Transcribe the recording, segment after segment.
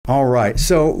All right.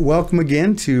 So welcome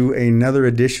again to another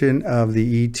edition of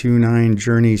the E29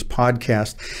 Journeys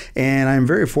podcast. And I'm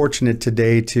very fortunate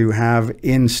today to have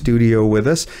in studio with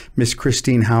us Miss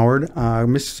Christine Howard.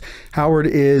 Miss Howard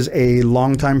is a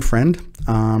longtime friend.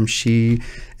 She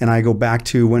and I go back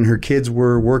to when her kids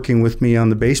were working with me on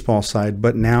the baseball side,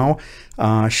 but now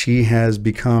she has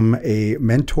become a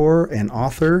mentor and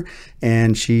author,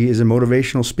 and she is a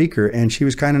motivational speaker. And she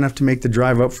was kind enough to make the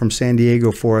drive up from San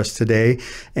Diego for us today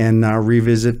and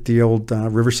revisit the old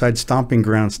Riverside stomping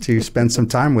grounds to spend some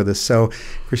time with us. So,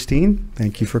 Christine,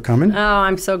 thank you for coming. Oh,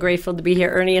 I'm so grateful to be here,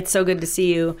 Ernie. It's so good to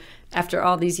see you after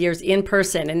all these years in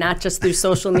person and not just through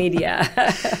social media.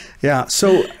 Yeah.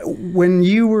 So when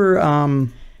you were,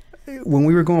 when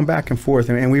we were going back and forth,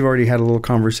 and we've already had a little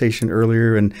conversation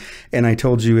earlier, and I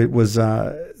told you it was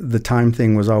the time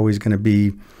thing was always going to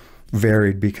be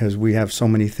varied because we have so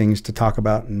many things to talk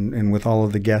about, and with all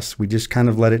of the guests, we just kind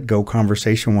of let it go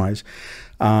conversation-wise.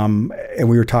 And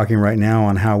we were talking right now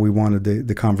on how we wanted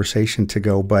the conversation to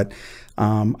go, but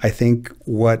I think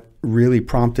what really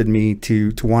prompted me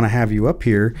to want to have you up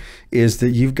here is that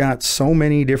you've got so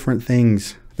many different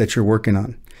things that you're working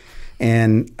on.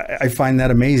 And I find that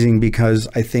amazing because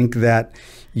I think that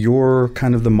you're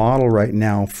kind of the model right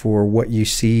now for what you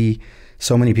see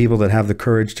so many people that have the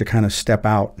courage to kind of step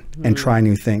out and try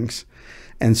new things.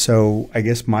 And so I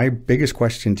guess my biggest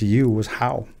question to you was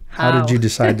how? How did you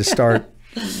decide to start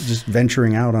just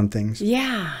venturing out on things?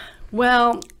 Yeah.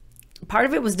 Well, part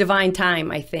of it was divine time,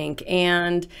 I think.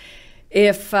 And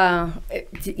if,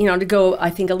 you know, to go, I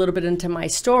think, a little bit into my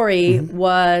story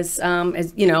was,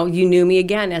 as you know, you knew me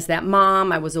again as that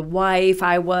mom. I was a wife.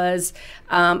 I was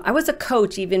a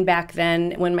coach even back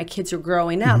then when my kids were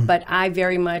growing up, but I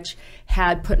very much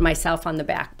had put myself on the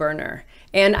back burner.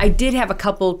 And I did have a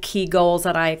couple key goals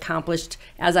that I accomplished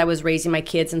as I was raising my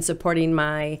kids and supporting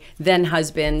my then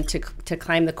husband to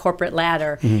climb the corporate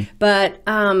ladder. But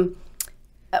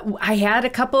I had a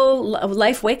couple of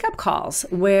life wake-up calls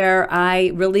where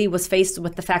I really was faced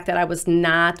with the fact that I was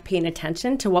not paying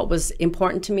attention to what was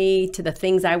important to me, to the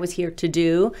things I was here to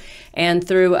do. And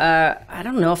through, I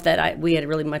don't know if we had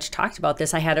really much talked about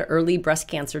this, I had an early breast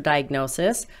cancer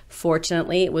diagnosis.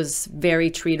 Fortunately, it was very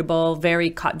treatable,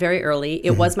 very early.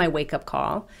 It was my wake-up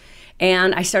call.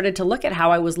 And I started to look at how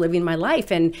I was living my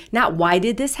life, and not why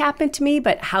did this happen to me,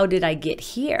 but how did I get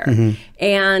here?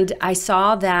 And I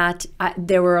saw that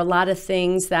there were a lot of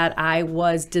things that I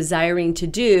was desiring to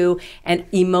do, and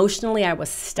emotionally I was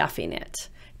stuffing it.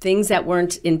 Things that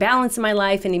weren't in balance in my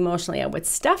life, and emotionally I would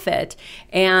stuff it.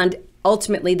 And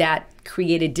ultimately that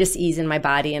created dis-ease in my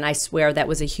body, and I swear that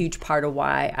was a huge part of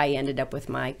why I ended up with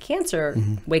my cancer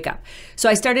wake up. So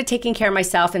I started taking care of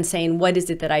myself and saying, what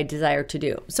is it that I desire to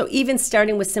do? So even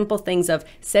starting with simple things of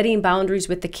setting boundaries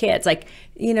with the kids, like,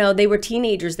 you know, they were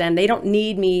teenagers then, they don't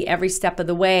need me every step of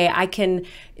the way. I can,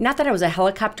 not that I was a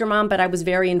helicopter mom, but I was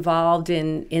very involved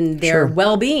in their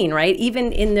well-being, right?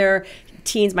 Even in their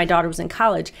teens, my daughter was in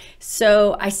college.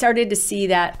 So I started to see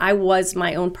that I was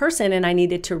my own person and I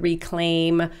needed to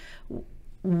reclaim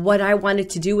what I wanted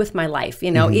to do with my life.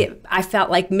 You know, I felt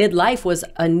like midlife was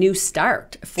a new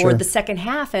start for the second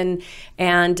half, and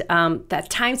that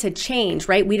times had changed,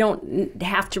 right? We don't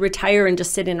have to retire and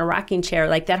just sit in a rocking chair.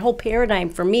 Like that whole paradigm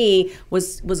for me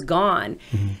was gone.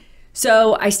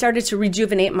 So I started to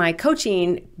rejuvenate my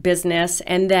coaching business,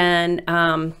 and then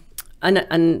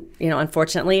you know,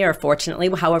 unfortunately or fortunately,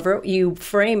 however you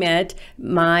frame it,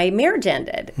 my marriage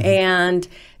ended. And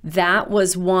that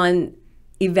was one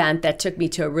event that took me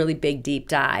to a really big deep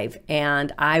dive,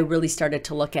 and I really started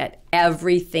to look at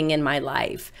everything in my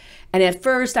life. And at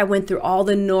first I went through all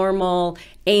the normal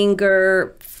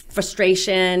anger,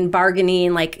 frustration,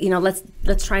 bargaining, like, you know,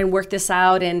 let's try and work this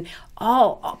out, and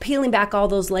all peeling back all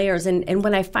those layers. And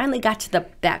when I finally got to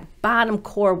that bottom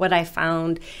core, what I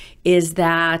found is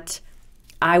that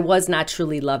I was not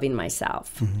truly loving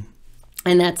myself.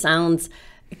 And that sounds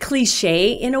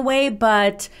cliche in a way,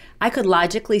 but I could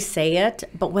logically say it.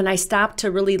 But when I stopped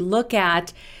to really look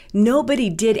at, nobody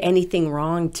did anything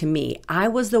wrong to me. I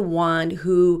was the one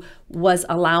who was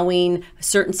allowing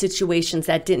certain situations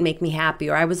that didn't make me happy,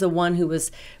 or I was the one who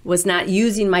was not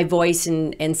using my voice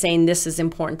and saying this is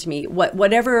important to me.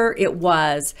 Whatever it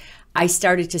was, I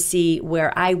started to see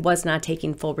where I was not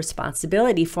taking full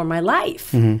responsibility for my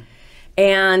life.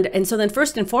 And so then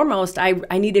first and foremost,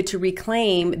 I needed to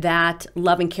reclaim that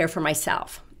love and care for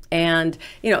myself. And,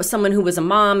 you know, someone who was a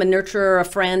mom, a nurturer, a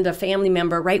friend, a family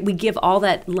member, right? We give all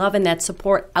that love and that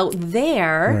support out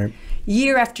there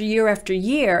year after year after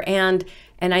year. And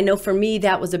I know for me,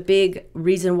 that was a big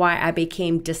reason why I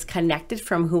became disconnected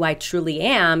from who I truly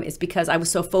am, is because I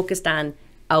was so focused on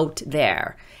out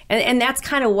there. And that's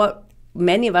kind of what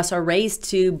many of us are raised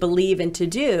to believe and to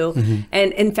do.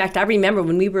 And in fact, I remember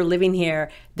when we were living here,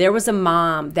 there was a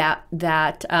mom that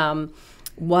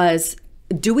was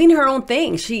doing her own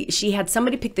thing. She had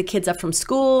somebody pick the kids up from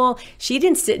school. She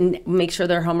didn't sit and make sure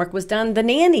their homework was done. The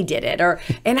nanny did it.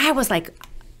 And I was like,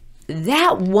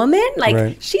 that woman, like,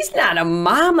 right. She's not a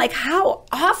mom. Like, how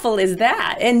awful is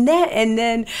that? And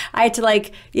then I had to,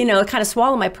 like, you know, kind of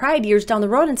swallow my pride years down the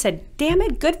road and said, damn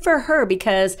it, good for her,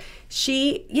 because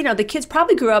she, you know, the kids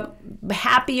probably grew up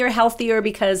happier, healthier,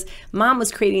 because mom was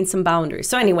creating some boundaries.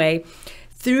 So anyway,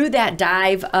 through that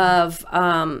dive of,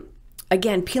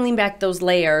 again, peeling back those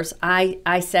layers,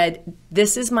 I said,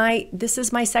 this is my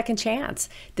second chance.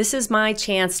 This is my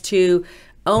chance to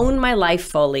own my life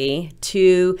fully,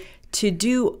 to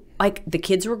do, like, the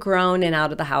kids were grown and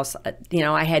out of the house. You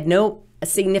know, I had no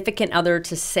significant other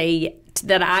to say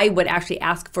that I would actually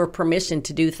ask for permission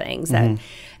to do things.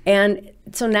 And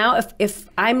so now if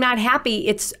I'm not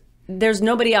happy, there's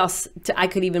nobody else I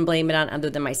could even blame it on other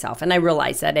than myself. And I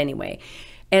realized that anyway.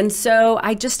 And so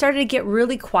I just started to get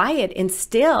really quiet and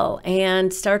still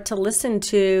and start to listen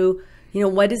to, you know,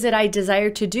 what is it I desire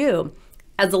to do?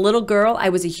 As a little girl, I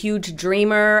was a huge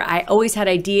dreamer. I always had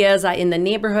ideas. In the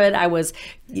neighborhood, I was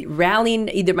rallying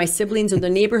either my siblings or the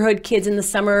neighborhood kids in the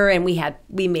summer, and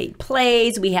we made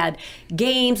plays, we had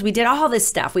games, we did all this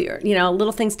stuff. We were, you know,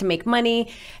 little things to make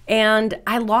money. And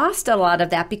I lost a lot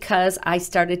of that because I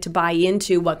started to buy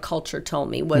into what culture told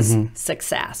me was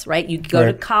success, right? You go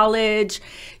to college,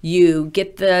 you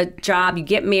get the job, you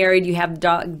get married, you have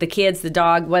the kids, the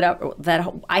dog, whatever.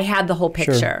 I had the whole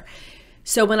picture. Sure.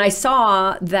 So when I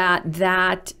saw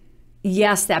that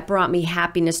yes, that brought me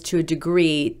happiness to a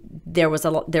degree,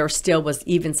 there still was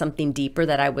even something deeper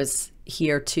that I was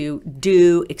here to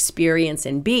do, experience,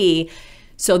 and be.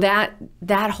 So that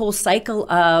whole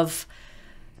cycle of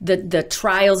the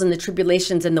trials and the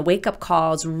tribulations and the wake-up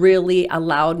calls really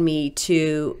allowed me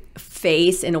to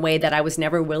face, in a way that I was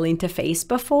never willing to face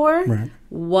before,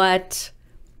 what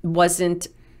wasn't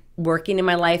working in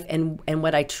my life and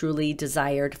what I truly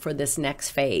desired for this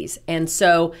next phase. And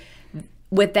so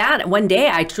with that, one day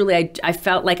I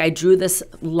felt like I drew this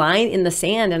line in the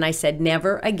sand and I said,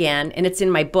 never again, and it's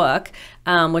in my book,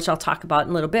 which I'll talk about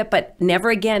in a little bit, but never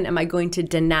again am I going to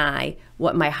deny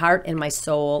what my heart and my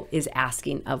soul is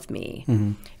asking of me.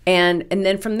 And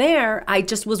then from there, I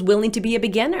just was willing to be a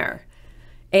beginner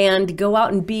and go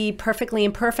out and be perfectly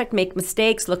imperfect, make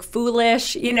mistakes, look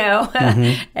foolish, you know.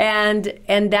 And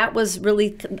that was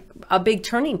really a big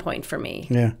turning point for me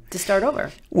to start over.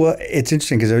 Well, it's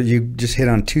interesting because you just hit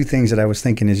on two things that I was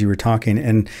thinking as you were talking.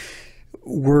 And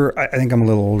I think I'm a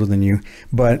little older than you,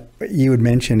 but you had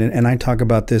mentioned, and I talk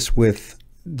about this with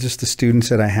just the students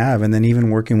that I have, and then even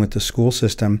working with the school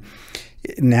system.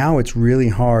 Now it's really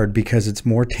hard because it's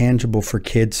more tangible for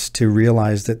kids to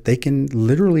realize that they can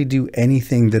literally do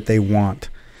anything that they want,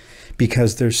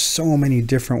 because there's so many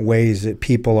different ways that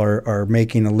people are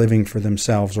making a living for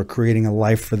themselves or creating a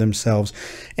life for themselves.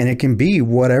 And it can be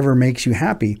whatever makes you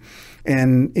happy.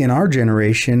 And in our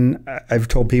generation, I've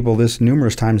told people this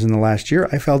numerous times in the last year,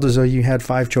 I felt as though you had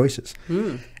 5 choices.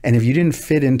 And if you didn't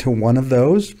fit into one of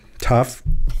those, tough,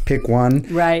 pick one,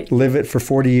 live it for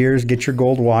 40 years, get your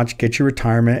gold watch, get your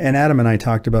retirement. And Adam and I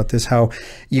talked about this, how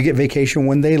you get vacation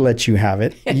when they let you have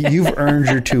it. You've earned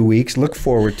your 2 weeks, look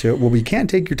forward to it. Well, we can't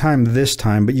take your time this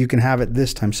time, but you can have it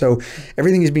this time. So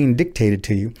everything is being dictated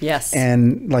to you. Yes.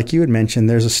 And like you had mentioned,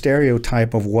 there's a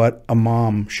stereotype of what a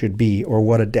mom should be or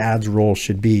what a dad's role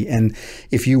should be. And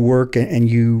if you work and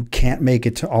you can't make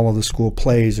it to all of the school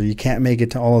plays or you can't make it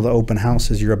to all of the open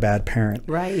houses, you're a bad parent.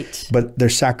 Right. But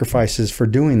there's sacrifices for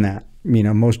doing that. You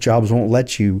know, most jobs won't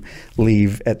let you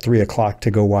leave at 3 o'clock to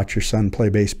go watch your son play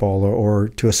baseball or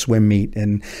to a swim meet.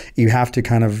 And you have to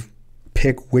kind of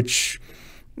pick which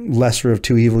lesser of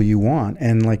two evil you want.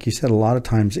 And like you said, a lot of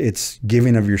times it's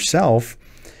giving of yourself,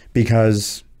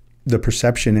 because the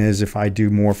perception is if I do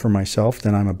more for myself,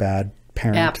 then I'm a bad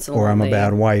parent, or I'm a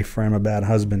bad wife, or I'm a bad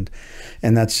husband.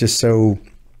 And that's just so,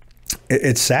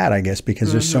 it's sad, I guess,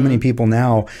 because there's so many people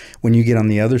now, when you get on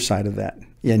the other side of that,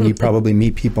 and you probably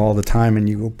meet people all the time and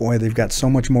you go, boy, they've got so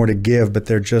much more to give, but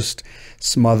they're just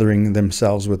smothering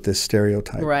themselves with this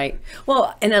stereotype. Right.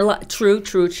 Well, and true.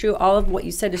 All of what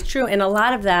you said is true. And a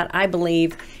lot of that, I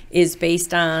believe, is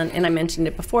based on, and I mentioned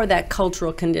it before, that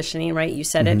cultural conditioning, right? You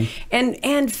said it.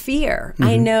 And fear.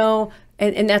 I know,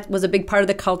 and that was a big part of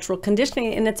the cultural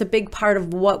conditioning, and it's a big part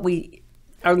of what we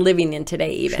are living in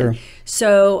today even.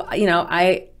 So, you know,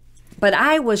 but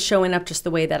I was showing up just the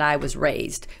way that I was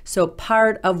raised. So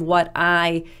part of what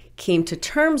I came to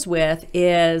terms with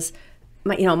is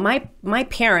my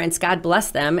parents, God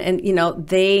bless them, and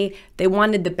they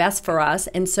wanted the best for us,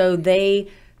 and so they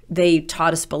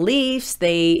taught us beliefs.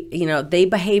 They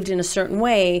behaved in a certain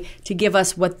way to give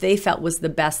us what they felt was the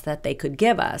best that they could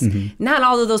give us. Not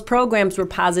all of those programs were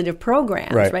positive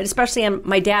programs, right? Especially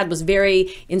my dad was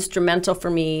very instrumental for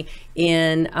me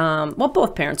in,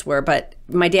 both parents were, but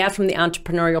my dad from the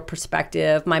entrepreneurial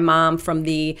perspective, my mom from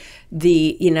the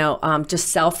just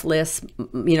selfless,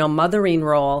 mothering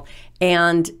role.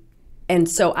 And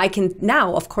so I can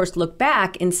now, of course, look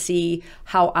back and see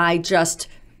how I just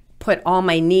put all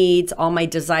my needs, all my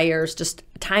desires, just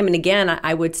time and again,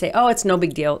 I would say, oh, it's no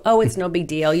big deal. Oh, it's no big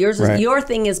deal. Your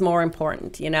thing is more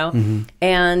important,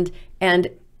 And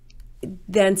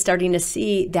then starting to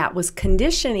see that was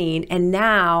conditioning. And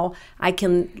now I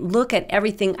can look at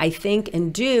everything I think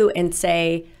and do and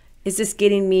say, is this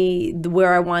getting me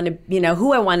where I want to,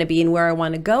 who I want to be and where I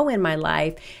want to go in my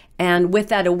life? And with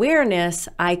that awareness,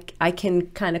 I can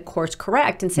kind of course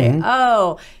correct and say,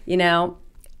 oh,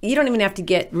 you don't even have to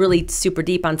get really super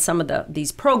deep on some of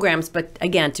these programs, but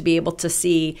again, to be able to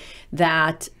see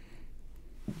that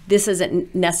this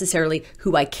isn't necessarily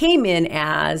who I came in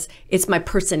as, it's my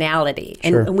personality.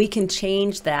 And we can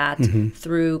change that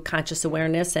through conscious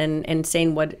awareness and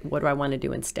saying, what do I want to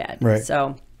do instead? Right.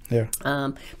 So. Yeah.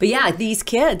 But yeah, these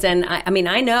kids, and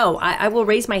I know, I will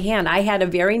raise my hand. I had a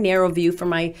very narrow view for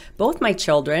both my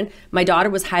children. My daughter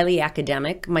was highly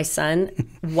academic. My son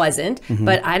wasn't,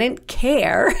 but I didn't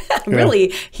care.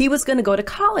 Really, he was going to go to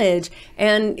college.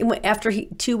 And after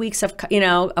 2 weeks of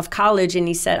college, and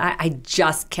he said, I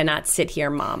just cannot sit here,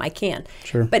 Mom. I can't.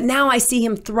 Sure. But now I see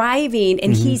him thriving,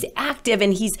 and he's active,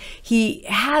 and he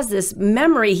has this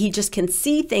memory. He just can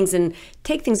see things and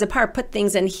take things apart, put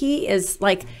things, and he is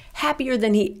like happier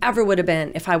than he ever would have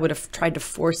been if I would have tried to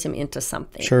force him into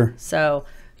something. Sure. So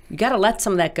you got to let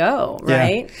some of that go,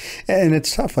 right? Yeah. And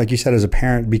it's tough, like you said, as a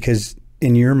parent, because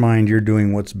in your mind, you're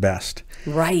doing what's best.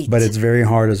 Right. But it's very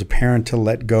hard as a parent to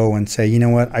let go and say, you know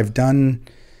what, I've done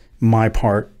my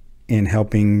part in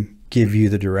helping give you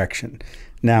the direction.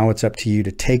 Now it's up to you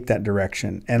to take that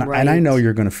direction. And I know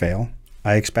you're going to fail.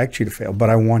 I expect you to fail,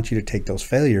 but I want you to take those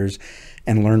failures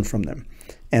and learn from them.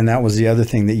 And that was the other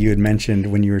thing that you had mentioned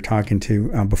when you were talking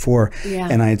to before. Yeah.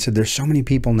 And I had said, there's so many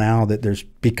people now that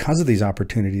because of these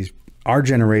opportunities, our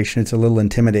generation, it's a little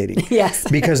intimidating. Yes.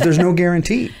 Because there's no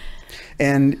guarantee.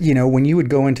 And, when you would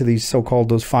go into these so-called,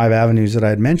 those 5 avenues that I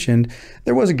had mentioned,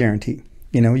 there was a guarantee.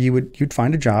 You'd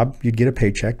find a job, you'd get a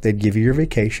paycheck, they'd give you your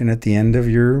vacation at the end of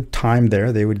your time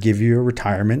there, they would give you a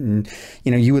retirement,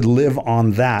 and, you would live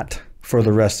on that for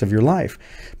the rest of your life.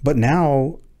 But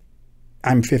now,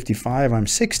 I'm 55, I'm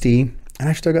 60, and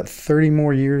I've still got 30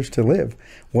 more years to live.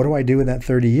 What do I do with that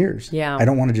 30 years? Yeah. I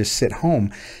don't want to just sit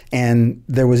home. And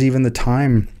there was even the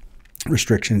time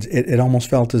restrictions. It almost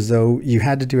felt as though you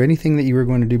had to do anything that you were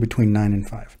going to do between 9 and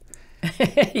 5.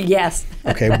 Yes.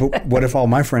 Okay, but what if all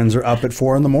my friends are up at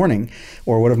 4 in the morning?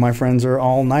 Or what if my friends are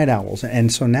all night owls?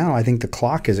 And so now I think the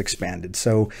clock has expanded.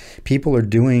 So people are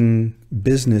doing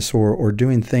business or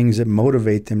doing things that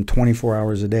motivate them 24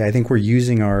 hours a day. I think we're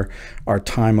using our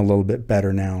time a little bit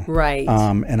better now. Right.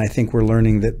 And I think we're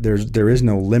learning that there is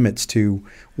no limits to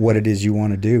what it is you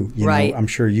want to do. Right. I'm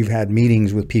sure you've had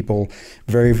meetings with people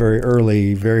very, very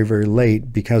early, very, very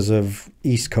late because of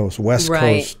East Coast, West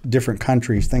Coast, different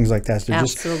countries, things like that. So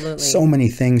there's just so many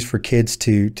things for kids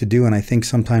to do. And I think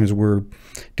sometimes we're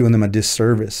doing them a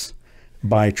disservice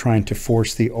by trying to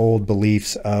force the old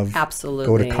beliefs of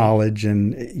go to college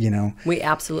and, We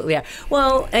absolutely are.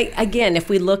 Well, again, if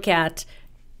we look at,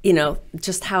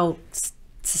 just how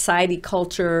society,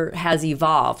 culture has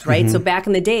evolved, right? So back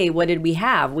in the day, what did we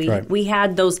have? We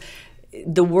had those,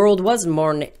 the world was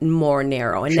more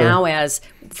narrow. And now as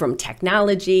from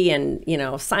technology and,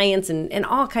 science and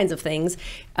all kinds of things,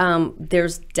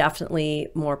 there's definitely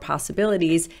more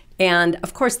possibilities. And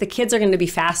of course, the kids are going to be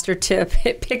faster to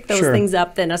pick those things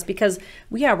up than us because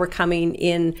we're coming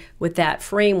in with that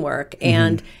framework.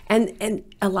 And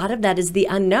a lot of that is the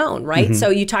unknown, right? So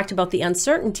you talked about the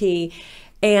uncertainty,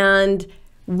 and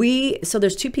so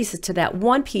there's 2 pieces to that.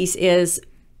 One piece is,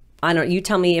 you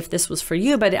tell me if this was for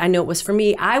you, but I know it was for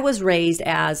me. I was raised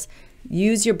as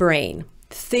use your brain,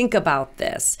 think about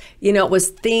this.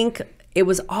 It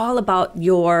was all about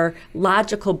your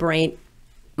logical brain.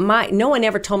 No one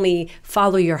ever told me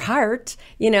follow your heart.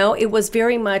 It was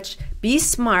very much be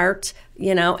smart,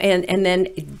 and then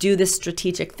do this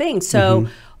strategic thing. So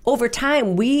over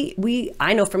time,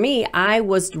 I know for me, I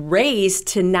was raised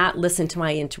to not listen to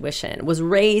my intuition, was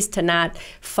raised to not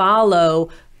follow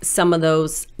some of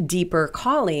those deeper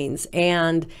callings.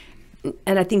 And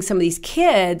I think some of these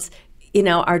kids,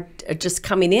 are just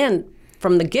coming in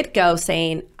from the get-go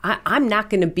saying, I'm not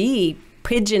going to be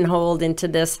pigeonholed into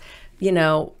this,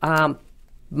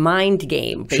 mind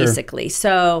game, basically.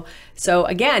 Sure. So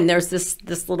again, there's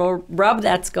this little rub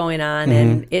that's going on,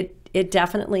 and it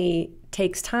definitely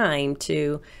takes time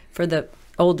for the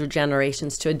older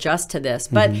generations to adjust to this.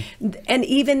 But and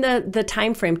even the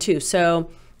time frame too. So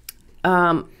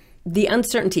the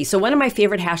uncertainty. So one of my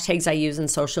favorite hashtags I use in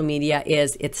social media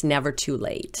is "It's never too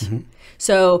late."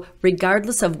 So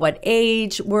regardless of what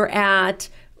age we're at,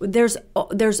 there's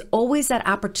always that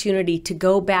opportunity to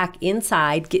go back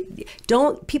inside.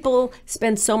 People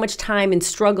spend so much time and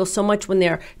struggle so much when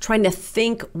they're trying to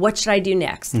think, what should I do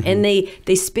next? And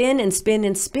they spin and spin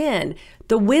and spin.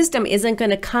 The wisdom isn't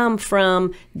going to come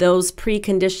from those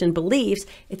preconditioned beliefs.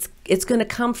 It's going to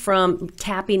come from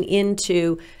tapping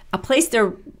into a place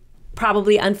they're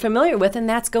probably unfamiliar with, and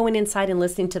that's going inside and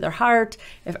listening to their heart.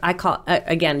 If I call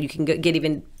again, you can get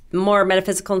even more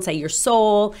metaphysical and say your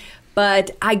soul.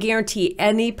 But I guarantee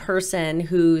any person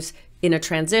who's in a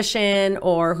transition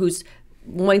or who's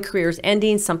one career is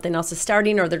ending, something else is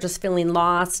starting, or they're just feeling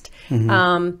lost,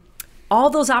 all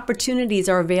those opportunities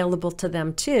are available to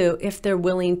them too if they're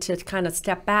willing to kind of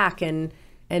step back and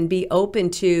be open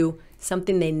to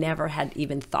something they never had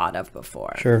even thought of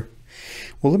before. Sure.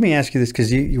 Well, let me ask you this,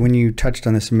 because when you touched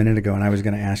on this a minute ago, and I was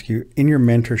going to ask you, in your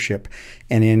mentorship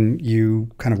and in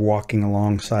you kind of walking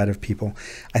alongside of people,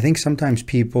 I think sometimes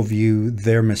people view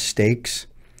their mistakes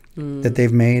that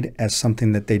they've made as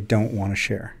something that they don't want to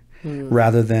share,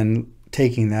 rather than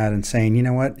taking that and saying, you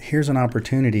know what, here's an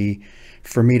opportunity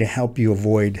for me to help you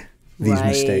avoid these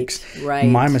mistakes. Right.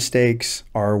 My mistakes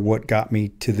are what got me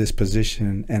to this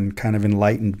position and kind of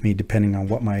enlightened me, depending on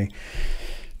what my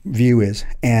view is,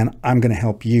 and I'm going to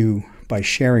help you by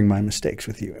sharing my mistakes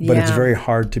with you. But it's very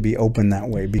hard to be open that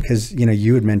way, because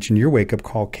you had mentioned your wake-up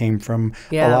call came from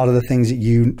a lot of the things that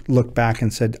you looked back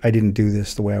and said, I didn't do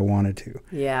this the way I wanted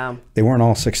to. They weren't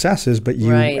all successes, but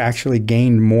you actually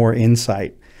gained more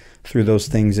insight through those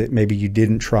things that maybe you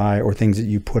didn't try, or things that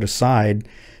you put aside,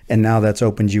 and now that's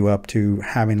opened you up to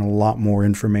having a lot more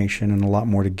information and a lot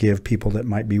more to give people that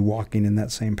might be walking in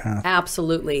that same path.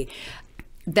 Absolutely.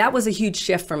 That was a huge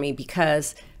shift for me,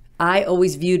 because I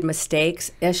always viewed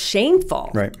mistakes as shameful,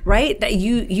 right? That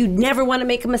you never want to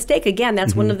make a mistake again.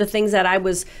 That's one of the things that I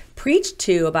was preached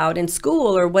to about in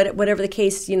school, or whatever the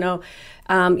case, you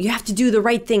have to do the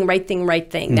right thing.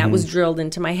 That was drilled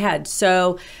into my head.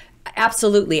 So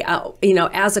absolutely.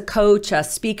 As a coach, a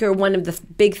speaker, one of the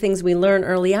big things we learn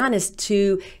early on is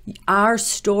our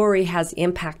story has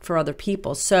impact for other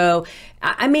people. So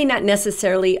I may not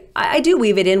necessarily, I do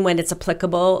weave it in when it's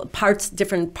applicable,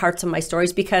 different parts of my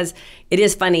stories, because it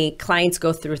is funny. Clients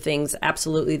go through things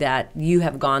absolutely that you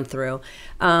have gone through.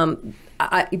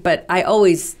 But I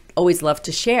always love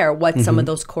to share what some of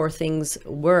those core things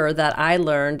were that I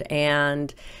learned,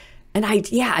 and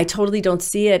I totally don't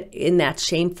see it in that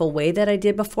shameful way that I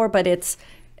did before, but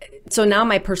so now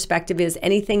my perspective is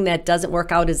anything that doesn't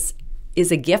work out is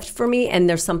a gift for me, and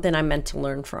there's something I'm meant to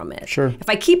learn from it. Sure. If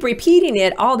I keep repeating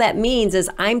it, all that means is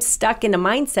I'm stuck in a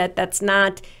mindset that's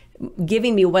not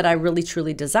giving me what I really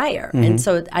truly desire. And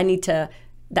so I need to,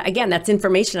 again, that's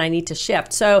information I need to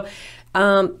shift. So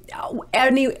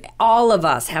all of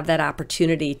us have that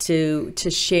opportunity to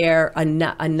share a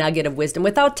nugget of wisdom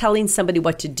without telling somebody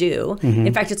what to do.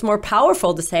 In fact, it's more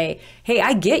powerful to say, hey,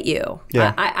 I get you.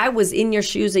 I was in your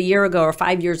shoes a year ago or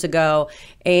 5 years ago,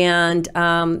 and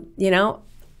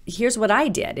here's what I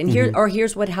did, and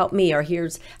here's what helped me, or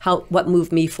here's what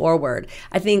moved me forward.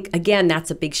 I think, again, that's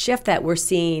a big shift that we're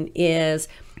seeing, is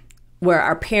where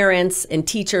our parents and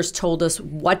teachers told us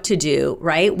what to do,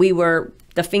 right?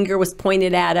 The finger was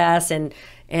pointed at us,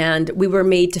 and we were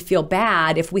made to feel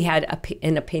bad if we had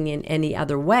an opinion any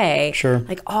other way. Sure.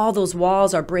 Like, all those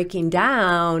walls are breaking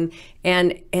down,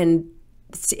 and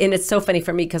it's so funny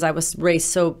for me, because I was raised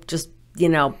so just,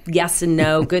 yes and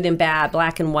no, good and bad,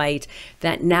 black and white,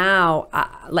 that now,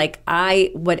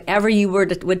 whatever you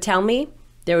would tell me,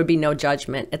 there would be no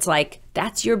judgment. It's like,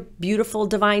 that's your beautiful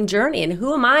divine journey, and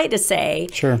who am I to say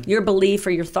your belief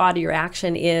or your thought or your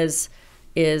action is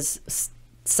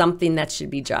something that should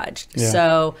be judged.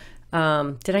 So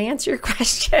did I answer your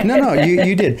question? No,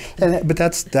 you did. But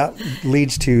that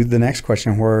leads to the next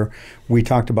question, where we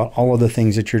talked about all of the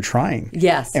things that you're trying.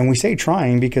 Yes. And we say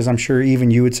trying because I'm sure even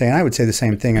you would say, and I would say the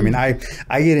same thing. I mean, I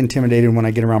get intimidated when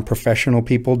I get around professional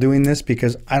people doing this,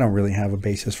 because I don't really have a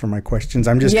basis for my questions.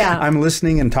 I'm just, I'm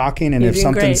listening and talking. And if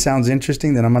something sounds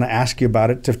interesting, then I'm going to ask you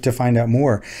about it to find out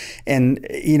more. And,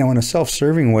 in a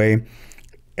self-serving way,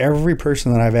 every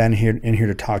person that I've had in here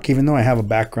to talk, even though I have a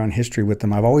background history with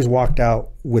them, I've always walked out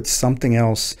with something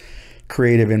else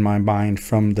creative in my mind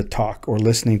from the talk, or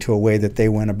listening to a way that they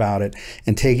went about it,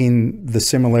 and taking the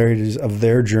similarities of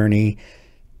their journey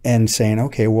and saying,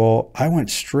 okay, well, I went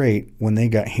straight when they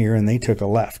got here and they took a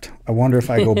left. I wonder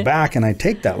if I go back and I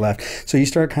take that left. So you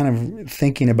start kind of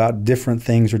thinking about different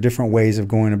things or different ways of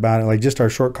going about it, like just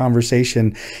our short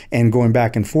conversation and going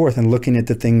back and forth and looking at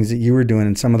the things that you were doing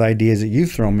and some of the ideas that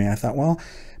you've thrown me. I thought, well,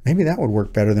 maybe that would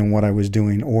work better than what I was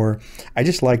doing. Or I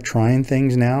just like trying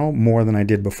things now more than I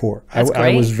did before.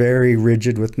 I was very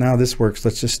rigid with, no, this works,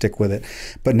 let's just stick with it.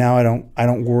 But now I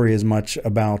don't worry as much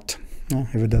about,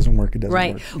 if it doesn't work, it doesn't work.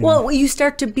 Right. Well, you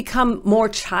start to become more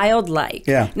childlike.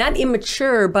 Yeah. Not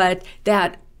immature, but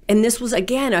that. And this was,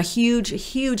 again, a huge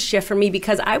shift for me,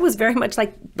 because I was very much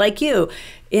like you,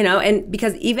 and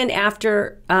because even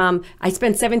after I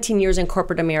spent 17 years in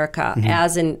corporate America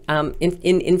as in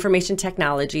information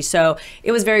technology. So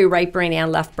it was very right brain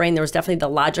and left brain. There was definitely the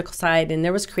logical side and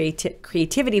there was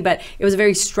creativity, but it was a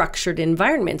very structured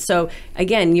environment. So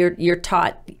again, you're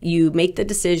taught, you make the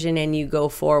decision and you go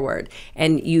forward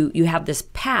and you have this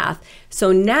path.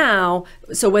 So now,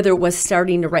 whether it was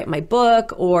starting to write my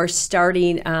book or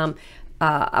starting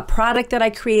a product that I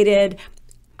created,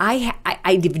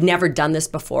 I've never done this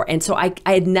before. And so I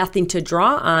had nothing to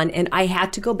draw on, and I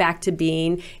had to go back to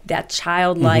being that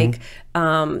childlike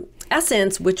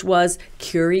essence, which was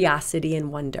curiosity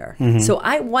and wonder. So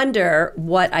I wonder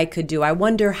what I could do. I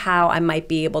wonder how I might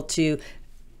be able to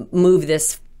move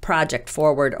this project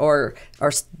forward or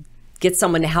get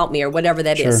someone to help me or whatever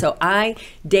that is. So I,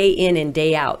 day in and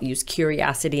day out, use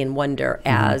curiosity and wonder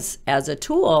as a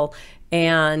tool.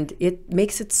 And it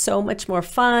makes it so much more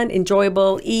fun,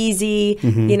 enjoyable, easy,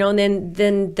 and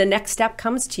then the next step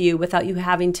comes to you without you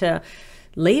having to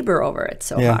labor over it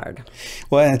so hard.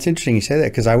 Well, and it's interesting you say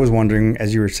that, because I was wondering,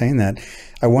 as you were saying that,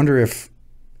 I wonder if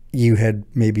you had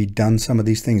maybe done some of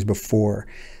these things before.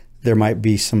 There might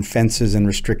be some fences and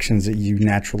restrictions that you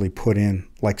naturally put in,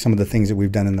 like some of the things that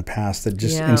we've done in the past that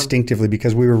just instinctively,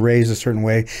 because we were raised a certain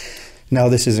way, no,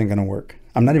 this isn't going to work.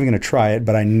 I'm not even going to try it,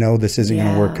 but I know this isn't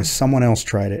going to work because someone else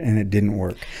tried it and it didn't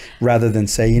work. Rather than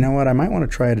say, you know what, I might want to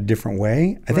try it a different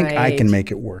way. I think I can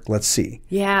make it work. Let's see.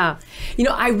 Yeah.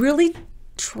 I really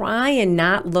try and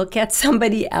not look at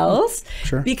somebody else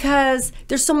because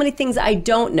there's so many things I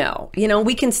don't know.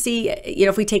 We can see,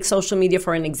 if we take social media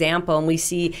for an example and we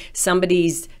see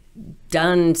somebody's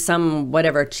done some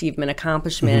whatever achievement,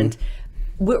 accomplishment,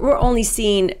 we're only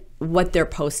seeing what they're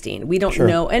posting. We don't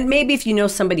know. And maybe if you know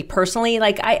somebody personally,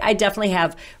 like I definitely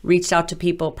have reached out to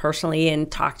people personally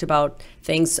and talked about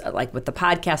things like with the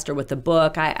podcast or with the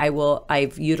book.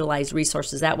 I've utilized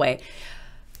resources that way.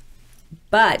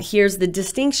 But here's the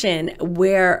distinction,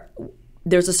 where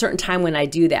there's a certain time when I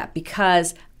do that,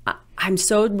 because I'm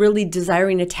so really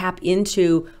desiring to tap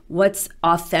into what's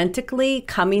authentically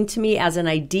coming to me as an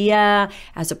idea,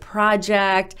 as a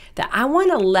project, that I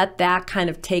want to let that kind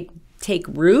of take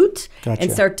root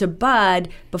and start to bud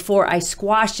before I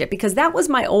squash it. Because that was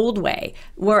my old way,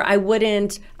 where I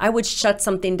would shut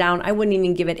something down. I wouldn't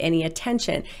even give it any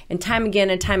attention. And time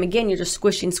again, you're just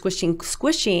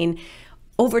squishing.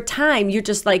 Over time, you're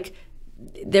just like,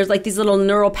 there's like these little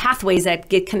neural pathways that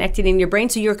get connected in your brain.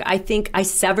 So I think I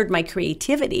severed my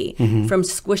creativity from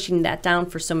squishing that down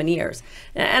for so many years.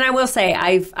 And I will say,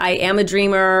 I am a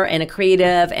dreamer and a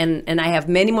creative, and I have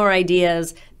many more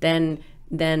ideas than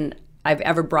I've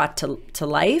ever brought to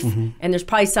life. And there's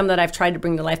probably some that I've tried to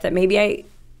bring to life that maybe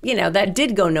that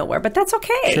did go nowhere, but that's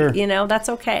okay. That's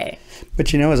okay.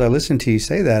 But as I listen to you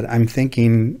say that, I'm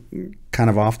thinking kind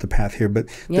of off the path here, but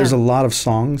there's a lot of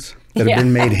songs that have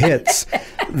been made hits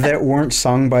that weren't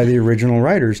sung by the original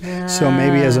writers. So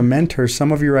maybe as a mentor,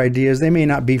 some of your ideas, they may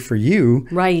not be for you.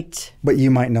 Right. But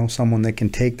you might know someone that can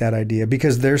take that idea,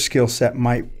 because their skill set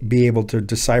might be able to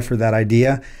decipher that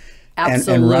idea and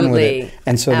run with it.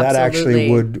 And so that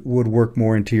actually would work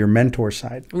more into your mentor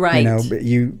side. Right. But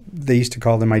they used to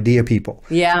call them idea people.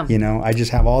 Yeah. I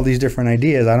just have all these different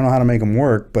ideas. I don't know how to make them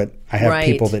work, but I have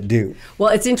people that do. Well,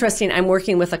 it's interesting. I'm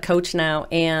working with a coach now,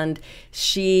 and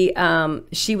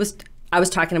I was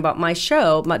talking about my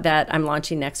show that I'm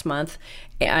launching next month,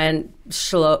 and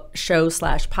show/podcast,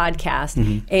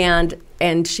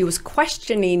 and she was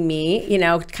questioning me,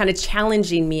 kind of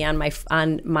challenging me on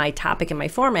my topic and my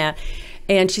format,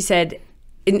 and she said,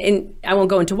 and I won't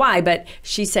go into why, but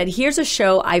she said, here's a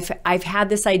show, I've had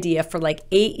this idea for like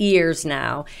 8 years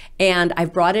now, and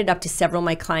I've brought it up to several of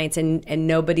my clients, and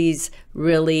nobody's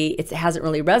really, it hasn't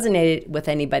really resonated with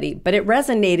anybody, but it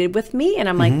resonated with me, and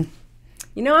I'm like,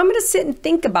 I'm going to sit and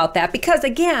think about that, because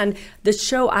again, the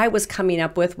show I was coming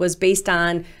up with was based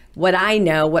on what I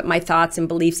know, what my thoughts and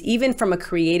beliefs, even from a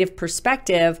creative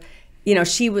perspective.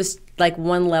 She was like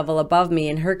one level above me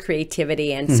in her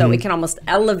creativity. And so it can almost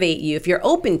elevate you if you're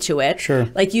open to it. Sure.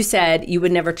 Like you said, you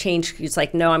would never change. It's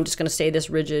like, no, I'm just going to stay this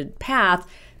rigid path.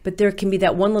 But there can be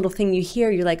that one little thing you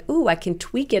hear, you're like, ooh, I can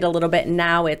tweak it a little bit. And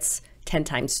now it's 10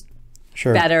 times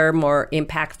better, more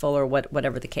impactful, or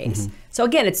whatever the case. So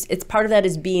again, it's part of that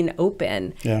is being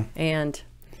open. Yeah. And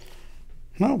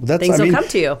no, that's, things will come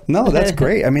to you. No, that's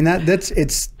great. I mean,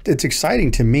 it's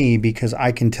exciting to me because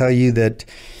I can tell you that,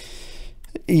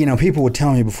 you know, people would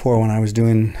tell me before when I was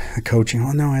doing the coaching,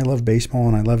 oh no, I love baseball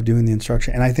and I love doing the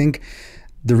instruction. And I think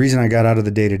the reason I got out of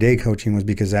the day-to-day coaching was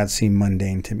because that seemed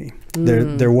mundane to me.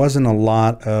 There wasn't a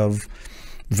lot of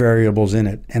variables in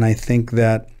it. And I think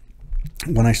that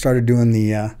when I started doing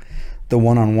the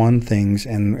one-on-one things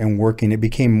and working, it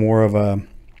became more of a,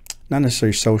 not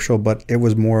necessarily social, but it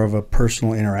was more of a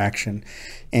personal interaction.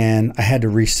 And I had to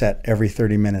reset every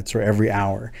 30 minutes or every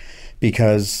hour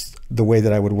because the way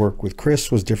that I would work with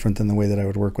Chris was different than the way that I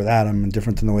would work with Adam and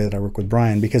different than the way that I work with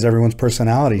Brian, because everyone's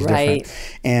personality is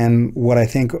different. And what I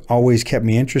think always kept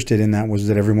me interested in that was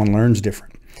that everyone learns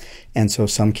different. And so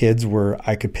some kids were,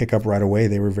 I could pick up right away.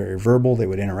 They were very verbal. They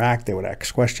would interact. They would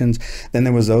ask questions. Then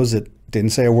there was those that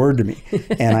didn't say a word to me.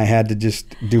 And I had to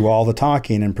just do all the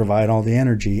talking and provide all the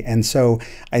energy. And so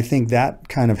I think that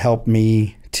kind of helped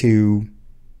me to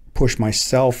push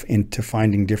myself into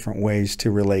finding different ways to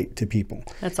relate to people.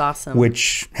 That's awesome.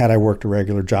 Which, had I worked a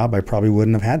regular job, I probably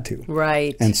wouldn't have had to.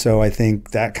 Right. And so I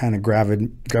think that kind of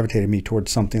gravitated me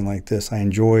towards something like this. I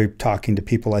enjoy talking to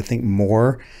people, I think,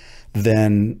 more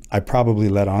than I probably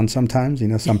let on sometimes. You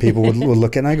know, some people would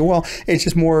look at it and I go, well, it's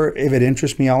just more, if it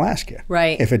interests me, I'll ask you.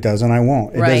 Right. If it doesn't, I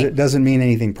won't. It doesn't mean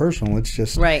anything personal. It's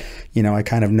just, you know, I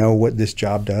kind of know what this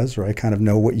job does, or I kind of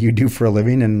know what you do for a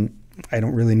living, and I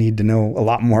don't really need to know a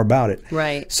lot more about it.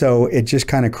 Right. So it just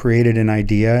kind of created an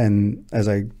idea, and as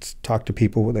I talk to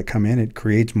people that come in, it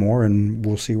creates more, and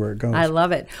we'll see where it goes. I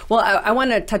love it. Well, I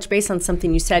want to touch base on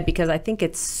something you said, because I think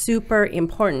it's super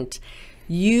important.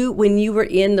 When you were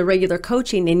in the regular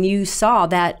coaching and you saw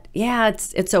that, yeah,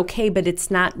 it's okay, but it's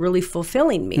not really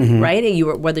fulfilling me, right?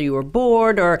 Whether you were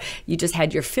bored or you just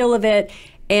had your fill of it,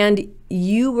 and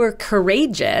you were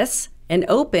courageous and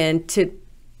open to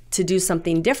do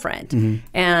something different.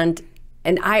 And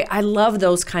I love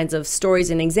those kinds of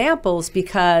stories and examples,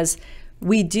 because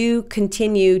we do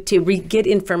continue to get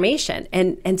information,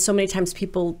 and so many times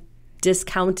people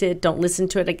discount it, don't listen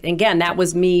to it. Again, that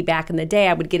was me back in the day.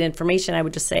 I would get information, I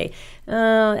would just say,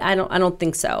 I don't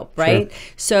think so, right? Sure.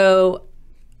 So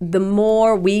the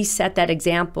more we set that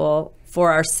example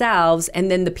for ourselves,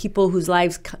 and then the people whose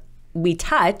lives we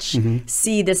touch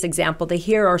see this example, they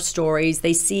hear our stories,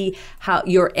 they see how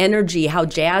your energy, how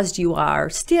jazzed you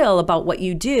are still about what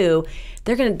you do,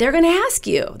 they're gonna ask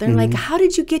you. They're like, how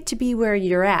did you get to be where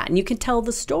you're at? And you can tell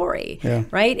the story,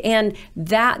 right? And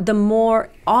that the more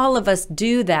all of us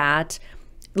do that,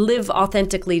 live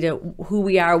authentically to who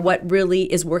we are, what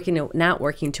really is working and not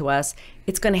working to us,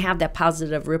 it's going to have that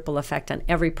positive ripple effect on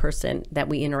every person that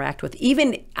we interact with.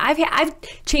 Even I've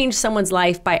changed someone's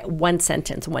life by one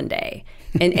sentence one day.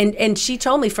 And she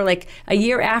told me for like a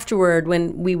year afterward,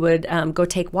 when we would go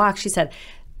take walks, she said,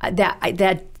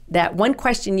 that one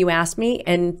question you asked me,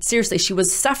 and seriously, she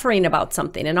was suffering about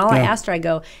something, and all I asked her, I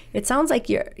go, it sounds like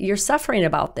you're suffering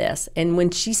about this. And when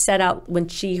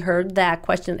she heard that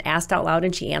question asked out loud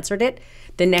and she answered it,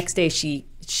 the next day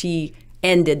she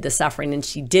ended the suffering and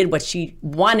she did what she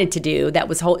wanted to do. That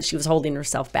was she was holding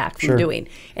herself back from doing,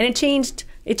 and it changed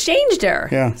her.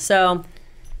 Yeah. So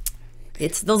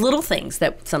it's those little things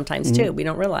that sometimes too we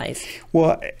don't realize.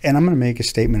 Well, and I'm going to make a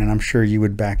statement, and I'm sure you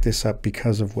would back this up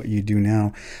because of what you do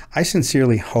now. I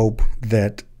sincerely hope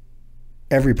that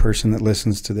every person that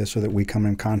listens to this or that we come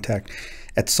in contact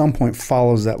at some point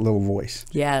follows that little voice.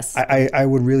 Yes. I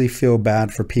would really feel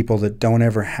bad for people that don't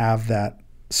ever have that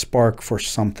spark for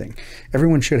something.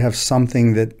 Everyone should have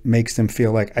something that makes them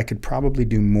feel like I could probably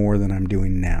do more than I'm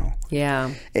doing now.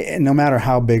 Yeah. And no matter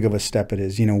how big of a step it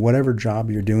is, you know, whatever job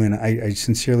you're doing, I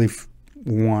sincerely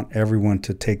want everyone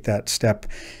to take that step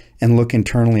and look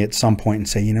internally at some point and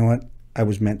say, you know what, I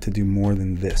was meant to do more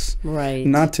than this. Right.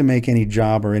 Not to make any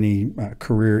job or any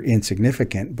career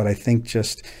insignificant, but I think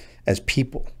just as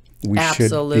people, we should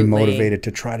be motivated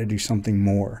to try to do something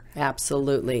more.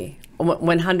 Absolutely.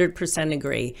 100%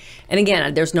 agree. And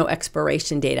again, there's no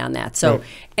expiration date on that. So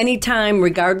anytime,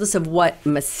 regardless of what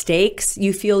mistakes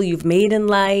you feel you've made in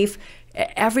life,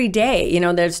 every day, you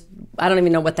know, I don't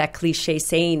even know what that cliche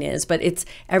saying is, but it's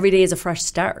every day is a fresh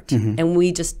start. And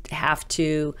we just have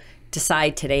to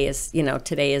decide today is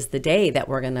the day that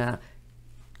we're going to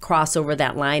cross over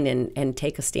that line and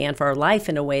take a stand for our life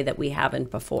in a way that we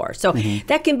haven't before. So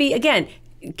that can be, again,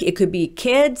 it could be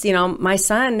kids. You know, my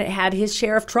son had his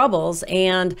share of troubles,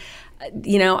 and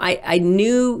you know, I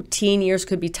knew teen years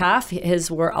could be tough. His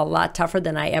were a lot tougher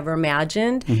than I ever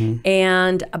imagined.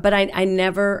 But I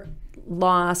never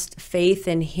lost faith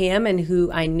in him and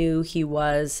who I knew he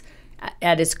was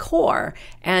at his core,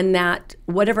 and that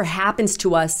whatever happens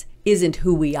to us isn't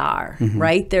who we are,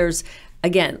 right? There's,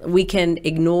 again, we can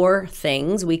ignore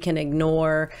things, we can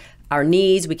ignore our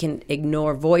needs, we can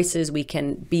ignore voices, we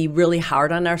can be really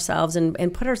hard on ourselves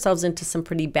and put ourselves into some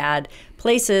pretty bad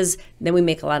places. Then we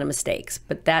make a lot of mistakes,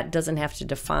 but that doesn't have to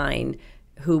define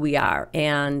who we are.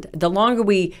 And the longer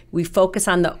we focus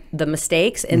on the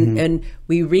mistakes and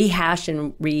we rehash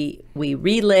and we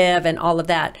relive and all of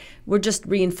that, we're just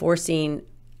reinforcing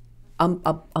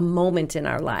a moment in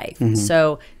our life.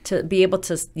 So to be able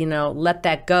to, you know, let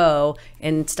that go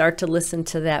and start to listen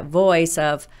to that voice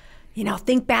of, you know,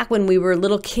 think back when we were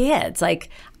little kids. Like,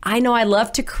 I know I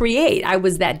love to create. I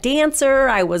was that dancer.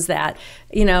 I was that,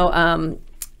 you know,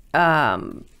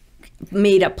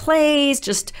 made up plays,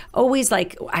 just always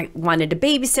like I wanted to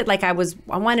babysit. Like I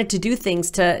wanted to do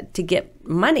things to get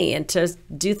money and to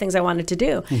do things I wanted to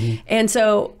do. And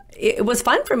so it was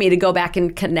fun for me to go back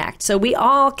and connect. So we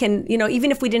all can, you know,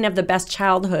 even if we didn't have the best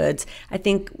childhoods, I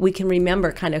think we can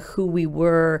remember kind of who we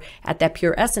were at that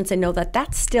pure essence and know that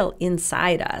that's still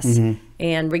inside us.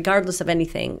 And regardless of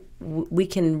anything, we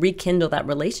can rekindle that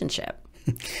relationship.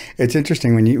 It's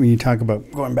interesting when you talk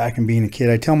about going back and being a kid.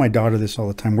 I tell my daughter this all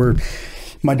the time.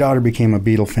 My daughter became a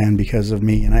Beatle fan because of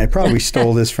me, and I probably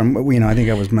stole this from, you know, I think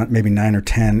I was maybe 9 or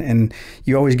 10, and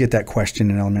you always get that question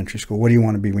in elementary school, what do you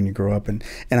want to be when you grow up? And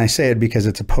I say it because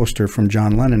it's a poster from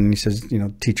John Lennon, and he says, you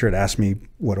know, teacher had asked me,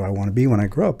 what do I want to be when I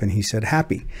grow up? And he said,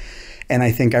 happy. And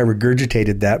I think I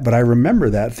regurgitated that, but I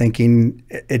remember that thinking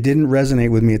it didn't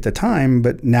resonate with me at the time,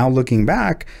 but now looking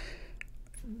back,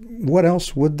 what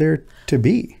else would there to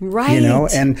be? Right. You know,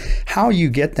 and how you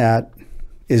get that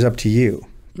is up to you.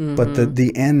 But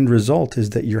the end result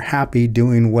is that you're happy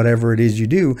doing whatever it is you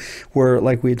do, where,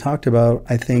 like we talked about,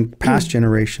 I think past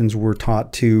generations were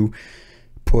taught to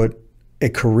put a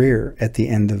career at the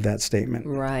end of that statement.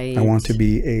 Right. I want to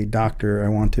be a doctor. I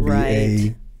want to be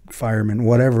a fireman,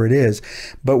 whatever it is.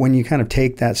 But when you kind of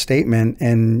take that statement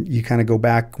and you kind of go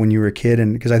back when you were a kid,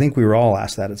 and because I think we were all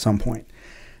asked that at some point,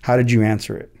 how did you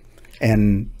answer it?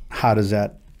 And how does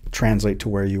that translate to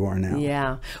where you are now?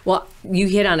 Yeah. Well, you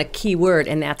hit on a key word,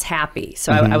 and that's happy.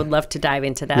 So I would love to dive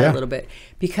into that a little bit,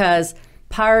 because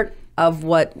part of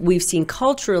what we've seen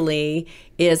culturally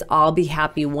is I'll be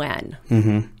happy when,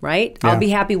 right? Yeah. I'll be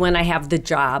happy when I have the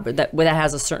job that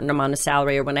has a certain amount of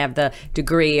salary, or when I have the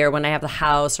degree, or when I have the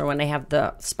house, or when I have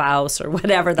the spouse, or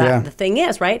whatever the thing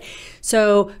is, right?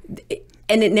 So,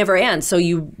 and it never ends. So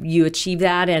you achieve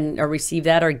that or receive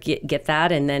that or get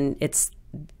that, and then it's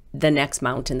the next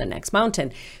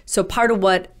mountain. So part of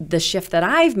what the shift that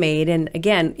I've made, and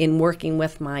again, in working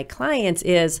with my clients,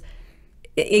 is,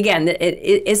 again,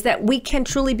 is that we can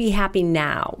truly be happy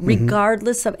now,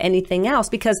 regardless of anything else,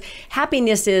 because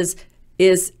happiness is,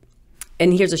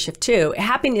 and here's a shift too,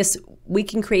 happiness, we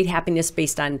can create happiness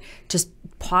based on just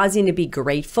pausing to be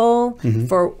grateful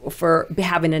for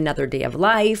having another day of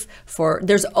life.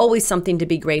 There's always something to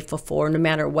be grateful for, no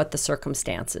matter what the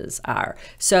circumstances are.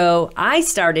 So I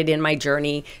started in my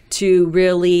journey to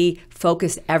really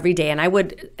focus every day. And I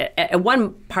would, at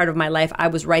one part of my life, I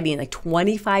was writing like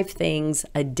 25 things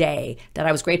a day that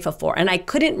I was grateful for, and I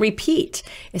couldn't repeat.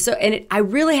 I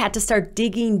really had to start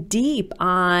digging deep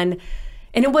on.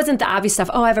 And it wasn't the obvious stuff.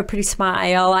 Oh, I have a pretty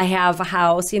smile. I have a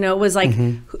house. You know, it was like,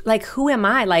 like, who am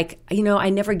I? Like, you know, I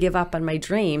never give up on my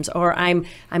dreams, or I'm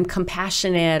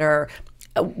compassionate, or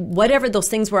whatever those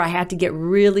things were. I had to get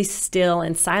really still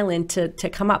and silent to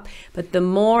come up. But the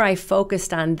more I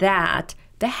focused on that,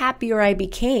 the happier I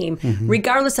became,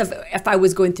 regardless of if I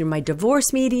was going through my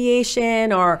divorce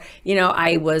mediation, or, you know,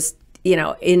 I was, you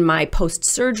know, in my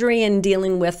post-surgery and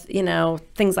dealing with, you know,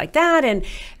 things like that.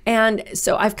 And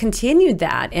so I've continued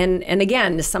that. And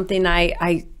again, it's something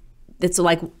it's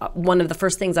like one of the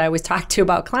first things I always talk to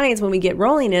about clients when we get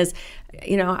rolling is,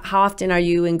 you know, how often are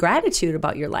you in gratitude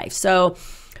about your life? So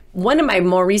one of my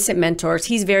more recent mentors,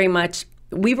 he's very much,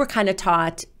 we were kind of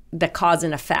taught the cause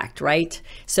and effect, right?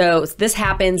 So this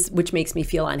happens, which makes me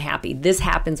feel unhappy. This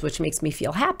happens, which makes me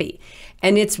feel happy.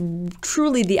 And it's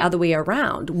truly the other way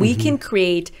around. We can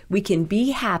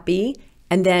be happy,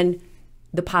 and then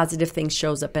the positive thing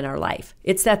shows up in our life.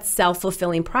 It's that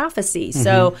self-fulfilling prophecy.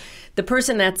 So the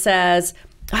person that says,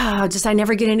 oh, just I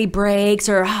never get any breaks,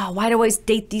 or oh, why do I always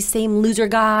date these same loser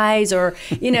guys, or,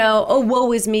 you know, oh,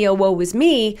 woe is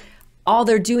me, all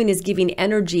they're doing is giving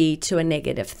energy to a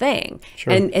negative thing.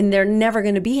 Sure. And they're never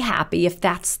going to be happy if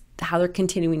that's how they're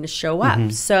continuing to show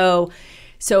up. So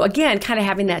again, kind of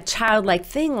having that childlike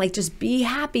thing, like just be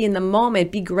happy in the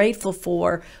moment, be grateful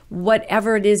for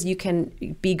whatever it is you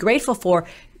can be grateful for.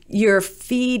 You're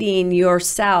feeding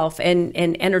yourself, and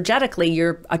energetically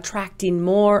you're attracting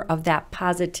more of that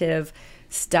positive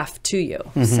stuff to you.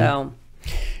 So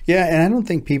yeah, and I don't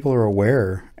think people are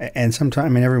aware. And sometimes, I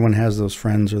mean, everyone has those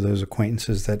friends or those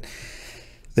acquaintances that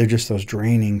they're just those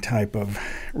draining type of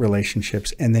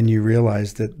relationships. And then you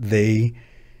realize that they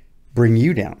bring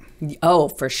you down. Oh,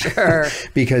 for sure.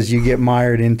 Because you get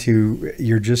mired into,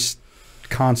 you're just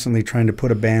constantly trying to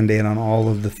put a Band-Aid on all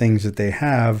of the things that they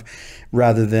have,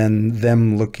 rather than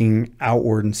them looking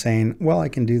outward and saying, well, I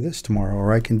can do this tomorrow,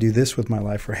 or I can do this with my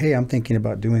life, or hey, I'm thinking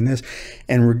about doing this.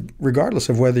 And regardless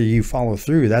of whether you follow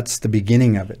through, that's the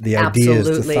beginning of it. The ideas,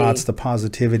 the thoughts, the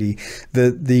positivity,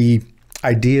 the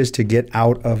ideas to get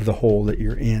out of the hole that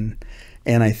you're in.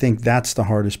 And I think that's the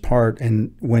hardest part.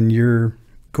 And when you're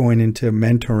going into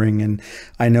mentoring, and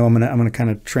I know I'm gonna kind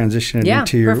of transition it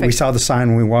into your. Perfect. We saw the sign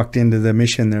when we walked into the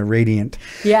mission, the Radiant.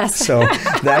 Yes. So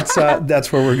that's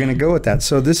where we're going to go with that.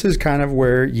 So this is kind of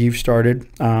where you've started.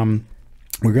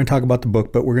 We're going to talk about the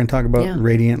book, but we're going to talk about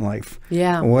Radiant Life.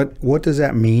 Yeah. What does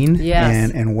that mean?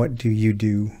 Yes. And what do you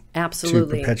do?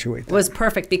 Absolutely. To perpetuate that? It was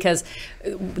perfect, because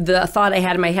the thought I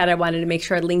had in my head, I wanted to make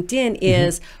sure I linked in,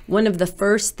 is one of the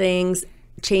first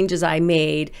changes I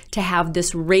made to have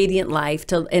this radiant life,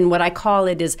 and what I call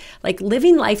it is like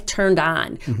living life turned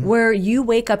on, where you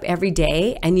wake up every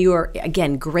day and you are,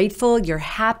 again, grateful, you're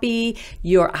happy,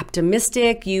 you're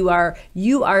optimistic, you are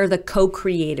the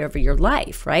co-creator of your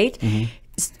life, right?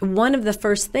 One of the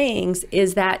first things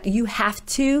is that you have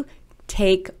to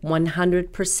take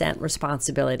 100%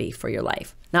 responsibility for your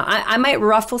life. Now, I might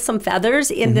ruffle some feathers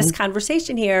in this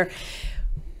conversation here.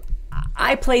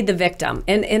 I played the victim,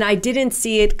 and I didn't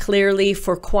see it clearly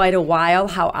for quite a while,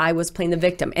 how I was playing the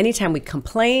victim. Anytime we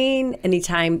complain,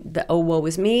 anytime oh, woe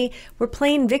is me, we're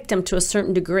playing victim to a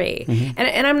certain degree.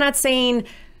 And I'm not saying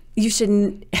you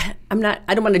shouldn't, I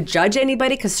don't want to judge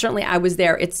anybody, because certainly I was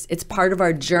there. It's part of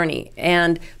our journey.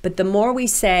 But the more we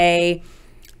say,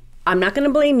 I'm not going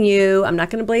to blame you, I'm not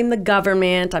going to blame the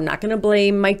government, I'm not going to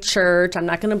blame my church, I'm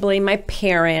not going to blame my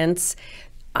parents,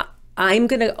 I'm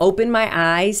going to open my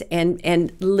eyes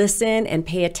and listen and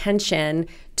pay attention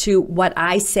to what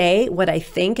I say, what I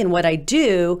think, and what I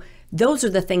do. Those are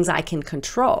the things I can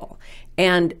control.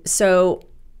 And so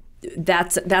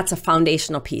that's a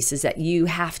foundational piece, is that you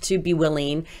have to be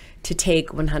willing to take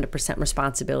 100%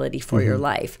 responsibility for your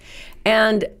life.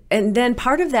 And then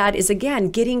part of that is, again,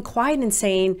 getting quiet and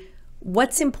saying,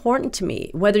 what's important to me?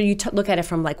 Whether you look at it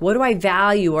from like, what do I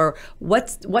value, or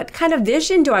what kind of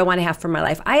vision do I want to have for my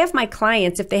life? I have my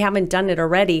clients, if they haven't done it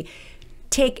already,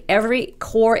 take every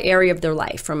core area of their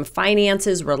life, from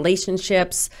finances,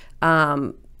 relationships,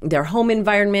 their home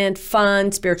environment,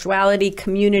 fun, spirituality,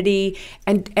 community,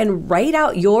 and write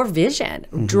out your vision.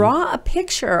 Draw a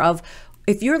picture of,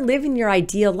 if you're living your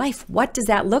ideal life, what does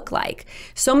that look like?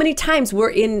 So many times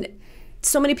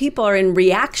so many people are in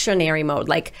reactionary mode.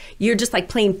 Like, you're just like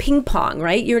playing ping pong,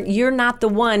 right? You're not the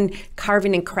one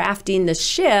carving and crafting the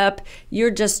ship. You're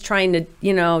just trying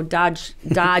to, dodge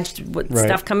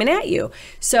stuff coming at you.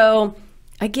 So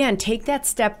again, take that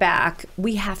step back.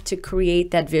 We have to create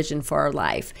that vision for our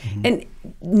life. And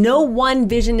no one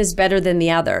vision is better than the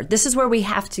other. This is where we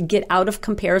have to get out of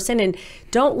comparison and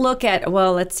don't look at,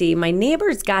 well, let's see, my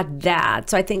neighbor's got that,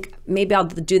 so I think maybe I'll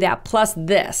do that plus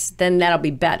this, then that'll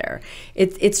be better.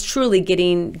 It's truly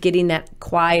getting that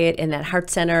quiet and that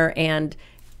heart center, and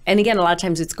again, a lot of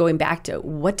times it's going back to,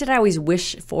 what did I always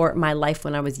wish for my life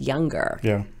when I was younger?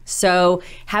 Yeah. So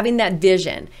having that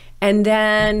vision. And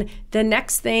then the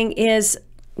next thing is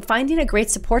finding a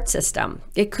great support system.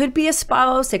 It could be a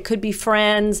spouse, it could be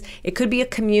friends, it could be a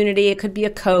community, it could be a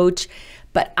coach.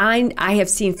 But I have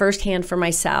seen firsthand for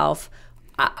myself,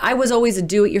 I was always a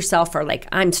do-it-yourselfer. Like,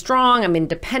 I'm strong, I'm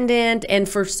independent, and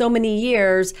for so many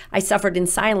years, I suffered in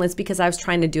silence because I was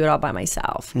trying to do it all by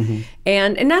myself.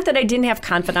 And not that I didn't have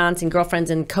confidants and girlfriends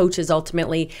and coaches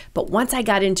ultimately, but once I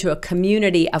got into a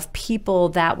community of people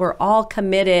that were all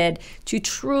committed to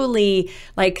truly,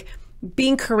 like,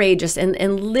 being courageous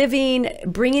and living,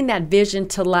 bringing that vision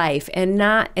to life, and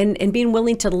being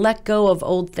willing to let go of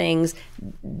old things,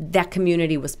 that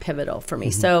community was pivotal for me.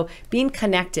 So being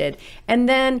connected, and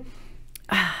then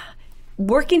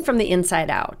working from the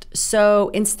inside out. So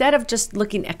instead of just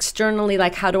looking externally,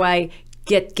 like, how do I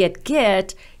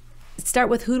get, start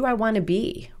with, who do I want to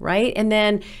be, right? And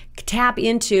then tap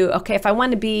into, okay, if I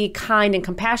want to be kind and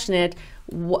compassionate,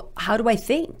 how do I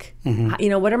think?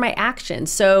 What are my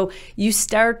actions? So you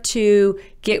start to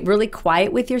get really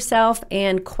quiet with yourself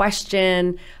and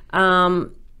question.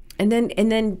 And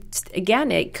then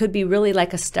again, it could be really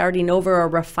like a starting over, a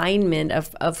refinement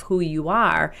of who you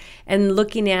are, and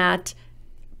looking at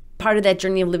part of that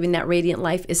journey of living that radiant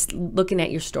life is looking at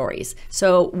your stories.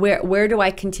 So where do I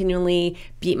continually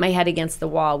beat my head against the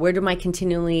wall? Where do I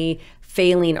continually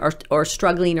failing or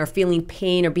struggling or feeling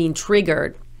pain or being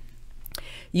triggered?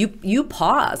 You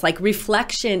pause. Like,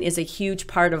 reflection is a huge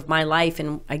part of my life.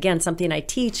 And again, something I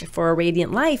teach for a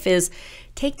radiant life is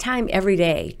take time every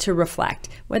day to reflect,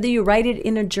 whether you write it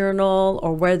in a journal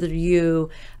or whether you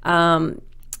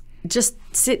just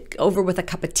sit over with a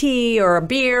cup of tea or a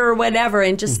beer or whatever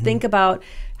and just think about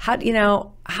how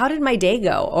did my day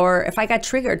go? Or if I got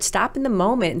triggered, stop in the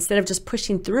moment instead of just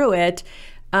pushing through it.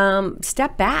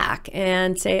 Step back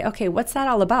and say, okay, what's that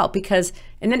all about?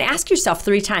 And then ask yourself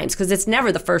 3 times, because it's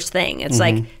never the first thing. It's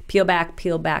like peel back,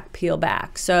 peel back, peel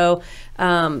back. So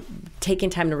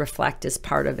taking time to reflect is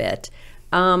part of it.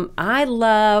 I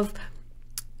love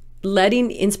letting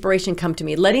inspiration come to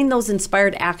me, letting those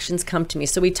inspired actions come to me.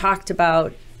 So we talked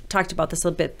about this a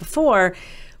little bit before.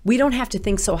 We don't have to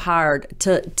think so hard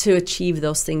to achieve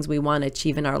those things we want to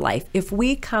achieve in our life. If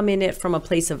we come in it from a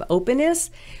place of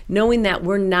openness, knowing that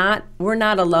we're not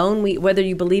alone, whether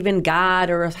you believe in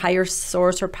God or a higher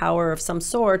source or power of some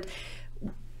sort,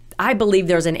 I believe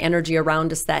there's an energy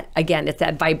around us that, again, it's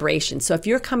that vibration. So if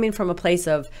you're coming from a place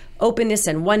of openness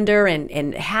and wonder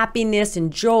and happiness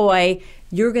and joy,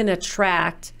 you're going to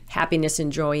attract happiness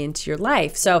and joy into your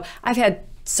life. So I've had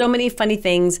so many funny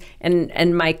things,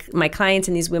 and my clients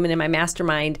and these women in my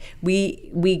mastermind,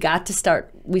 we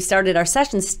started our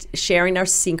sessions sharing our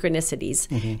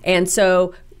synchronicities. And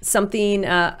so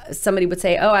somebody would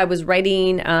say, oh, I was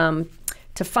writing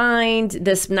to find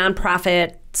this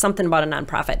nonprofit, something about a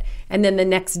nonprofit, and then the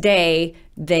next day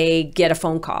they get a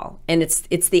phone call and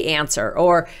it's the answer,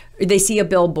 or they see a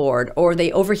billboard, or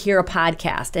they overhear a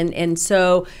podcast, and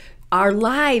so our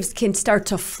lives can start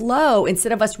to flow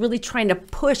instead of us really trying to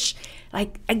push.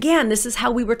 Like, again, this is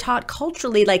how we were taught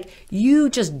culturally, like, you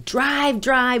just drive,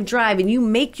 and you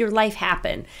make your life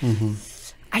happen.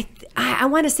 I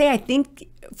want to say, I think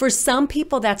for some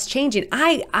people that's changing.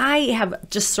 I have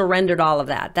just surrendered all of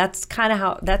that. That's kind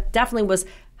of that definitely was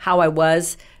how I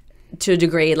was to a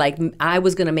degree. Like, I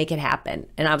was going to make it happen,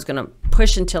 and I was going to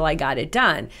push until I got it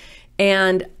done.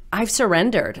 And I've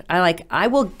surrendered. I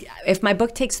will, if my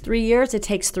book takes 3 years, it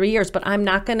takes 3 years, but I'm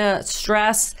not going to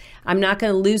stress. I'm not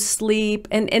going to lose sleep.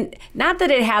 And not that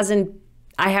I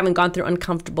haven't gone through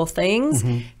uncomfortable things,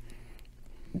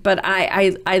 but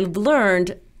I've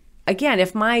learned, again,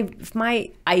 if my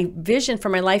vision for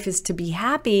my life is to be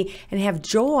happy and have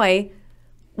joy,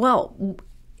 well,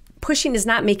 pushing is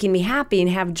not making me happy and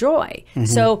have joy.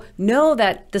 So know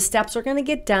that the steps are going to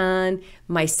get done.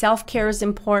 My self-care is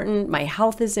important. My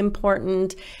health is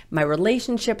important. My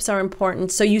relationships are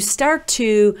important. So you start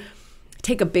to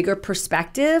take a bigger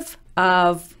perspective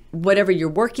of whatever you're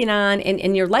working on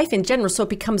and your life in general. So it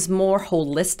becomes more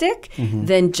holistic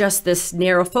than just this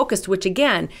narrow focus, which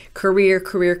again, career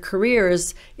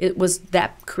is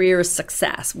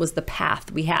success was the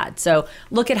path we had. So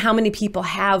look at how many people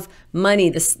have money,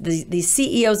 these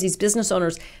CEOs, these business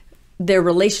owners, their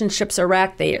relationships are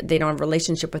wrecked. They don't have a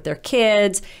relationship with their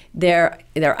kids. They're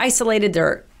isolated.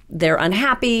 They're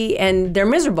unhappy and they're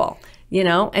miserable,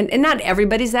 and not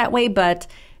everybody's that way, but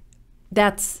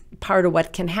that's part of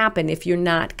what can happen if you're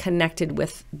not connected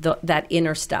with that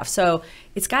inner stuff. So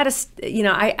it's got to,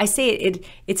 I say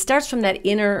it starts from that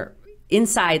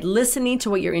inside, listening to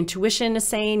what your intuition is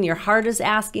saying, your heart is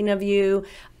asking of you,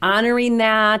 honoring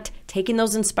that, taking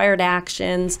those inspired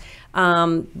actions,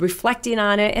 reflecting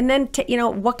on it, and then,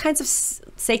 what kinds of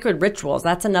sacred rituals.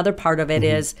 That's another part of it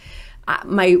is,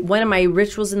 one of my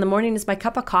rituals in the morning is my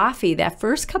cup of coffee. That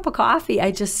first cup of coffee,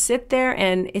 I just sit there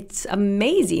and it's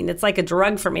amazing. It's like a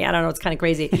drug for me. I don't know, it's kind of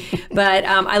crazy. But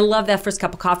I love that first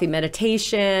cup of coffee.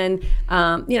 Meditation.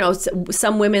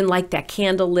 Some women like that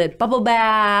candlelit bubble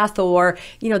bath, or,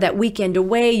 that weekend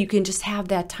away. You can just have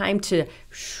that time to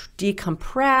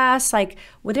decompress, like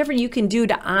whatever you can do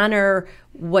to honor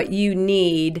what you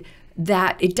need.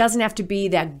 That it doesn't have to be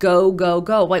that go.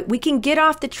 Like, we can get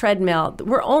off the treadmill.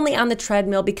 We're only on the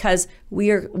treadmill because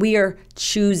we are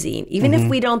choosing. Even if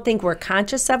we don't think we're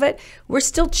conscious of it, we're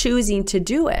still choosing to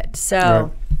do it.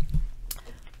 So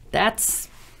that's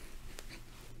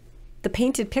the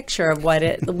painted picture of what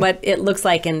it looks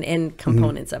like and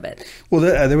components of it. Well,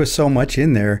 there was so much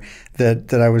in there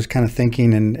that I was kind of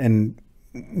thinking, and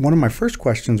one of my first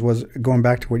questions was going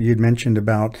back to what you had mentioned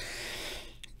about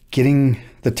getting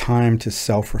the time to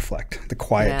self-reflect, the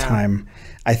quiet time.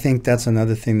 I think that's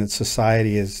another thing that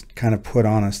society has kind of put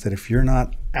on us, that if you're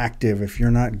not active, if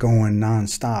you're not going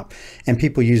nonstop, and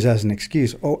people use as an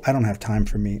excuse, oh, I don't have time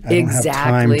for me. I don't have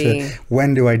time to,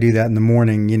 when do I do that in the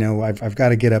morning? You know, I've got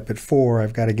to get up at 4,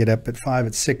 I've got to get up at 5,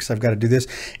 at 6, I've got to do this.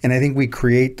 And I think we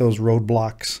create those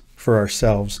roadblocks for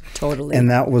ourselves. Totally.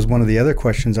 And that was one of the other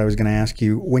questions I was going to ask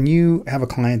you. When you have a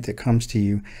client that comes to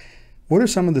you, what are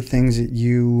some of the things that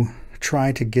you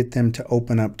try to get them to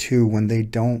open up to when they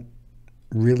don't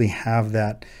really have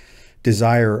that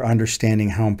desire or understanding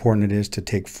how important it is to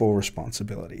take full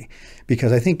responsibility?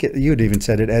 Because I think you had even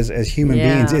said it, as human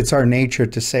beings, it's our nature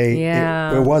to say,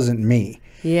 it wasn't me.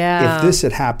 Yeah. If this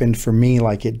had happened for me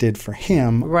like it did for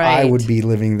him, I would be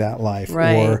living that life.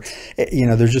 Or, you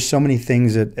know, there's just so many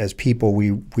things that as people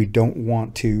we don't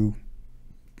want to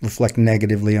reflect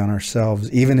negatively on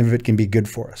ourselves, even if it can be good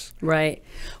for us. Right.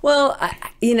 Well,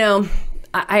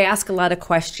 I ask a lot of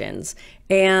questions.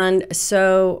 And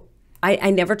so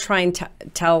I never try and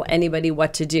tell anybody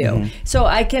what to do. So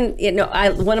I can,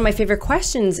 one of my favorite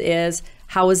questions is,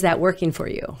 how is that working for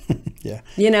you?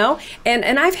 You know,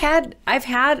 and I've had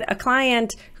a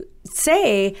client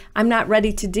say, I'm not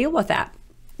ready to deal with that.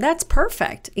 That's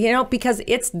perfect, you know, because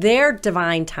it's their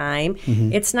divine time.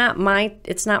 It's not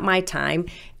my time.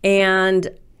 And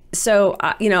so,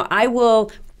 I will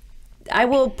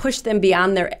push them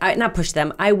beyond their, not push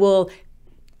them, I will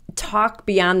talk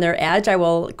beyond their edge. I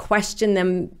will question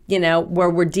them, where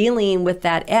we're dealing with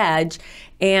that edge.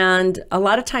 And a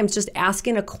lot of times just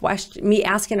asking a question,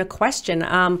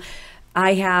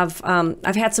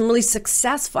 I've had some really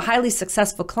highly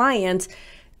successful clients,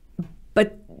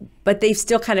 but they've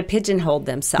still kind of pigeonholed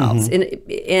themselves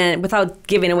and without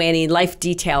giving away any life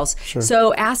details.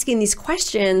 So asking these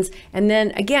questions, and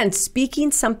then again,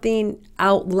 speaking something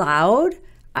out loud.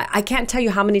 I can't tell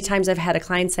you how many times I've had a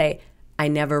client say, I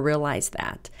never realized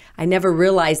that. I never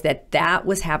realized that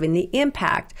was having the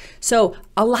impact. So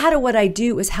a lot of what I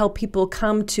do is help people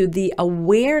come to the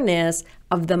awareness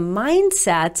of the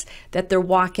mindsets that they're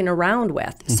walking around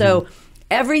with. So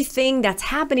everything that's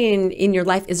happening in your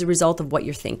life is a result of what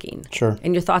you're thinking.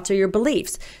 And your thoughts are your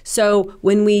beliefs. So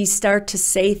when we start to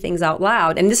say things out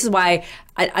loud, and this is why,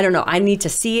 I don't know, I need to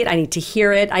see it, I need to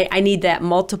hear it, I need that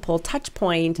multiple touch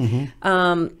point.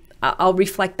 I'll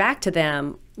reflect back to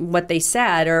them what they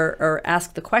said or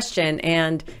ask the question,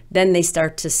 and then they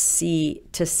start to see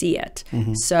it.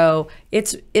 So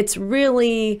it's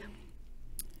really,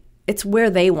 it's where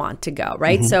they want to go,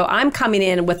 right? So I'm coming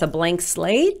in with a blank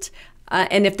slate.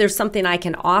 And if there's something I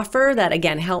can offer that,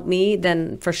 again, help me,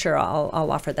 then for sure I'll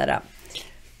offer that up.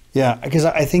 Yeah, because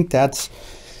I think that's,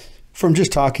 from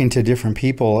just talking to different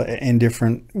people in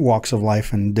different walks of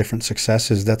life and different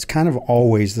successes, that's kind of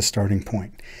always the starting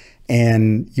point.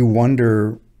 And you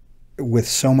wonder, with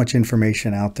so much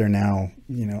information out there now,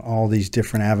 all these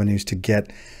different avenues to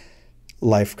get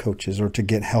life coaches or to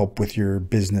get help with your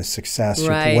business success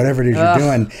or whatever it is you're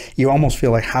doing, you almost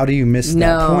feel like, how do you miss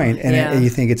that point? And you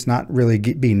think it's not really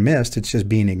being missed, it's just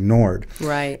being ignored.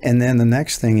 And then the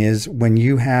next thing is, when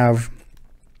you have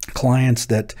clients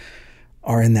that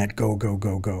are in that go, go,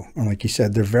 go, go, or like you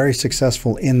said, they're very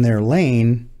successful in their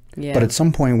lane, but at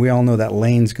some point we all know that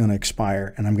lane's going to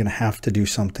expire and I'm going to have to do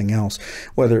something else,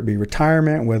 whether it be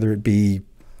retirement, whether it be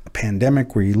a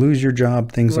pandemic where you lose your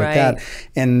job, things like that.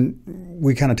 And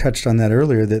we kind of touched on that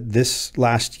earlier, that this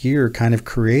last year kind of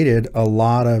created a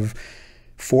lot of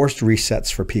forced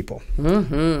resets for people.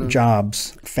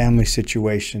 Jobs, family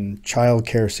situation,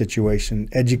 childcare situation,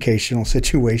 educational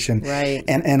situation.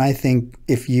 And I think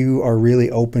if you are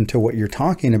really open to what you're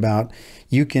talking about,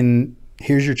 you can,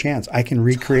 here's your chance. I can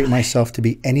recreate myself to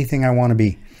be anything I want to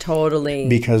be.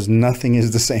 Because nothing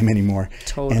is the same anymore.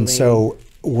 And so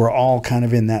we're all kind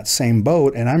of in that same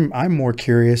boat, and I'm more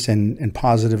curious and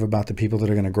positive about the people that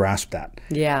are going to grasp that.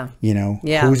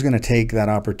 Who's going to take that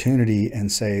opportunity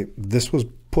and say, this was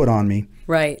put on me.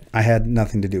 I had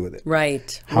nothing to do with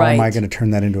it. How am I going to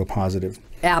turn that into a positive?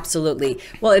 Absolutely.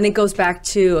 Well, and it goes back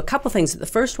to a couple things. The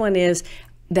first one is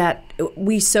that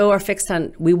we so are fixed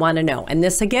on, we want to know. And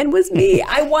this again was me.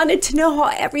 I wanted to know how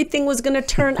everything was going to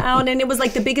turn out. And it was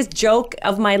like the biggest joke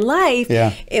of my life.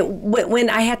 Yeah. When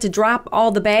I had to drop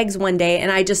all the bags one day,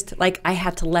 and I just I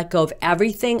had to let go of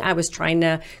everything I was trying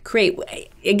to create.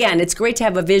 Again, it's great to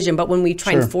have a vision, but when we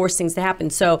try and force things to happen.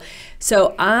 So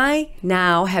I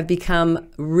now have become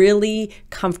really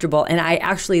comfortable, and I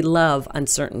actually love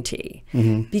uncertainty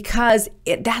because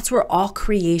that's where all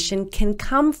creation can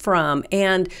come from.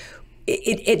 And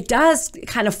it does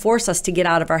kind of force us to get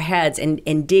out of our heads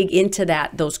and dig into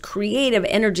those creative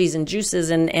energies and juices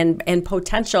and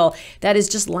potential that is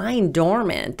just lying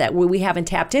dormant that we haven't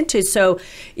tapped into. So,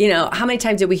 how many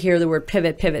times did we hear the word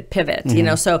pivot, pivot,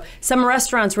 pivot? So some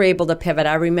restaurants were able to pivot.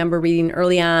 I remember reading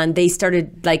early on, they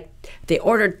started they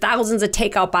ordered thousands of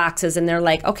takeout boxes, and they're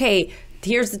like, okay,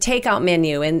 here's the takeout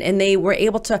menu, and they were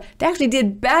able to, they actually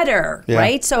did better,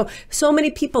 right? So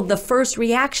many people, the first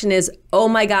reaction is, oh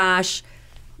my gosh,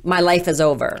 my life is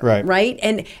over, right?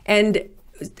 And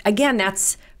again,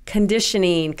 that's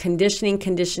conditioning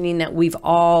that we've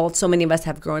all, so many of us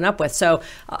have grown up with. So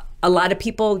a lot of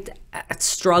people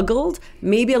struggled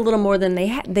maybe a little more than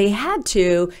they had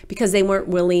to, because they weren't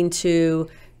willing to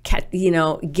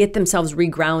get themselves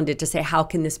regrounded to say, how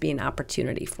can this be an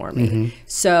opportunity for me?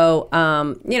 So,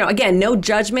 again, no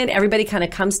judgment. Everybody kind of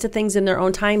comes to things in their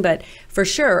own time, but for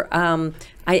sure,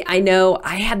 I know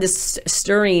I had this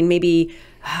stirring maybe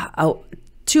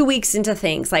 2 weeks into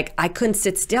things. Like, I couldn't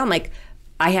sit still. I'm like,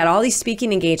 I had all these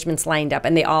speaking engagements lined up,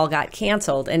 and they all got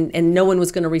canceled, and no one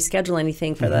was going to reschedule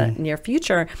anything for the near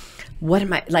future. What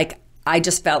am I, I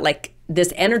just felt like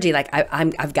this energy,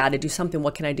 I've got to do something.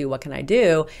 What can I do? What can I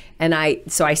do? And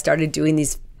so I started doing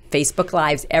these Facebook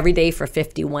Lives every day for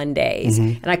 51 days.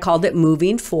 And I called it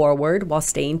Moving Forward While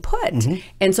Staying Put.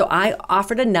 And so I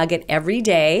offered a nugget every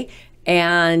day.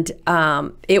 And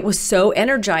it was so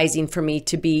energizing for me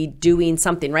to be doing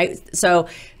something, right? So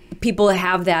people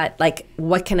have that,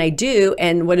 what can I do?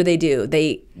 And what do?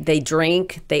 They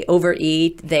drink, they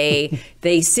overeat,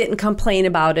 they sit and complain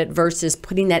about it versus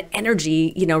putting that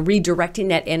energy, redirecting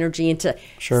that energy into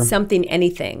something,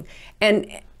 anything.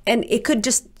 And it could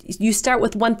just, you start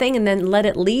with one thing and then let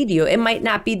it lead you. It might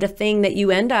not be the thing that you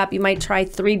end up. You might try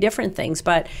 3 different things.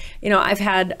 But, I've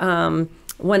had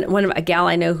a gal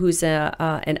I know who's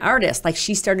an artist,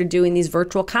 she started doing these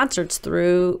virtual concerts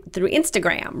through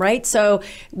Instagram, right? So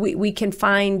we can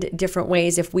find different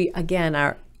ways if we, again,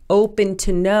 are open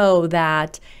to know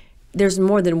that there's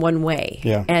more than one way.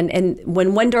 Yeah. And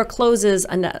when one door closes,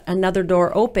 another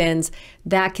door opens,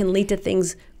 that can lead to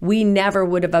things we never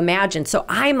would have imagined. So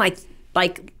I'm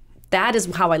like that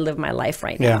is how I live my life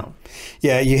right now.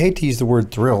 Yeah, you hate to use the word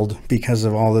thrilled because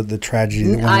of all the tragedy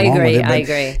that went along with it. But, I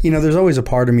agree. There's always a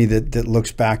part of me that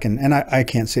looks back, and I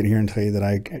can't sit here and tell you that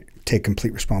I take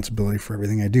complete responsibility for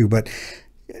everything I do, but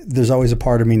there's always a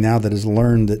part of me now that has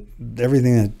learned that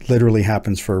everything that literally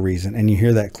happens for a reason, and you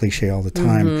hear that cliche all the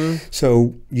time.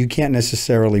 So you can't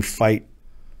necessarily fight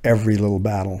every little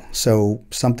battle. So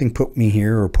something put me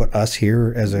here, or put us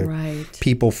here as a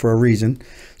people, for a reason.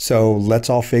 So let's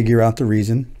all figure out the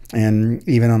reason. And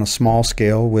even on a small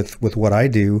scale with what I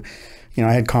do,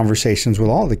 I had conversations with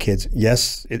all the kids.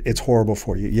 Yes, it's horrible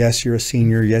for you. Yes, you're a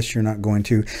senior. Yes, you're not going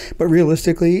to. But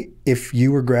realistically, if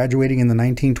you were graduating in the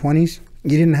 1920s,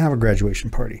 you didn't have a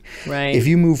graduation party. Right. If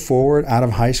you move forward out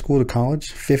of high school to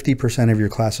college, 50% of your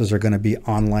classes are going to be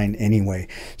online anyway.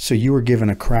 So you were given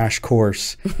a crash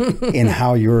course in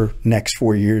how your next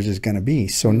 4 years is going to be.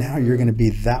 So now you're going to be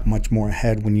that much more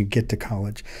ahead when you get to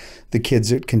college. The kids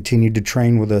that continued to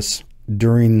train with us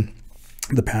during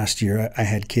the past year, I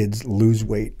had kids lose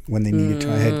weight when they needed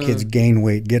to. I had kids gain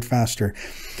weight, get faster.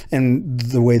 And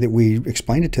the way that we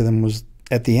explained it to them was,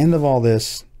 at the end of all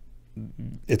this,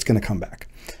 it's going to come back.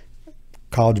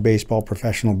 College baseball,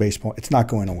 professional baseball, it's not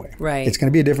going away. Right. It's going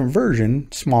to be a different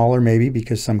version, smaller maybe,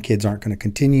 because some kids aren't going to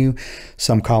continue.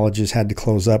 Some colleges had to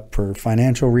close up for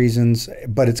financial reasons,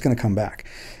 but it's going to come back.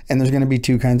 And there's going to be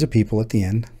 2 kinds of people at the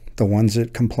end. The ones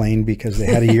that complained because they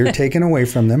had a year taken away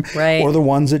from them, or the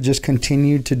ones that just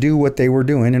continued to do what they were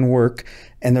doing and work,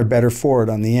 and they're better for it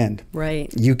on the end.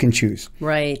 Right. You can choose.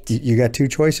 Right. You got 2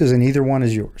 choices, and either one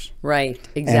is yours. Right.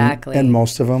 Exactly. And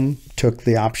most of them took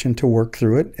the option to work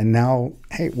through it, and now,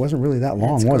 hey, it wasn't really that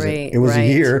long, was it? It was a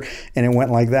year, and it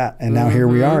went like that. And now here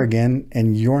we are again,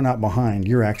 and you're not behind.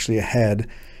 You're actually ahead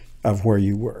of where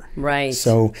you were. Right.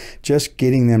 So just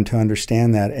getting them to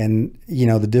understand that. And,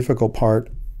 the difficult part,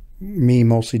 me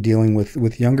mostly dealing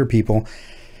with younger people,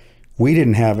 we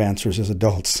didn't have answers as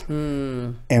adults,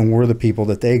 and we're the people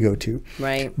that they go to.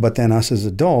 Right. But then us as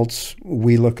adults,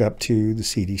 we look up to the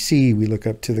CDC, we look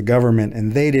up to the government,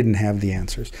 and they didn't have the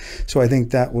answers. So I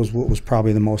think that was what was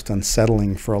probably the most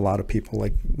unsettling for a lot of people.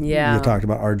 Like you talked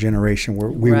about our generation, where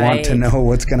we want to know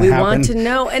what's going to happen. We want to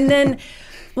know. And then,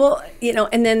 well, you know,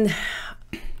 and then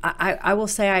I will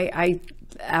say I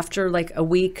after like a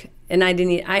week, and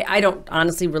I don't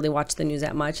honestly really watch the news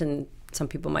that much, and some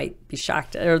people might be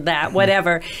shocked or that,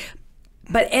 whatever.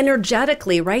 But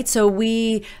energetically, right? So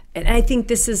and I think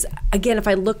this is, again, if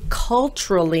I look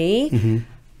culturally,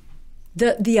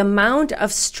 the amount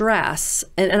of stress,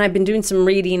 and I've been doing some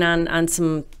reading on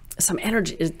some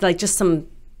energy, like just some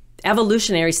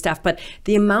evolutionary stuff, but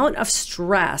the amount of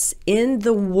stress in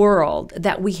the world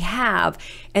that we have,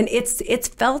 and it's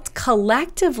felt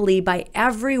collectively by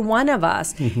every one of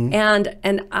us.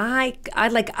 And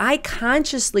I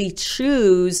consciously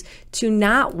choose to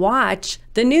not watch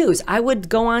the news. I would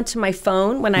go onto my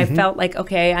phone when I felt like,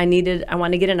 okay, I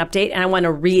want to get an update, and I want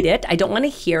to read it. I don't want to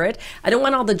hear it. I don't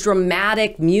want all the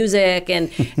dramatic music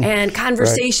and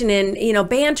conversation and, you know,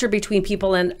 banter between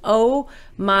people. And oh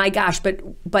my gosh, but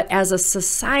as a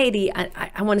society,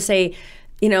 I want to say,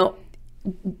 you know,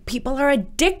 people are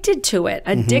addicted to it,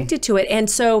 and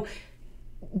so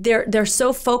they're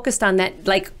so focused on that,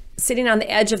 like sitting on the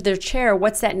edge of their chair.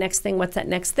 What's that next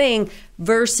thing?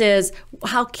 Versus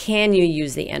how can you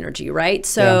use the energy, right?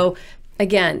 So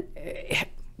again,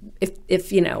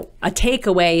 if you know, a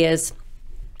takeaway is,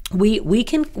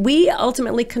 we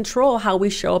ultimately control how we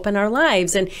show up in our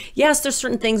lives. And yes, there's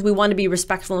certain things we want to be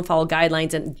respectful and follow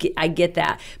guidelines, and I get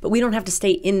that, but we don't have to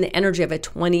stay in the energy of it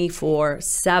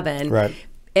 24/7. Right.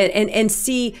 And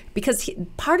see, because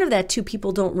part of that too,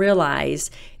 people don't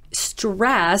realize,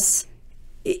 stress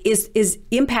is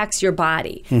impacts your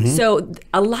body. So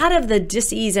a lot of the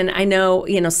dis-ease, and I know,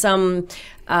 you know, some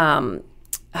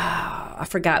I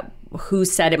forgot who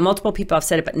said it, multiple people have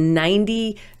said it, but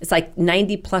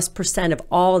 90+% of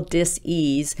all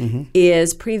dis-ease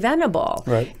is preventable.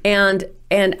 Right. And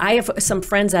I have some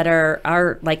friends that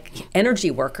are like energy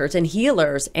workers and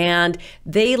healers, and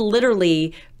they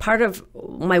literally, part of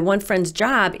my one friend's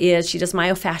job is she does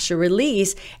myofascial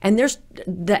release, and there's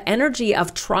the energy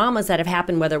of traumas that have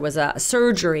happened, whether it was a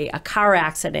surgery, a car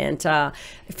accident,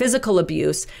 physical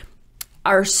abuse,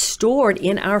 are stored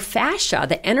in our fascia.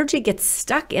 The energy gets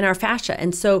stuck in our fascia.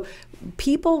 And so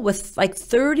people with like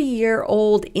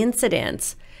 30-year-old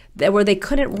incidents where they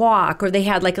couldn't walk, or they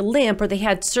had like a limp, or they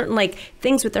had certain like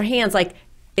things with their hands, like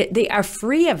they are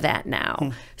free of that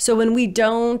now. So when we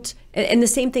don't, and the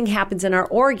same thing happens in our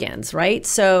organs, right?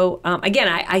 So again,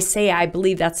 I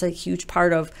believe that's a huge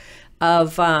part of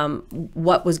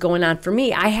what was going on for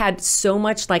me. I had so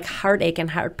much like heartache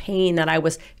and heart pain that I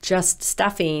was just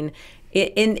stuffing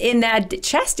in that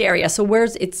chest area. So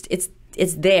it's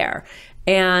there.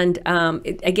 And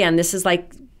again, this is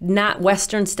like not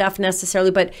Western stuff necessarily,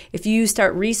 but if you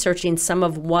start researching some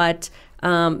of what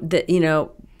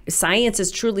science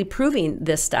is truly proving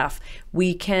this stuff,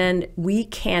 we can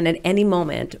at any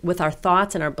moment with our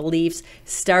thoughts and our beliefs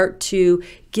start to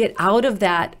get out of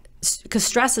that. Because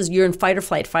stress is, you're in fight or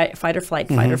flight.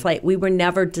 We were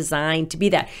never designed to be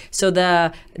that. So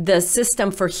the system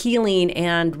for healing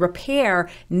and repair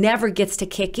never gets to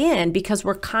kick in, because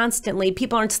we're constantly,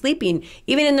 people aren't sleeping.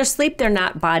 Even in their sleep,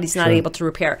 body's not able to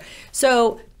repair.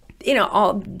 So, you know,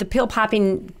 all the pill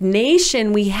popping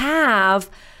nation we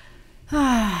have,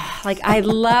 like, I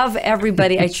love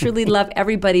everybody. I truly love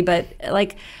everybody, but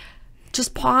like,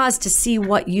 just pause to see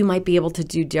what you might be able to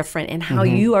do different, and how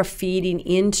you are feeding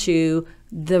into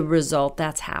the result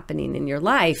that's happening in your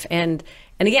life. And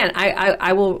again,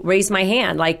 I will raise my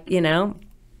hand, like, you know,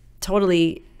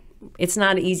 totally, it's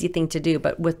not an easy thing to do,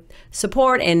 but with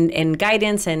support and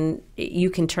guidance, and you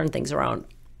can turn things around.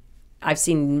 I've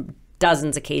seen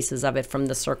dozens of cases of it from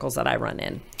the circles that I run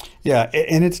in. Yeah,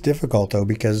 and it's difficult though,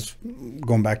 because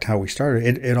going back to how we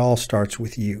started, it all starts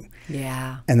with you.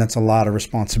 Yeah. And that's a lot of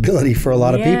responsibility for a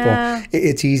lot of people.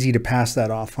 It's easy to pass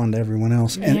that off onto everyone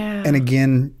else. And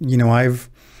again, you know, I've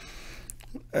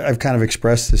kind of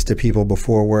expressed this to people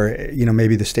before, where, you know,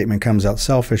 maybe the statement comes out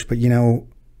selfish, but, you know,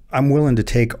 I'm willing to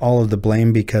take all of the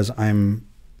blame because I'm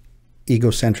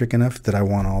egocentric enough that I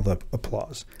want all the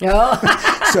applause. Oh,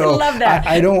 so I love that.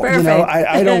 I don't, Perfect. you know,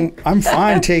 I don't, I'm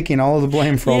fine taking all of the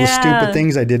blame for all the stupid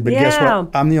things I did, but guess what?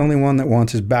 I'm the only one that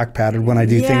wants his back patted when I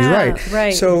do things right.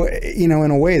 Right. So, you know,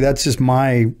 in a way, that's just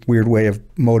my weird way of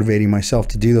motivating myself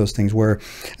to do those things where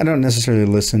I don't necessarily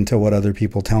listen to what other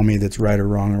people tell me that's right or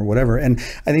wrong or whatever. And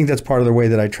I think that's part of the way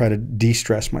that I try to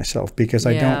de-stress myself, because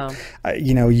I don't,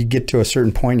 you get to a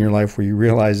certain point in your life where you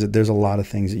realize that there's a lot of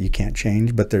things that you can't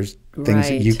change, but there's things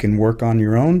that you can work on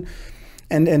your own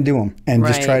and do them, and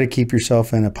just try to keep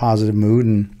yourself in a positive mood.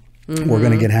 And we're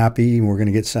going to get happy, we're going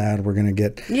to get sad, we're going to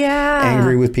get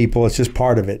angry with people. It's just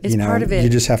part of it. It's part of it. You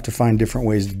just have to find different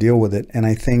ways to deal with it. And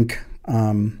I think,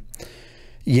 in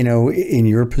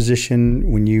your position,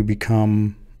 when you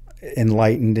become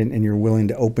enlightened and you're willing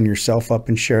to open yourself up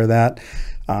and share that,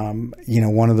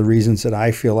 one of the reasons that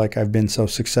I feel like I've been so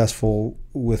successful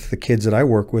with the kids that I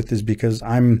work with is because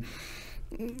I'm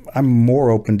more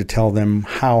open to tell them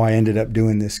how I ended up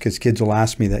doing this, because kids will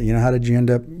ask me that, how did you end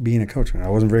up being a coach? I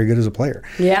wasn't very good as a player.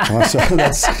 Yeah. Well, so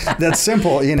that's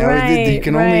simple. You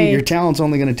can only, your talent's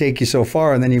only going to take you so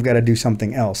far, and then you've got to do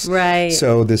something else. Right.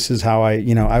 So this is how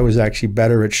I was actually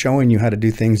better at showing you how to do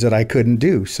things that I couldn't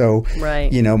do. So,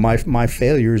 my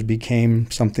failures became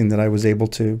something that I was able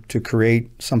to create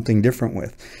something different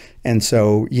with. And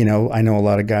so, I know a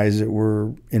lot of guys that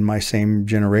were in my same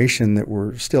generation that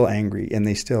were still angry, and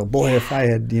they still, boy, if I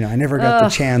had, I never got the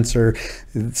chance, or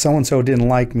so-and-so didn't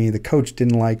like me, the coach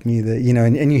didn't like me,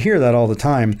 and you hear that all the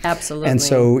time. Absolutely. And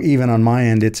so even on my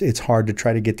end, it's hard to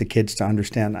try to get the kids to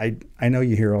understand. I know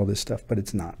you hear all this stuff, but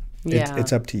it's not.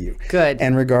 It's up to you. Good.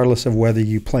 And regardless of whether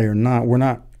you play or not,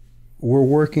 we're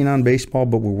working on baseball,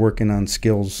 but we're working on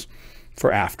skills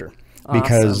for after. Awesome.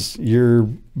 Because your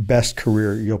best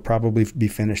career, you'll probably be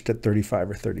finished at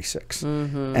 35 or 36.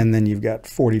 Mm-hmm. And then you've got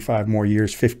 45 more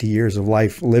years, 50 years of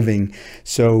life living.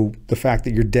 So the fact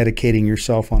that you're dedicating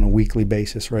yourself on a weekly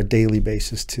basis or a daily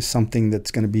basis to something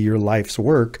that's going to be your life's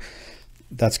work,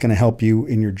 that's going to help you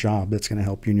in your job. That's going to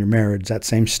help you in your marriage. That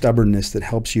same stubbornness that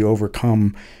helps you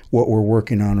overcome what we're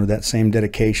working on, or that same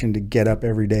dedication to get up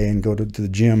every day and go to the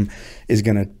gym, is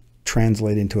going to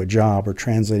translate into a job, or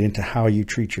translate into how you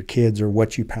treat your kids, or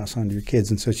what you pass on to your kids.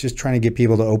 And so it's just trying to get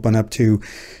people to open up to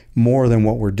more than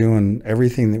what we're doing.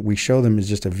 Everything that we show them is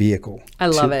just a vehicle. I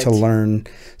love it. To learn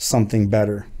something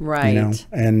better. Right.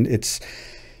 And it's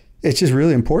just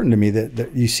really important to me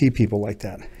that you see people like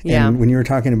that. Yeah. And when you were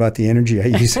talking about the energy, I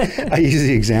use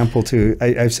the example to,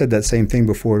 I've said that same thing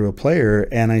before to a player,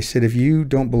 and I said, if you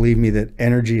don't believe me that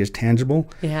energy is tangible,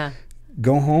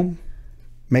 go home,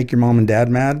 make your mom and dad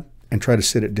mad, and try to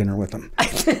sit at dinner with them.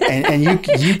 And you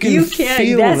can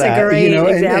feel that's that. A great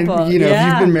example. And if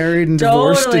you've been married and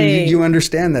divorced, and you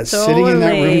understand that, sitting in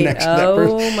that room next to that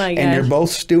person, and you're both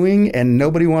stewing, and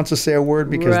nobody wants to say a word,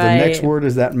 because the next word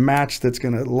is that match that's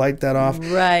going to light that off.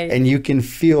 Right. And you can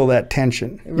feel that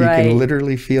tension. You can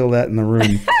literally feel that in the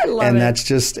room. I love it. That's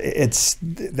just,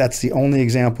 that's the only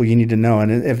example you need to know.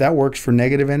 And if that works for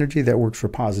negative energy, that works for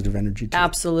positive energy too.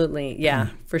 Absolutely. Yeah,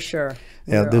 for sure.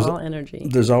 Yeah, there's all energy.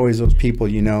 There's always those people,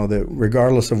 that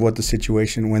regardless of what the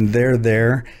situation, when they're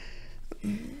there,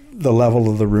 the level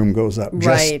of the room goes up,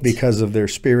 just because of their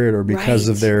spirit, or because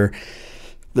of their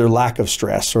lack of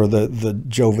stress, or the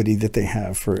joviality that they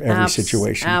have for every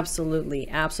situation. Absolutely.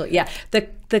 Yeah.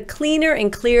 The cleaner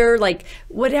and clearer, like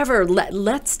whatever,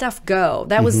 let stuff go.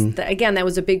 That was, again, that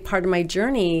was a big part of my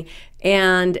journey.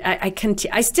 And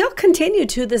I still continue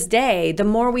to this day. The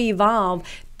more we evolve,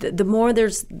 the more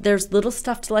there's little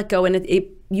stuff to let go, and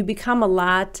you become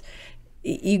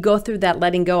you go through that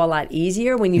letting go a lot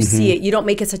easier when you see it. You don't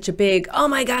make it such a big, oh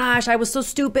my gosh, I was so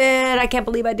stupid, I can't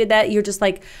believe I did that. You're just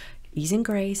like, ease and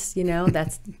grace,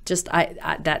 that's just,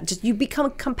 you become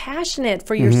compassionate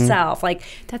for yourself. Like,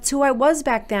 that's who I was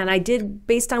back then. I did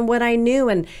based on what I knew,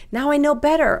 and now I know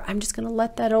better. I'm just going to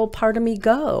let that old part of me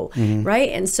go. Right.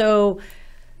 And so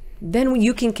then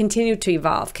you can continue to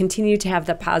evolve, continue to have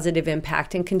the positive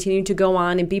impact, and continue to go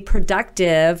on and be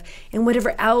productive in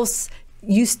whatever else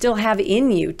you still have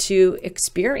in you to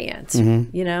experience,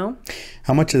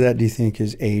 How much of that do you think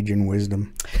is age and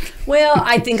wisdom? Well,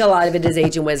 I think a lot of it is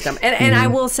age and wisdom. And I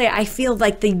will say, I feel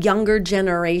like the younger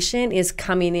generation is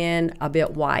coming in a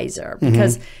bit wiser,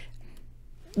 because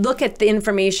look at the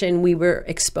information we were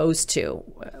exposed to.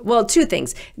 Well, two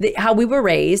things: how we were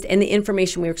raised and the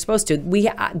information we were exposed to.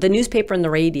 The newspaper and the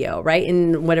radio, right,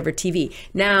 and whatever TV.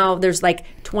 Now there's like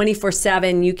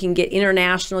 24/7. You can get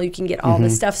international. You can get all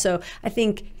this stuff. So I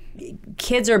think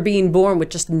kids are being born with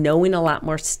just knowing a lot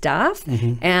more stuff,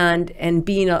 and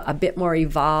being a bit more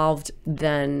evolved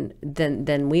than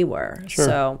we were.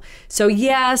 Sure. So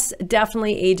yes,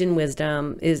 definitely age and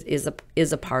wisdom is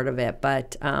a part of it.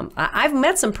 But I've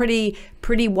met some pretty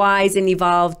wise and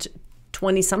evolved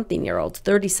 20-something year olds,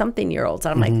 30-something year olds.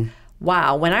 I'm like,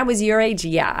 wow. When I was your age,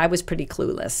 I was pretty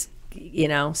clueless.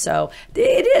 So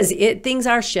things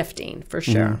are shifting for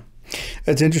sure.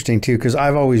 It's interesting too, because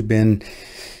I've always been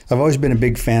a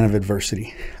big fan of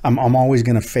adversity. I'm always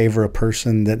going to favor a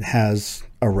person that has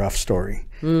a rough story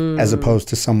as opposed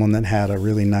to someone that had a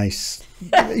really nice,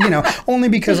 only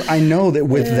because I know that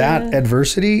with that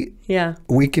adversity,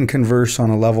 we can converse on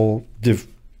a level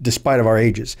despite of our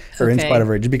ages, or in spite of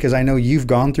our ages, because I know you've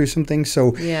gone through some things.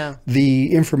 So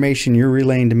the information you're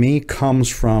relaying to me comes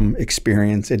from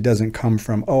experience. It doesn't come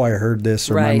from, oh, I heard this,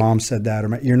 or my mom said that,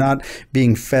 or you're not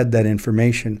being fed that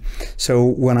information. So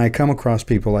when I come across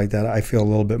people like that, I feel a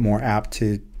little bit more apt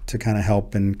to kind of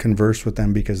help and converse with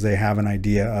them, because they have an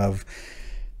idea of,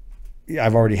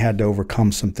 I've already had to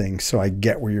overcome some things, so I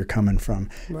get where you're coming from,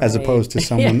 as opposed to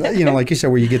someone, like you said,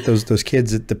 where you get those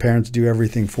kids that the parents do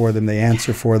everything for them, they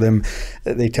answer for them,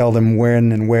 they tell them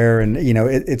when and where, and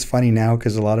it's funny now,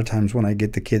 because a lot of times when I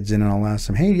get the kids in and I'll ask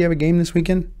them, hey, do you have a game this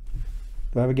weekend?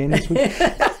 Do I have a game this weekend?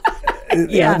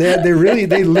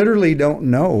 They literally don't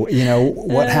know,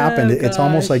 what happened. It's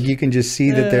almost like you can just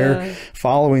see that they're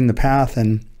following the path,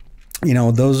 and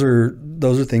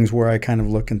those are things where I kind of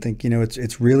look and think,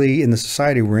 it's really, in the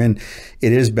society we're in,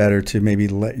 it is better to maybe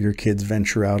let your kids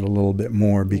venture out a little bit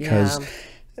more, because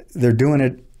they're doing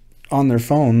it on their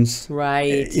phones,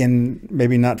 in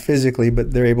maybe not physically,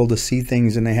 but they're able to see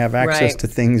things, and they have access to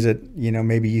things that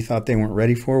maybe you thought they weren't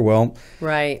ready for. Well,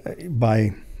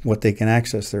 by what they can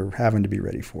access, they're having to be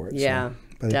ready for it.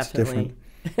 But definitely.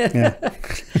 It's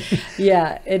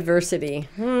different. Adversity.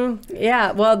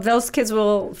 Well, those kids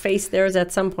will face theirs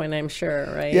at some point, I'm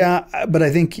sure, right? Yeah, but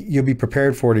I think you'll be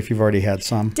prepared for it if you've already had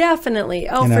some. Definitely.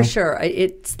 Oh, for sure.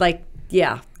 It's like,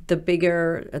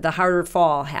 the harder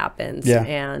fall happens,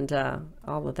 and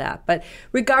all of that. But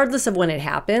regardless of when it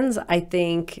happens, I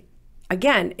think,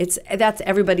 again, that's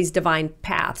everybody's divine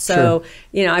path. So,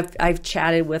 I've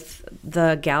chatted with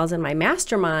the gals in my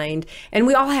mastermind, and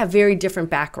we all have very different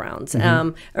backgrounds.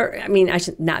 Not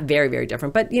very, very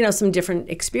different, but some different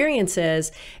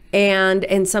experiences.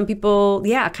 And some people,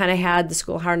 kind of had the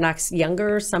school hard knocks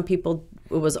younger. Some people,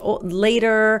 it was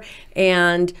later,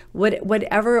 and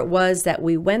whatever it was that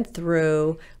we went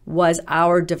through was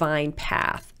our divine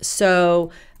path.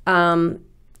 So,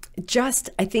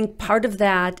 I think part of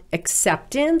that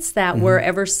acceptance that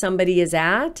wherever somebody is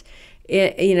at,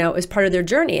 is part of their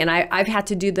journey. And I've had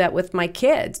to do that with my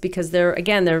kids, because they're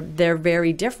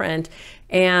very different.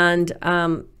 And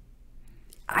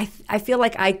I feel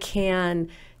like I can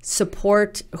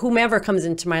support whomever comes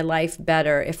into my life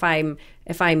better if I'm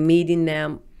meeting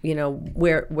them,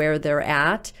 where they're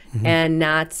at, and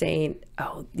not saying,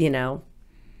 oh,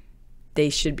 they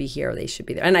should be here, they should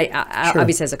be there. And I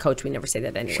obviously, as a coach, we never say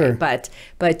that anyway. But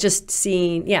just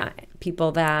seeing,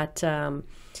 people that,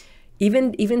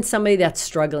 even somebody that's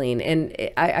struggling. And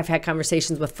I've had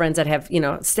conversations with friends that have,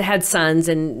 had sons,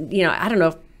 and, I don't know,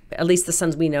 if, at least the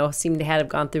sons we know seem to have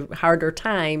gone through harder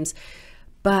times.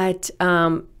 But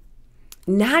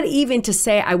not even to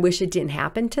say, I wish it didn't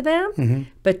happen to them,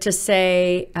 but to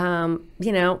say,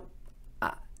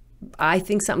 I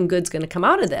think something good's going to come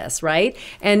out of this, right?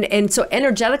 And so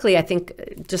energetically, I think,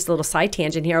 just a little side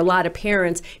tangent here, a lot of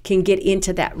parents can get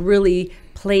into that really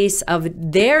place of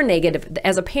their negative,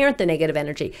 as a parent, the negative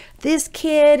energy. This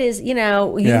kid is,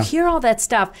 you hear all that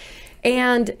stuff.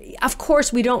 And of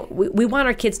course, we want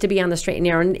our kids to be on the straight and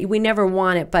narrow, and we never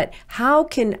want it. But how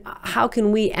can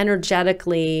we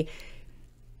energetically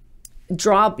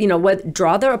draw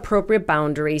the appropriate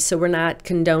boundaries, so we're not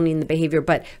condoning the behavior,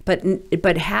 but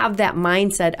have that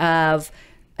mindset of,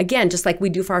 again, just like we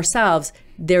do for ourselves,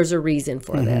 there's a reason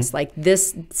for this. Like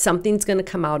this, something's going to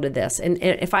come out of this. And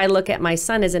if I look at my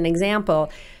son as an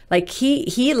example, like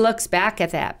he looks back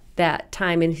at that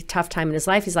time, and tough time in his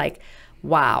life, he's like,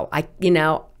 wow,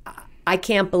 I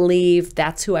can't believe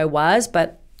that's who I was.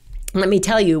 But let me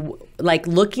tell you, like,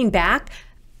 looking back,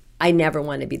 I never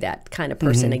want to be that kind of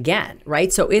person again,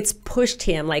 right? So it's pushed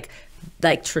him like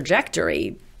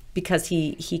trajectory, because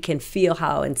he can feel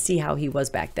how and see how he was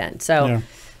back then. So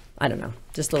I don't know,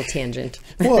 just a little tangent.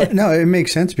 Well, no, it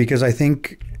makes sense, because I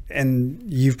think, and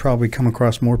you've probably come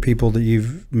across more people that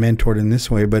you've mentored in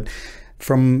this way, but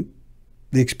from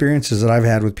the experiences that I've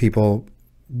had with people,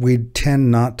 we tend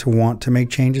not to want to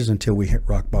make changes until we hit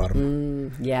rock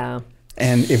bottom.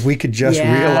 And if we could just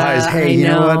realize, hey, you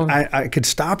know what, I could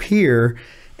stop here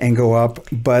and go up,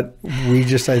 but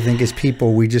I think as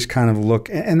people, we just kind of look,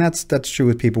 and that's true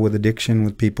with people with addiction,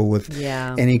 with people with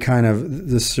any kind of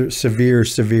the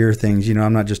severe things.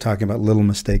 I'm not just talking about little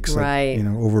mistakes, like,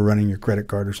 overrunning your credit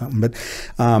card or something, but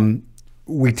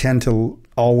we tend to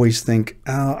always think,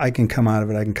 oh, I can come out of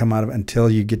it, until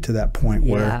you get to that point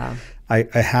where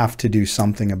I have to do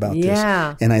something about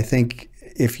Yeah. this. And I think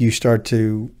if you start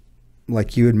to,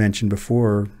 like you had mentioned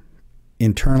before,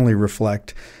 internally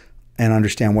reflect and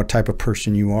understand what type of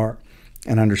person you are,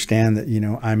 and understand that,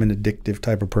 I'm an addictive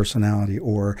type of personality,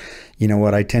 or,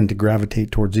 I tend to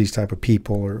gravitate towards these type of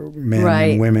people, or men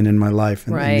and women in my life,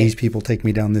 and these people take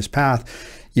me down this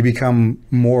path. You become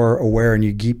more aware, and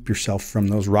you keep yourself from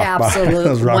those rock bottom,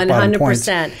 those rock 100%. Bottom points.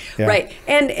 Yeah. Right.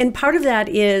 And part of that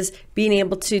is being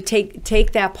able to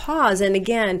take that pause. And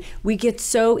again, we get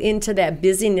so into that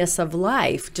busyness of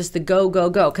life, just the go, go,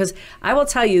 go. Because I will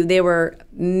tell you, there were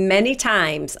many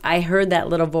times I heard that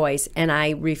little voice and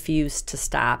I refused to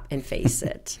stop and face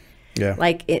it. Yeah.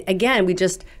 Like, again,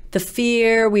 the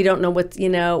fear, we don't know what,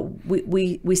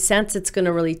 we sense it's going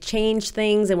to really change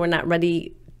things, and we're not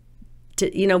ready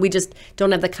to, we just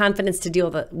don't have the confidence to deal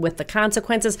with the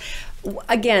consequences.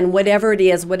 Again, whatever it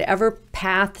is, whatever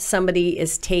path somebody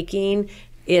is taking,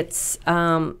 it's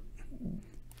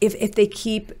if they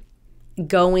keep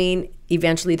going,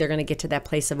 eventually they're going to get to that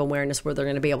place of awareness where they're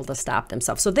going to be able to stop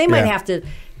themselves. So they might have to,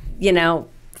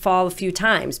 fall a few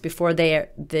times before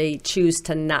they choose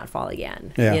to not fall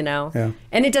again. Yeah.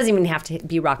 And it doesn't even have to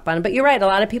be rock bottom. But you're right, a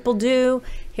lot of people do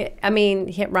hit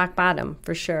rock bottom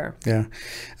for sure. Yeah,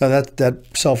 that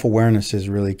self-awareness is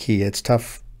really key. It's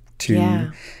tough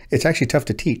to. It's actually tough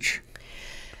to teach.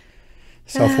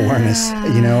 Self-awareness.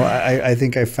 I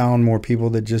think I found more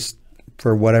people that just,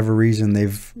 for whatever reason,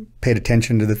 they've paid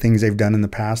attention to the things they've done in the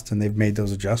past and they've made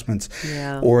those adjustments.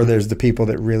 Yeah. Or there's the people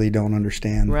that really don't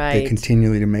understand. Right. They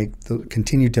continue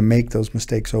to make those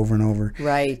mistakes over and over.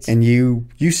 Right. And you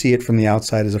see it from the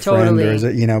outside as a friend, or as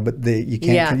a, but you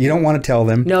can't. You don't want to tell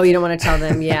them. No, you don't want to tell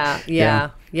them. Yeah.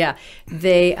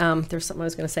 They there's something I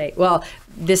was going to say. Well,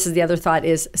 this is the other thought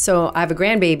is, so I have a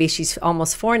grandbaby. She's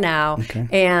almost 4 now,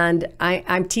 and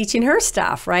I'm teaching her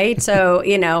stuff, right? So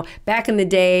back in the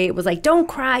day, it was like, don't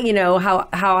cry.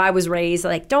 How I was raised,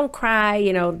 like, don't cry.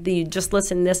 You just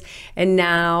listen to this. And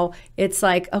now it's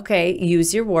like, okay,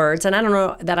 use your words. And I don't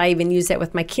know that I even use that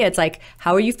with my kids. Like,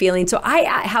 how are you feeling? So I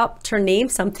helped her name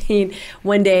something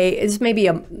one day. It's maybe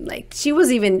she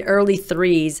was even early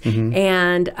 3s,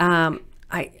 and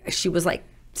she was like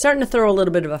starting to throw a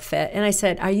little bit of a fit. And I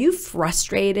said, are you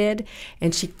frustrated?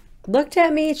 And she looked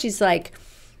at me and she's like,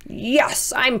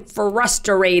 yes, I'm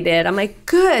frustrated. I'm like,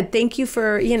 good, thank you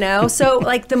for, So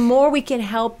like the more we can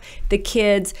help the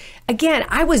kids, again,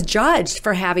 I was judged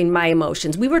for having my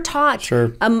emotions. We were taught,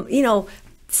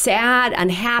 sad,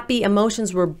 unhappy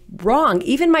emotions were wrong.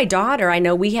 Even my daughter, I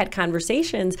know we had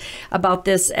conversations about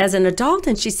this as an adult,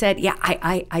 and she said, yeah,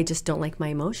 I just don't like my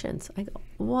emotions. I go,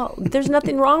 well, there's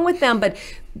nothing wrong with them, but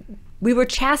we were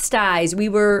chastised. We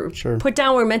were put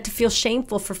down. We were meant to feel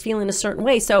shameful for feeling a certain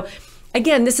way. So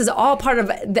again, this is all part of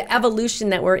the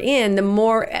evolution that we're in. The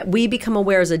more we become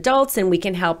aware as adults, and we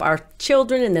can help our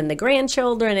children and then the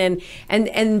grandchildren,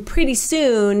 and pretty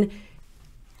soon,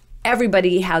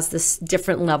 everybody has this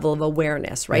different level of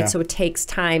awareness, right? Yeah. So it takes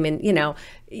time, and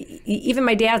even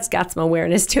my dad's got some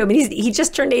awareness too. I mean, he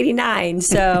just turned 89,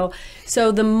 so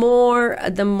the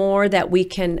more that we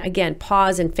can, again,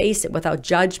 pause and face it without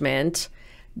judgment,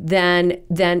 then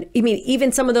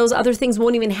even some of those other things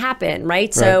won't even happen,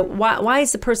 right? So why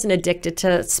is the person addicted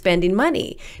to spending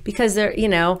money? Because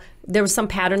there was some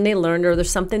pattern they learned, or there's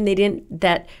something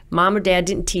that mom or dad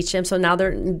didn't teach them. So now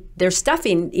they're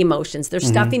stuffing emotions. They're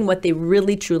stuffing what they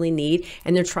really truly need,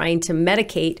 and they're trying to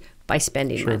medicate by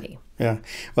spending money. Yeah.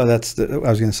 Well, I was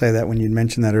going to say that when you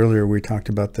mentioned that earlier, we talked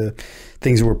about the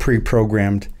things that were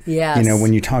pre-programmed. Yes.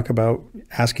 When you talk about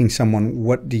asking someone,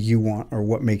 what do you want or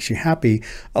what makes you happy?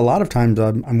 A lot of times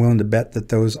I'm willing to bet that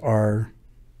those are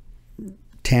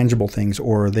tangible things,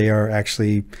 or they are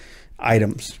actually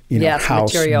items,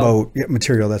 house, material. Boat,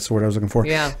 material. That's the word I was looking for.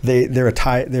 Yeah. They're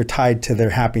tied to their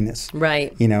happiness.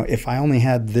 Right. If I only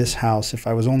had this house, if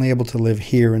I was only able to live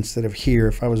here instead of here,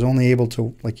 if I was only able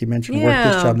to, like you mentioned, work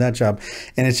this job, that job.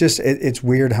 And it's just, it's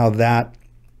weird how that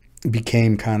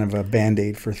became kind of a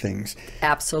Band-Aid for things.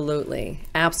 Absolutely.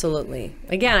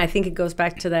 Again, I think it goes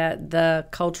back to the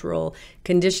cultural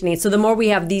conditioning. So the more we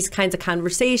have these kinds of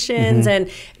conversations, and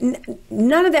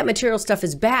none of that material stuff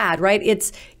is bad, right?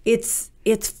 It's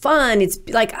fun. It's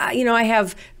like, I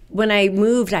have, when I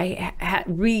moved,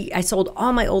 I sold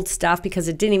all my old stuff because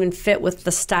it didn't even fit with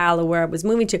the style of where I was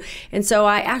moving to. And so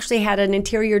I actually had an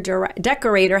interior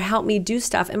decorator help me do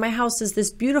stuff. And my house is this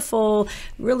beautiful,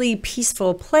 really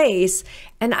peaceful place.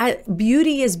 And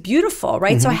beauty is beautiful,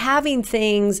 right? So having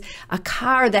things, a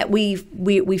car that we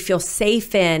feel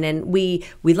safe in, and we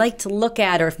like to look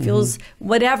at, or feels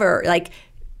whatever, like,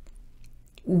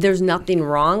 there's nothing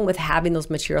wrong with having those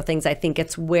material things. I think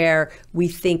it's where we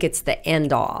think it's the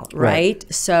end all, right?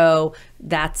 So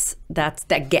that's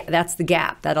the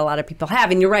gap that a lot of people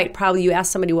have. And you're right, probably you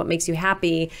ask somebody what makes you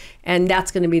happy, and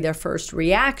that's going to be their first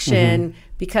reaction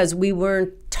because we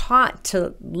weren't taught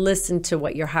to listen to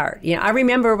what your heart. I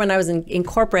remember when I was in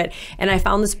corporate and I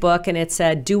found this book and it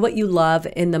said, do what you love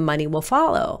and the money will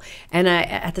follow. And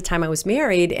at the time I was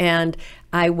married, and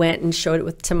I went and showed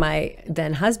it to my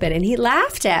then husband, and he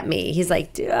laughed at me. He's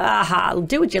like, do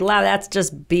what you love. That's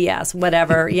just BS,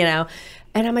 whatever,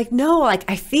 And I'm like, no, like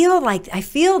I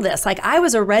feel this. Like I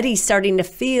was already starting to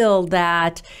feel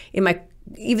that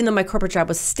even though my corporate job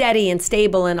was steady and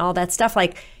stable and all that stuff,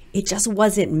 like it just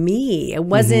wasn't me. It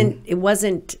wasn't,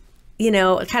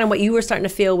 kind of what you were starting to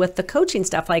feel with the coaching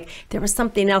stuff. Like there was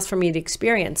something else for me to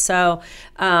experience. So,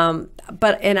 and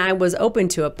I was open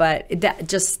to it, but that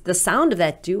just the sound of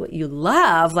that, do what you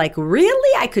love. Like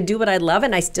really, I could do what I love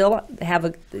and I still have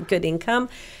a good income.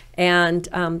 And,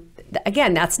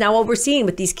 again, that's now what we're seeing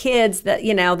with these kids that,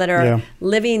 that are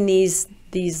living these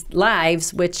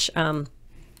lives, which,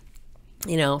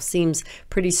 seems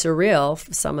pretty surreal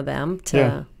for some of them to.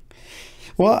 Yeah.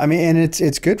 Well, I mean, and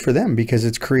it's good for them because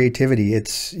it's creativity.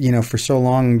 It's, for so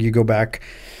long you go back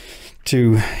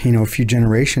to, a few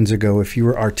generations ago, if you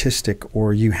were artistic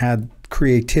or you had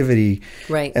creativity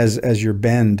as your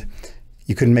bend,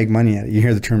 you couldn't make money at it. You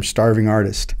hear the term starving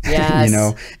artist.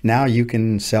 Yes. Now you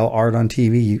can sell art on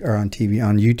TV or on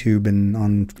YouTube and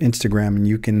on Instagram, and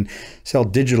you can sell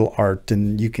digital art,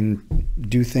 and you can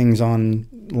do things online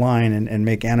and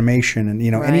make animation and,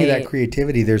 any of that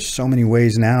creativity. There's so many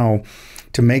ways now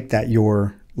to make that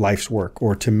your life's work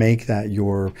or to make that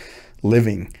your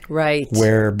living. Right.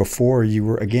 Where before you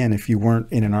were, again, if you weren't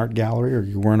in an art gallery or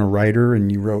you weren't a writer and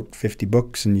you wrote 50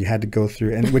 books and you had to go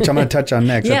through, and which I'm going to touch on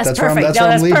next. Yes, that's perfect. where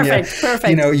I'm leading you.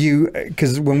 Perfect.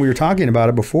 Because when we were talking about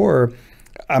it before,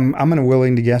 I'm going to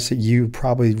willing to guess that you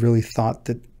probably really thought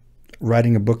that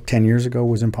writing a book 10 years ago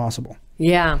was impossible.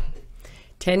 Yeah.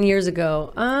 10 years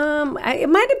ago. It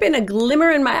might have been a glimmer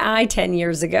in my eye 10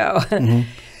 years ago.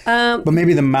 But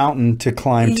maybe the mountain to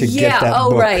climb to get that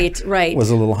book was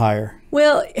a little higher.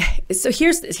 Well, so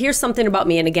here's something about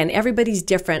me. And again, everybody's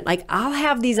different. Like I'll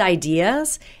have these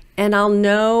ideas and I'll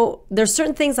know there's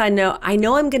certain things I know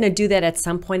I'm going to do that at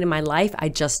some point in my life. I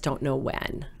just don't know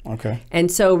when. Okay.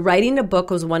 And so writing a book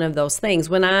was one of those things.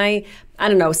 When I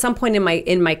don't know, some point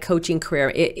in my coaching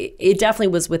career, it definitely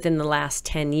was within the last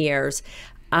 10 years.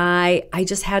 I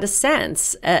just had a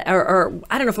sense, or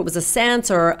I don't know if it was a sense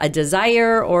or a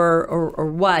desire or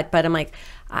what, but I'm like,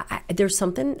 there's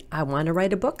something, I want to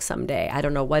write a book someday. I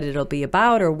don't know what it'll be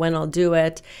about or when I'll do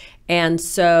it. And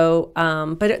so,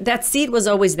 but that seed was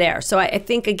always there. So I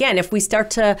think, again, if we start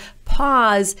to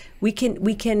pause, we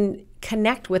can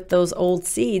connect with those old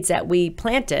seeds that we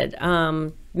planted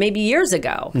maybe years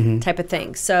ago type of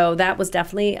thing. So that was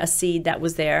definitely a seed that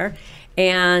was there.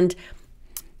 And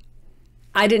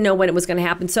I didn't know when it was going to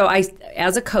happen. So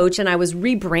as a coach, and I was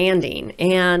rebranding,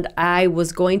 and I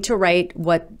was going to write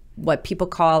what people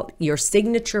call your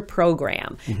signature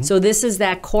program. So this is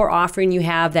that core offering you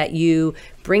have that you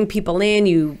bring people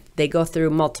in, they go through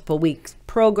multiple weeks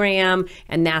program,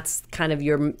 and that's kind of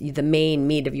the main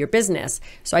meat of your business.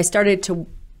 So I started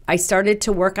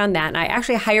to work on that, and I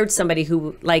actually hired somebody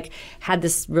who had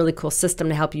this really cool system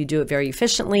to help you do it very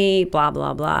efficiently, blah,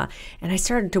 blah, blah. And I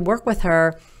started to work with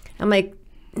her. I'm like,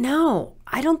 no,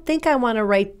 I don't think I want to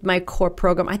write my core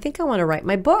program. I think I want to write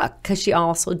my book, because she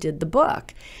also did the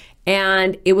book.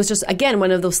 And it was just, again,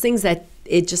 one of those things that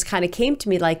it just kind of came to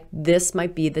me like, this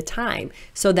might be the time.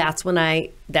 So that's when I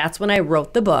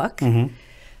wrote the book.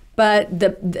 But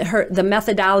the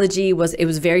methodology was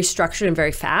very structured and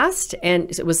very fast. And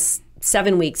it was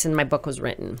 7 weeks and my book was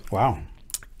written. Wow.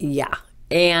 Yeah.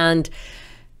 And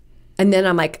then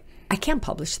I'm like, I can't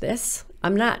publish this.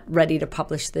 I'm not ready to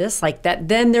publish this like that.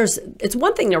 Then it's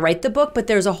one thing to write the book, but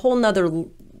there's a whole nother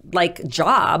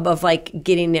job of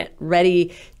getting it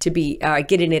ready to be,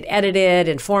 getting it edited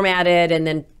and formatted. And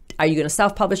then are you going to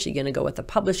self-publish? Are you going to go with a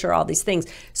publisher? All these things.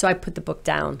 So I put the book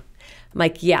down. I'm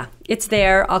like, yeah, it's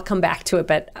there. I'll come back to it.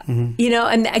 But,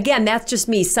 and again, that's just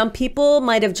me. Some people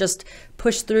might have just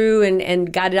pushed through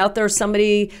and got it out there.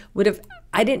 Somebody would have,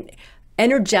 I didn't,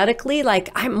 energetically,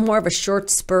 I'm more of a short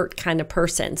spurt kind of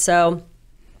person. So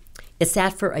it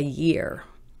sat for a year.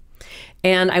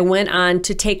 And I went on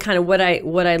to take kind of what I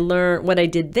learned, what I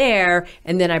did there,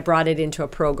 and then I brought it into a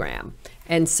program.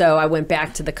 And so I went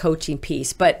back to the coaching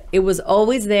piece, but it was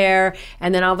always there.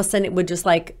 And then all of a sudden it would just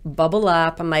bubble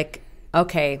up. I'm like,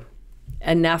 okay,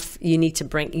 enough. You need to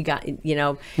bring,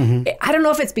 I don't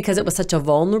know if it's because it was such a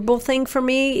vulnerable thing for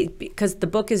me, because the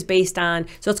book is based on,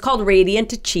 so it's called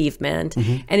Radiant Achievement,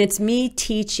 and it's me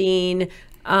teaching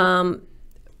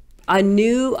a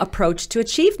new approach to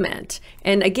achievement.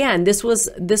 And again, this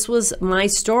was my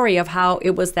story of how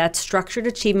it was that structured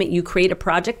achievement. You create a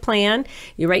project plan,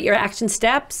 you write your action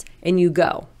steps, and you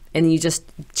go. And you just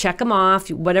check them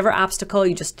off, whatever obstacle,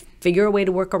 you just figure a way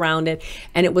to work around it.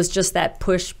 And it was just that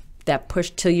push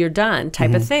till you're done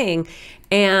type of thing.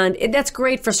 And that's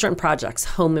great for certain projects,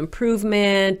 home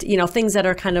improvement, things that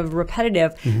are kind of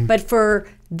repetitive. But for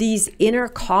these inner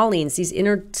callings,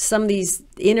 some of these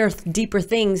inner deeper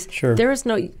things,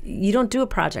 you don't do a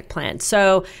project plan.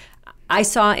 So I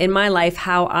saw in my life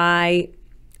how I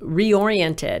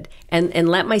reoriented and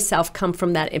let myself come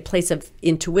from that place of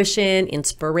intuition,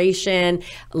 inspiration,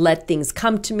 let things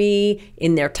come to me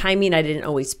in their timing. I didn't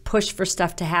always push for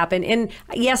stuff to happen. And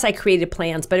yes, I created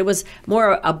plans, but it was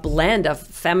more a blend of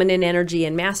feminine energy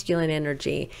and masculine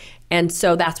energy. And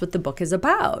so that's what the book is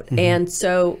about. And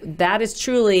so that is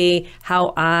truly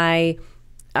how I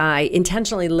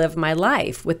intentionally live my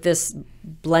life, with this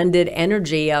blended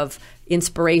energy of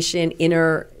inspiration,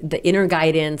 the inner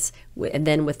guidance, and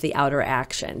then with the outer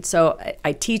action. So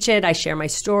I teach it, I share my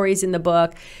stories in the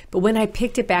book, but when I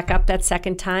picked it back up that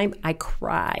second time, I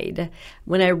cried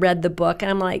when I read the book, and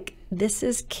I'm like, this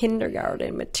is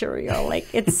kindergarten material.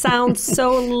 Like, it sounds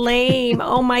so lame.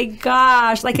 Oh my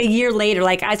gosh. Like a year later,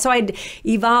 so I'd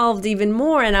evolved even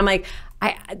more, and I'm like,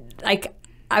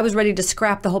 I was ready to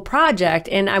scrap the whole project.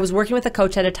 And I was working with a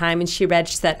coach at a time, and she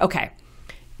said, okay,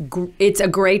 it's a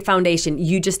great foundation.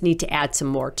 You just need to add some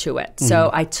more to it. So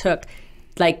I took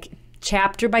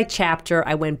chapter by chapter,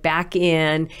 I went back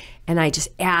in and I just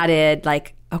added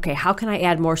okay, how can I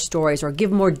add more stories or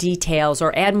give more details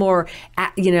or add more,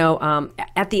 at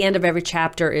the end of every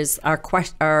chapter is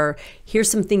here's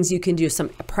some things you can do, some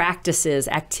practices,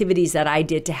 activities that I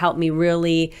did to help me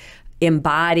really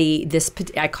embody this.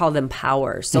 I call them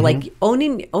powers. So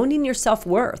owning your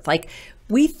self-worth.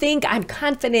 We think I'm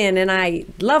confident and I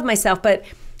love myself, but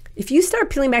if you start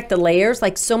peeling back the layers,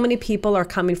 so many people are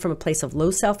coming from a place of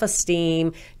low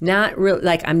self-esteem, not real,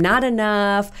 I'm not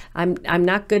enough, I'm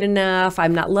not good enough,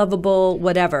 I'm not lovable,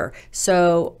 whatever.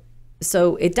 So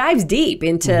it dives deep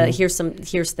into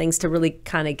here's things to really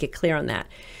kind of get clear on that.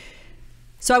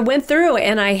 So I went through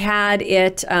and I had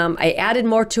it, I added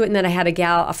more to it, and then I had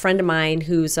a friend of mine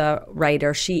who's a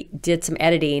writer, she did some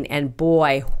editing, and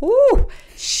boy, whoo,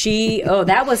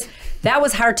 that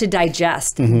was hard to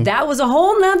digest. That was a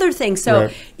whole nother thing.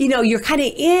 So, you're kind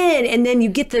of in, and then you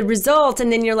get the result,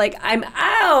 and then you're like, I'm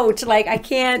out. I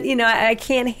can't, I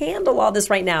can't handle all this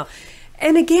right now.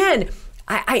 And again,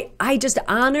 I just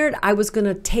honored, I was going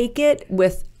to take it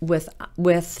with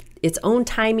its own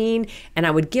timing, and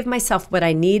I would give myself what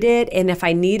I needed. And if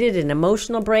I needed an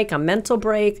emotional break, a mental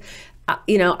break,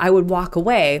 I would walk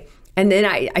away. And then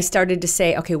I started to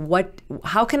say, okay,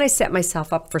 how can I set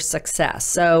myself up for success?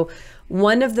 So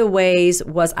one of the ways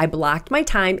was I blocked my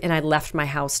time and I left my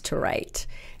house to write.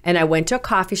 And I went to a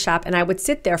coffee shop and I would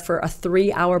sit there for a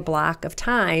 3-hour block of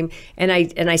time, and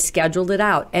I scheduled it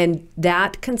out. And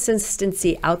that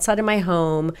consistency outside of my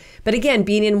home, but again,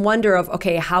 being in wonder of,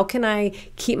 okay, how can I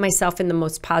keep myself in the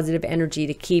most positive energy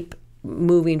to keep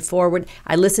moving forward?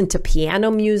 I listened to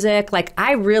piano music.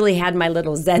 I really had my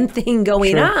little Zen thing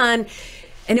going on,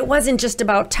 and it wasn't just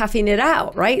about toughing it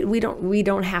out, right? We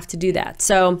don't have to do that.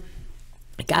 So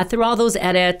I got through all those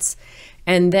edits,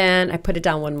 and then I put it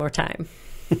down one more time.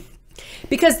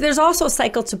 Because there's also a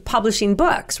cycle to publishing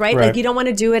books, right? You don't want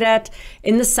to do it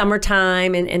in the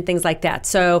summertime and things like that.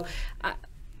 So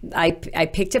I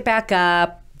picked it back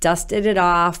up, dusted it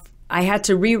off. I had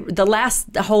to the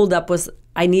last holdup was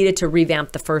I needed to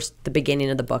revamp the beginning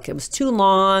of the book. It was too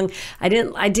long.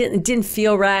 It didn't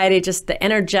feel right. It just,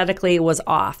 energetically it was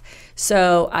off.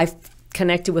 So I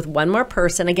connected with one more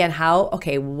person. Again,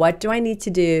 what do I need to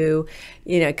do?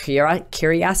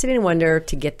 Curiosity and wonder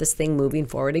to get this thing moving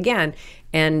forward again.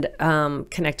 And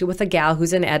connected with a gal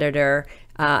who's an editor,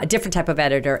 a different type of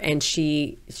editor, and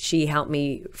she helped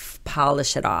me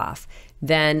polish it off.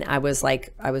 Then I was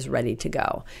ready to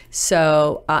go.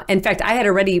 So in fact, I had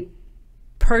already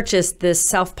purchased this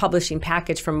self-publishing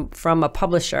package from a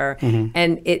publisher,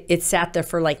 and it sat there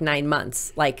for 9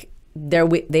 months.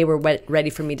 They were ready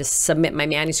for me to submit my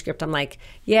manuscript. I'm like,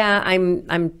 yeah,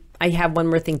 I have one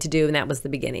more thing to do, and that was the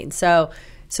beginning. So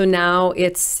now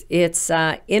it's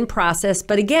in process.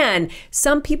 But again,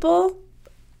 some people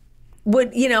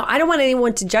I don't want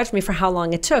anyone to judge me for how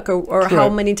long it took or how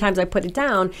many times I put it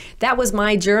down. That was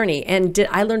my journey. And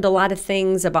I learned a lot of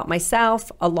things about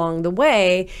myself along the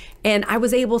way. And I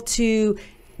was able to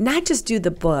not just do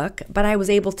the book, but I was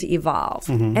able to evolve.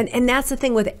 And that's the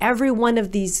thing with every one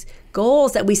of these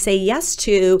goals that we say yes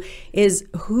to is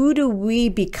who do we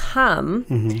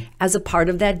become as a part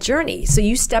of that journey? So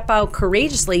you step out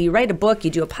courageously, you write a book, you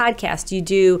do a podcast, you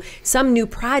do some new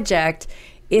project.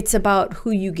 It's about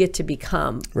who you get to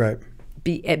become, right?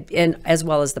 And as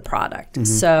well as the product.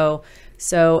 So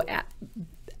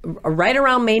right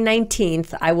around May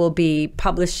 19th, I will be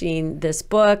publishing this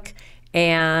book.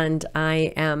 And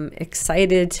I am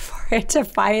excited for it to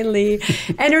finally,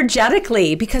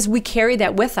 energetically, because we carry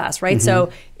that with us, right?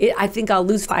 So I think I'll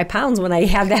lose 5 pounds when I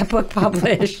have that book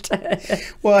published.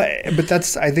 Well, but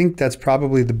I think that's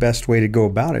probably the best way to go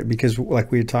about it, because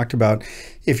like we had talked about,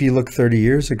 if you look 30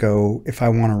 years ago, if I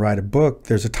want to write a book,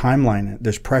 there's a timeline,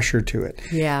 there's pressure to it.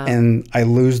 Yeah. And I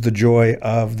lose the joy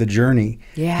of the journey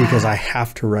because I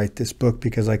have to write this book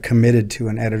because I committed to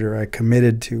an editor,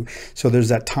 so there's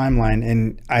that timeline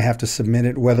and I have to submit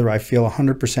it whether I feel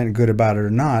 100% good about it or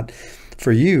not.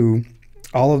 For you,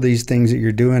 all of these things that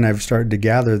you're doing, I've started to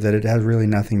gather that it has really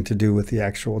nothing to do with the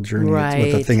actual journey,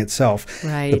 with the thing itself,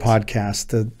 the podcast,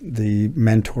 the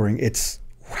mentoring. It's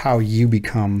how you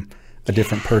become a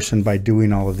different person by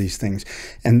doing all of these things.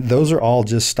 And those are all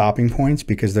just stopping points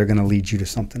because they're going to lead you to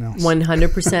something else.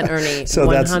 100%, Ernie. So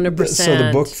 100%. So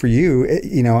the book for you,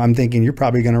 I'm thinking you're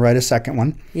probably going to write a second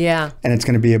one. Yeah. And it's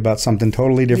going to be about something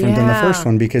totally different than the first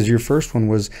one, because your first one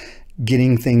was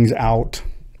getting things out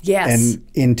and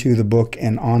into the book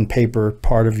and on paper,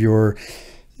 part of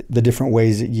the different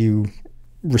ways that you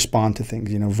respond to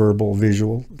things, verbal,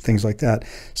 visual, things like that.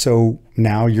 So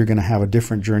now you're going to have a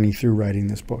different journey through writing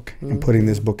this book and putting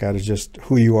this book out as just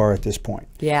who you are at this point.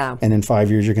 Yeah. And in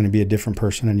 5 years, you're going to be a different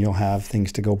person and you'll have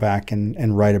things to go back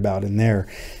and write about in there.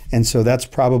 And so that's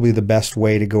probably the best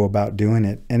way to go about doing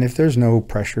it. And if there's no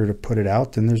pressure to put it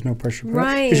out, then there's no pressure to put it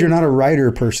out. Because you're not a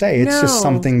writer per se. It's just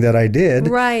something that I did.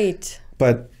 Right.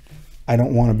 But I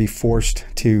don't want to be forced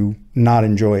to not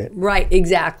enjoy it. Right.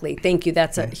 Exactly. Thank you.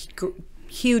 That's a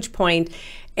huge point.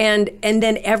 And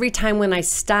then every time when I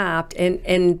stopped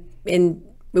and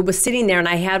it was sitting there and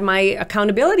I had my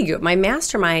accountability group, my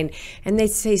mastermind, and they'd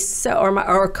say,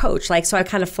 or a coach, so I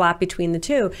kind of flop between the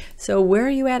two. So where are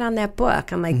you at on that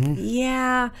book? I'm like,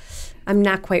 yeah, I'm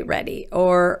not quite ready,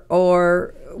 or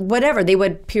whatever. They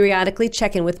would periodically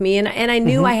check in with me, and I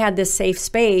knew I had this safe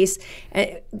space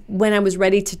when I was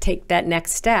ready to take that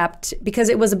next step, because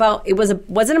it wasn't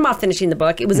about finishing the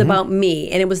book. It was about me,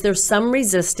 and there's some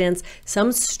resistance,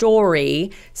 some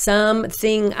story,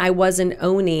 something I wasn't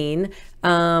owning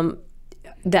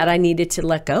that I needed to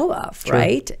let go of,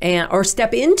 right? Or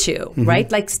step into, right?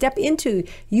 Like step into,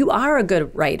 you are a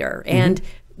good writer, and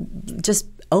just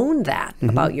own that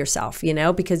about yourself,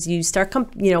 because you start,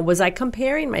 was I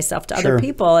comparing myself to other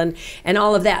people and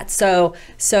all of that. So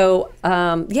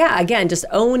again, just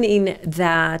owning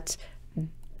that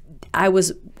I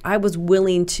was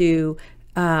willing to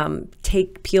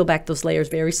peel back those layers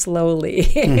very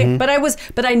slowly,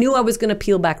 but I knew I was going to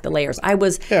peel back the layers.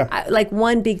 Like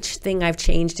one big thing I've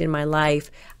changed in my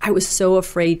life, I was so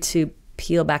afraid to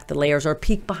peel back the layers or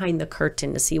peek behind the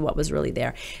curtain to see what was really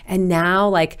there. And now,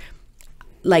 like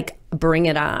bring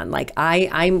it on. Like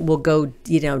I will go,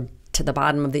 to the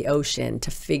bottom of the ocean to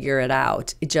figure it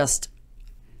out.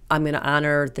 I'm going to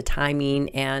honor the timing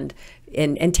and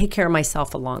take care of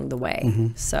myself along the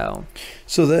way. So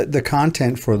the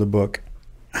content for the book,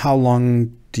 how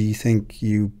long do you think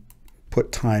you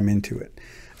put time into it?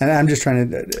 And I'm just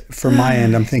trying to, from my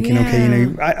end, I'm thinking,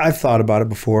 okay, I've thought about it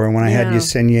before. And when I had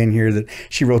Yesenia in here, that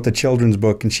she wrote the children's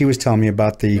book, and she was telling me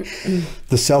about the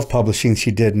self-publishing she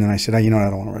did. And then I said, I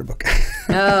don't want to write a book.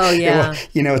 Oh, yeah.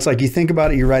 It's like you think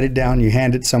about it, you write it down, you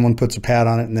hand it, someone puts a pad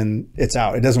on it, and then it's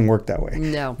out. It doesn't work that way.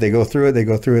 No. They go through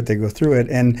it.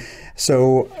 And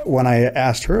so when I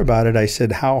asked her about it, I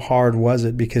said, how hard was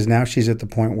it? Because now she's at the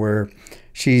point where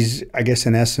she's, I guess,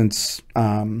 in essence,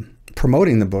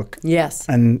 promoting the book. Yes.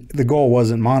 And the goal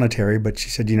wasn't monetary, but she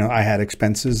said, I had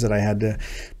expenses that I had to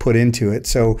put into it.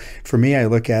 So for me, I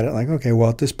look at it like, okay, well,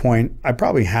 at this point, I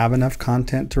probably have enough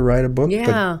content to write a book,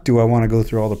 but do I want to go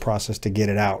through all the process to get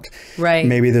it out? Right.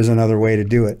 Maybe there's another way to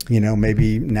do it.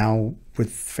 Maybe now with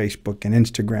Facebook and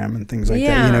Instagram and things like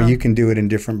that, you can do it in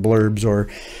different blurbs, or,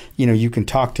 you can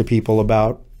talk to people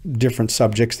about different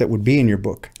subjects that would be in your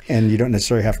book, and you don't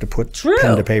necessarily have to put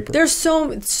pen to paper. There's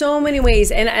so many ways,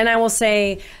 and I will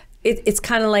say, it's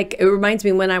kind of like, it reminds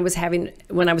me when I was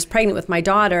pregnant with my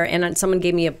daughter, and someone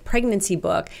gave me a pregnancy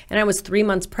book, and I was 3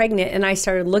 months pregnant, and I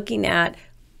started looking at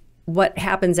what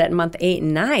happens at month 8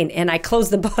 and 9, and I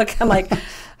closed the book. I'm like,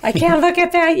 I can't look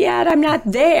at that yet. I'm not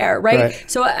there, right?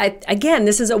 So again,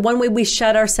 this is one way we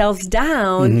shut ourselves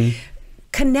down.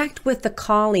 Connect with the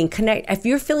calling. Connect. If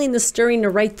you're feeling the stirring to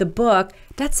write the book,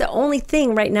 that's the only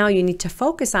thing right now you need to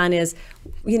focus on is,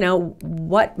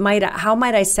 how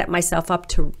might I set myself up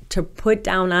to put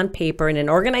down on paper in an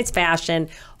organized fashion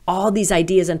all these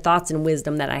ideas and thoughts and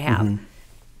wisdom that I have.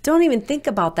 Don't even think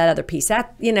about that other piece.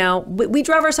 That, we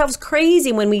drive ourselves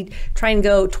crazy when we try and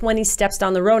go 20 steps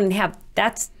down the road and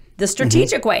that's the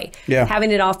strategic way,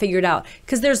 having it all figured out.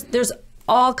 Because there's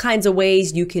all kinds of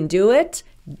ways you can do it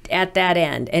at that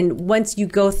end. And once you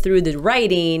go through the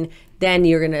writing, then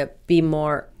you're going to be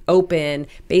more open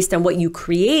based on what you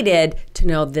created to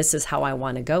know this is how I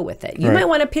want to go with it. You might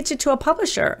want to pitch it to a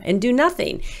publisher and do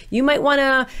nothing. You might want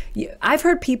to, I've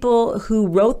heard people who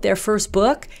wrote their first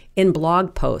book in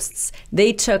blog posts.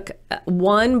 They took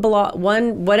one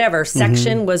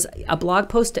section was a blog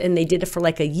post, and they did it for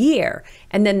like a year,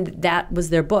 and then that was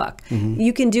their book.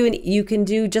 You can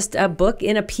do just a book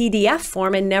in a PDF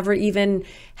form and never even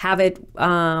have it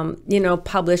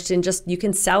published, and just you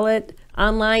can sell it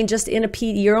online just in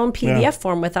your own PDF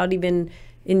form without even,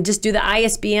 and just do the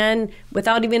ISBN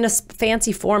without even a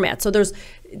fancy format. So there's,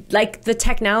 like, the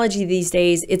technology these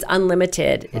days, it's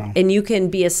unlimited, and you can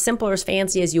be as simple or as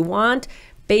fancy as you want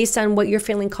based on what you're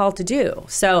feeling called to do.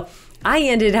 So I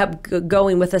ended up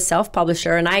going with a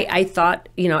self-publisher, and I thought,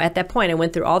 at that point, I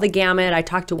went through all the gamut. I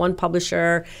talked to one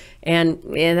publisher, and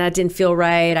that didn't feel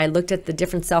right. I looked at the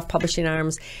different self-publishing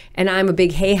arms, and I'm a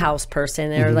big Hay House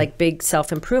person. They're like big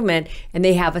self-improvement, and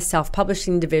they have a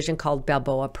self-publishing division called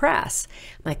Balboa Press.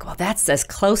 I'm like, well, that's as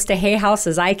close to Hay House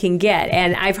as I can get.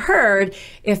 And I've heard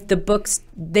if the books,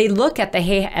 they look at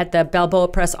the Balboa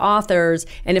Press authors,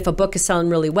 and if a book is selling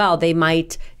really well, they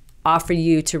might offer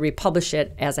you to republish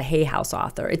it as a Hay House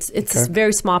author. It's a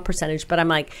very small percentage, but I'm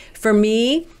like, for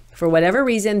me, for whatever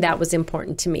reason, that was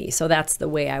important to me. So that's the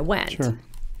way I went.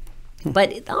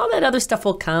 But all that other stuff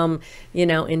will come,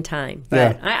 in time.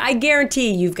 But I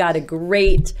guarantee you've got a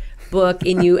great book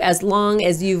in you as long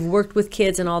as you've worked with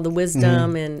kids and all the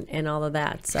wisdom and all of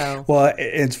that. So, well,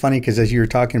 it's funny because as you were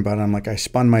talking about it, I'm like, I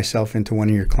spun myself into one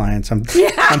of your clients. I'm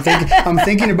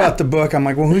thinking about the book. I'm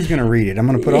like, well, who's going to read it? I'm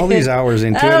going to put all these hours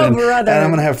into it, and I'm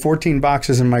going to have 14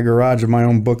 boxes in my garage of my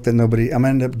own book that I'm going to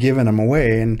end up giving them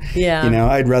away. And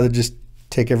I'd rather just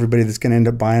take everybody that's going to end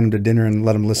up buying them to dinner and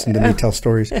let them listen to me tell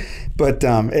stories. But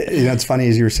it's funny,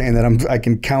 as you were saying that, I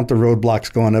can count the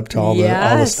roadblocks going up to all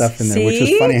the stuff in there, which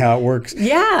is funny how it works.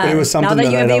 Yeah, but it was something now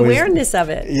that you have the awareness of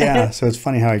it. So it's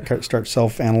funny how I start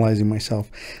self-analyzing myself.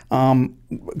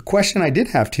 Question I did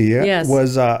have to you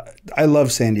was, I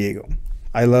love San Diego.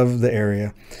 I love the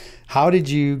area. How did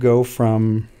you go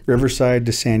from Riverside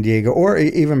to San Diego, or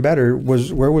even better,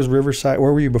 where was Riverside?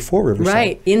 Where were you before Riverside?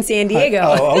 Right, in San Diego.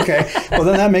 Okay. Well,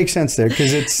 then that makes sense there,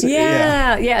 because it's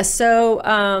So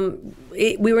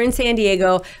we were in San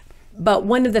Diego, but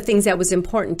one of the things that was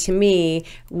important to me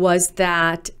was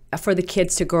that for the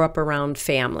kids to grow up around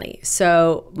family.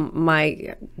 So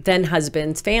my then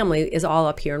husband's family is all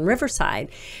up here in Riverside,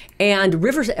 and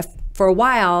Riverside. For a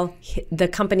while, the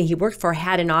company he worked for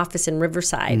had an office in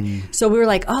Riverside. So we were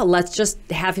like, oh, let's just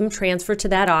have him transfer to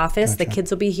that office. The kids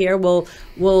will be here. We'll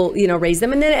raise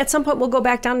them. And then at some point, we'll go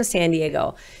back down to San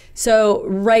Diego. So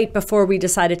right before we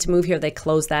decided to move here, they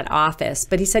closed that office.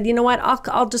 But he said, you know what,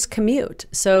 I'll just commute.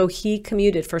 So he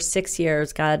commuted for 6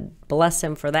 years. God bless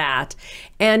him for that.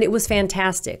 And it was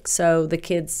fantastic. So the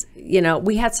kids,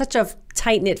 we had such a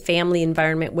tight-knit family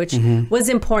environment, which was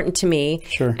important to me.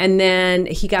 And then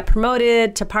he got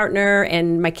promoted to partner,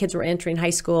 and my kids were entering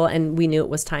high school, and we knew it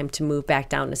was time to move back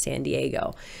down to San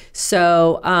Diego.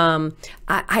 So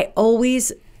I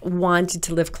always wanted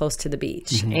to live close to the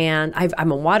beach, and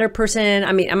I'm a water person.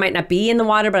 I mean, I might not be in the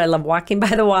water, but I love walking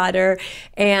by the water.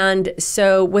 And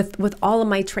so with all of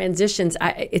my transitions,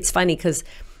 it's funny because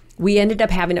we ended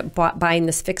up buying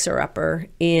this fixer-upper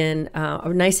in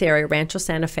a nice area, Rancho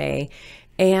Santa Fe.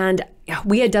 And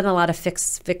we had done a lot of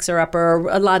fixer-upper,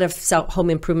 a lot of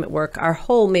home improvement work our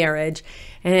whole marriage.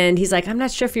 And he's like, I'm not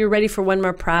sure if you're ready for one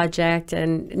more project.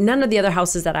 And none of the other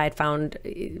houses that I had found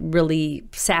really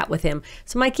sat with him.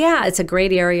 So I'm like, yeah, it's a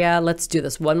great area. Let's do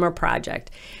this one more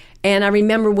project. And I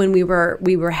remember when we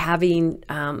were having,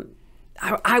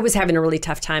 I was having a really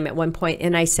tough time at one point,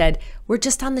 and I said, we're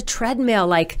just on the treadmill.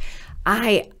 Like,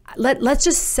 let's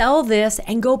just sell this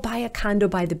and go buy a condo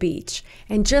by the beach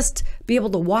and just be able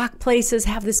to walk places,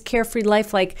 have this carefree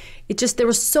life. Like there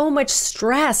was so much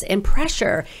stress and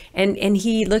pressure. And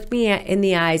he looked me in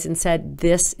the eyes and said,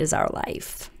 this is our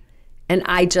life. And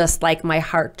I just, like, my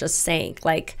heart just sank.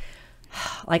 Like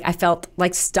I felt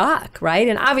like stuck, right?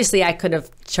 And obviously I could have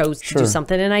chose to do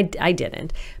something, and I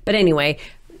didn't. But anyway,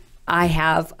 I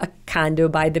have a condo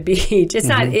by the beach. It's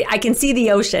not, I can see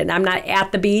the ocean. I'm not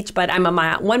at the beach, but I'm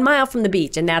 1 mile from the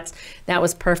beach, and that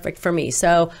was perfect for me.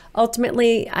 So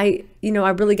ultimately, I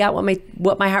really got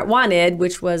what my heart wanted,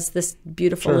 which was this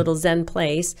beautiful little Zen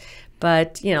place.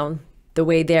 But, the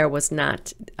way there was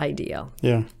not ideal.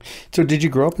 Yeah. So did you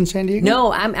grow up in San Diego?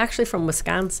 No, I'm actually from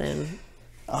Wisconsin.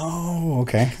 Oh,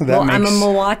 okay. I'm a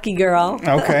Milwaukee girl.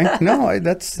 Okay. No,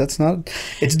 that's not.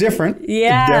 It's different.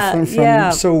 Yeah. Different from. Yeah.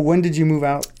 So when did you move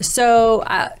out? So.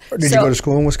 Did you go to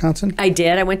school in Wisconsin? I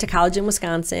did. I went to college in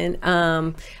Wisconsin.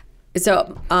 It's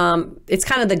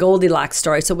kind of the Goldilocks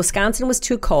story. So Wisconsin was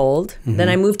too cold. Then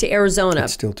I moved to Arizona.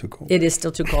 It's still too cold. It is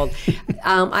still too cold.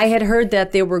 I had heard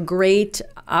that there were great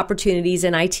opportunities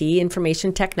in IT,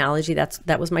 information technology.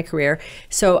 That was my career.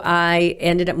 So I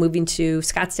ended up moving to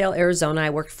Scottsdale, Arizona. I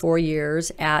worked 4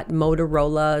 years at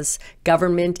Motorola's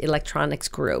Government Electronics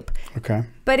Group. Okay.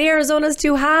 But Arizona's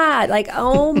too hot. Like,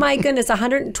 oh my goodness,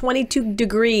 122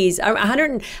 degrees.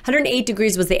 108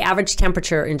 degrees was the average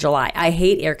temperature in July. I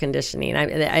hate air conditioning.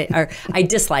 I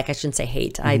dislike, I shouldn't say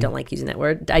hate. I don't like using that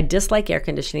word. I dislike air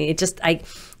conditioning. It just, I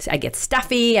get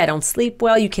stuffy. I don't sleep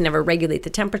well. You can never regulate the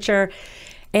temperature.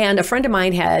 And a friend of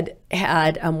mine had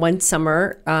one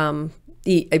summer,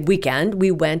 a weekend,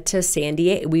 we went to San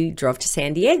Diego. We drove to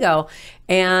San Diego,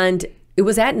 and it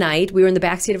was at night. We were in the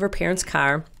backseat of her parents'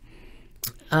 car.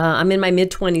 I'm in my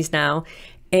mid-20s now,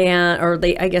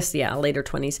 later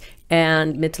 20s,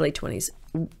 and mid to late 20s.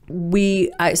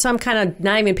 So I'm kind of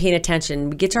not even paying attention.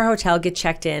 We get to our hotel, get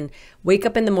checked in, wake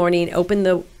up in the morning,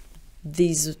 open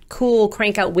these cool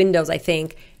crank-out windows, I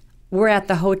think. We're at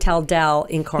the Hotel Del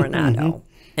in Coronado.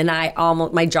 And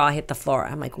my jaw hit the floor.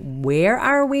 I'm like, where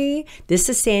are we? This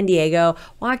is San Diego.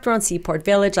 Walked around Seaport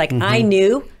Village. Like, I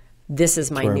knew this is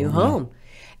my new home.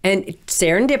 And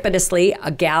serendipitously,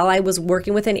 a gal I was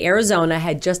working with in Arizona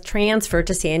had just transferred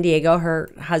to San Diego. Her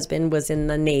husband was in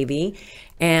the Navy.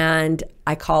 And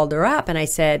I called her up and I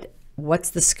said,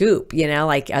 what's the scoop?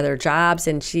 Like, are there jobs?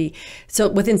 And so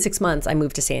within 6 months, I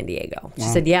moved to San Diego. She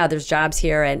said, yeah, there's jobs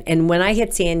here. And when I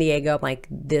hit San Diego, I'm like,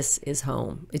 this is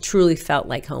home. It truly felt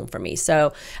like home for me.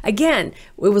 So again,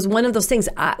 it was one of those things.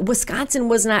 Wisconsin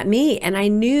was not me. And I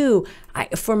knew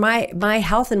for my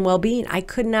health and well-being, I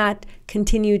could not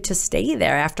continue to stay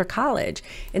there after college.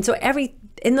 And so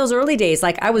in those early days,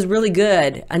 like, I was really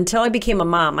good until I became a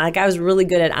mom. Like, I was really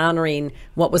good at honoring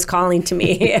what was calling to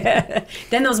me.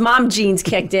 Then those mom genes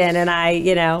kicked in, and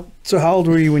So how old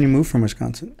were you when you moved from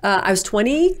Wisconsin? I was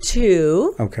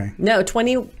 22. Okay. No,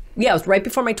 20. Yeah, it was right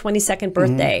before my 22nd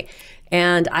birthday.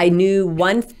 And I knew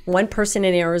one person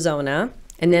in Arizona,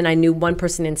 and then I knew one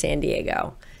person in San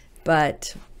Diego.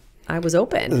 But I was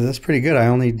open. That's pretty good. I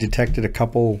only detected a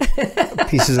couple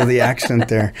pieces of the accent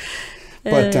there.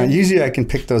 But usually I can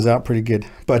pick those out pretty good.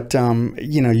 But,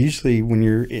 usually when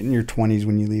you're in your 20s,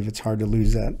 when you leave, it's hard to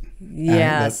lose that,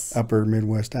 that upper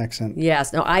Midwest accent.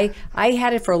 Yes. No, I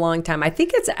had it for a long time. I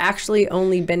think it's actually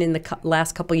only been in the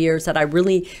last couple of years that I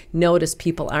really noticed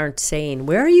people aren't saying,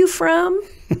 where are you from?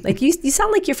 Like, you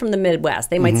sound like you're from the Midwest.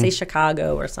 They might say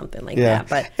Chicago or something like that.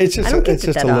 But it's just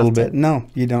a little bit. No,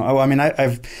 you don't. Oh, I mean,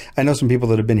 I know some people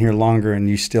that have been here longer, and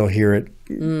you still hear it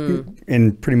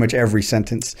in pretty much every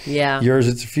sentence. Yeah. Yours,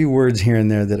 it's a few words here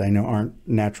and there that I know aren't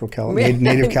natural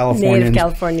native Californians. Native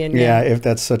Californian. Yeah, if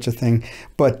that's such a thing.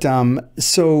 But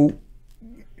so,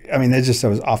 I mean, that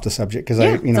was off the subject because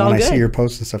when I see your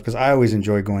posts and stuff, because I always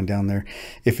enjoy going down there.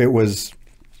 If it was,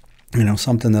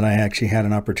 something that I actually had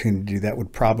an opportunity to do, that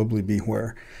would probably be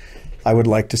where I would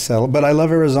like to settle. But I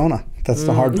love Arizona. That's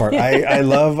the hard part. I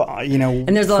love,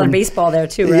 And there's a lot of baseball there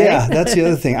too, right? Yeah, that's the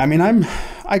other thing. I mean,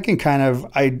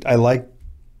 I like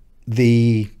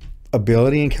the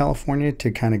ability in California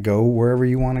to kind of go wherever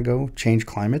you want to go, change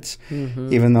climates.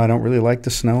 Even though I don't really like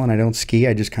the snow and I don't ski,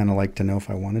 I just kind of like to know if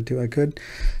I wanted to, I could.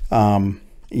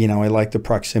 I like the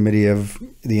proximity of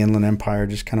the Inland Empire,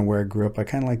 just kind of where I grew up. I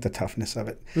kind of like the toughness of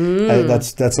it.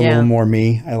 That's a little more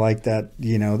me. I like that,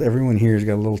 everyone here has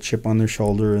got a little chip on their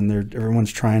shoulder, and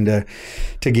everyone's trying to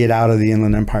get out of the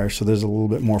Inland Empire. So there's a little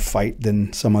bit more fight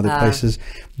than some other places.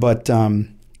 But,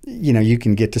 you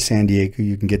can get to San Diego,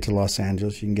 you can get to Los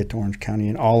Angeles, you can get to Orange County,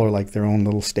 and all are like their own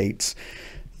little states,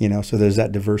 so there's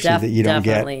that diversity that you don't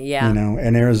get, yeah.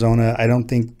 And Arizona, I don't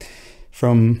think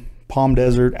from Palm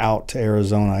Desert out to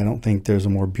Arizona, I don't think there's a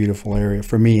more beautiful area,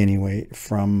 for me anyway,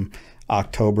 from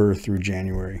October through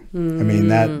January. I mean,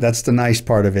 that's the nice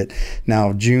part of it.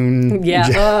 Now, June,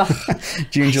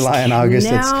 June, July, and August.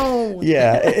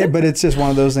 But it's just one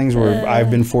of those things where I've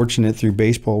been fortunate through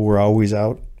baseball. We're always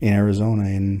out in Arizona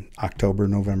in October,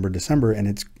 November, December, and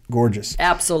it's gorgeous.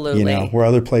 Absolutely. You know, where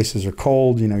other places are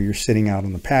cold, you know, you're sitting out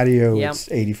on the patio, it's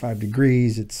 85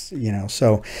 degrees, it's, you know,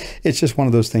 so it's just one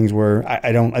of those things where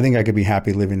I think I could be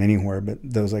happy living anywhere, but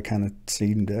those I kind of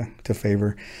seem to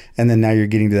favor. And then now you're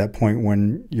getting to that point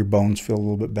when your bones feel a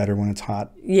little bit better when it's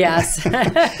hot. Yes.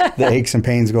 The aches and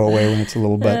pains go away when it's a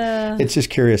little bit. It's just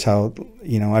curious how,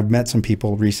 you know, I've met some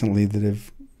people recently that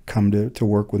have come to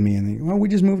work with me, and they, well, we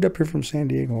just moved up here from San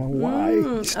Diego. Well,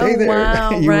 why? Stay there.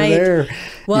 Wow, you right. were there.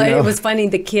 Well, you know? It was funny.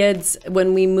 The kids,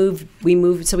 when we moved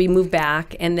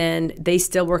back, and then they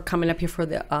still were coming up here for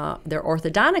their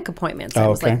orthodontic appointments. It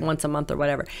was like once a month or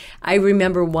whatever. I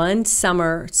remember one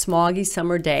summer, smoggy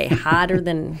summer day, hotter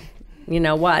than you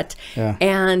know what,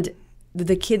 and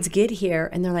the kids get here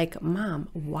and they're like, Mom,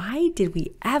 why did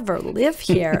we ever live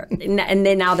here? And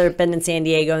then now they've been in San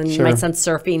Diego, and my son's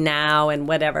surfing now and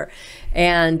whatever.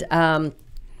 And,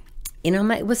 you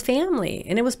know, it was family,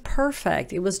 and it was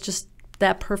perfect. It was just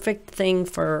that perfect thing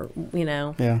for, you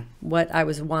know, what I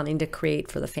was wanting to create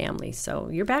for the family. So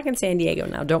you're back in San Diego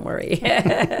now. Don't worry.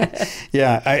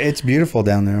 It's beautiful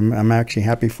down there. I'm actually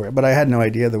happy for it. But I had no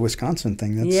idea the Wisconsin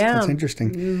thing. That's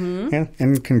interesting. Yeah,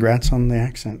 and congrats on the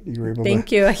accent. You were able to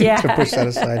push that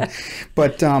aside.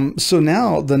 But so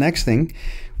now the next thing,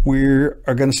 we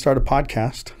are going to start a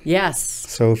podcast. Yes.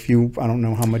 So if you, I don't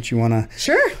know how much you want to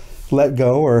let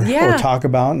go or talk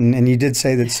about, and you did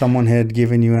say that someone had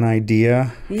given you an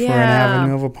idea for an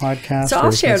avenue of a podcast. So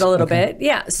I'll share it a little bit.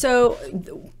 Yeah. So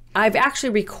I've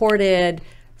actually recorded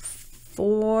 6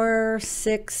 or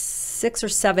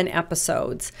 7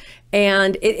 episodes.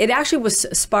 And it actually was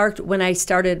sparked when I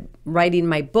started writing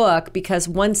my book, because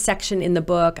one section in the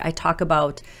book I talk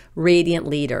about radiant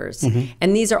leaders.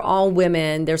 And these are all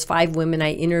women. There's 5 women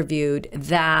I interviewed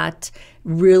that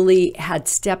really had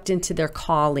stepped into their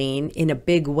calling in a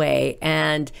big way,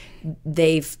 and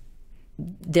they're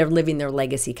living their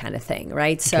legacy kind of thing,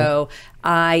 right? So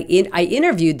I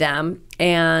interviewed them,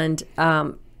 and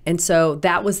so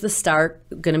that was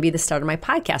going to be the start of my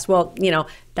podcast. Well, you know,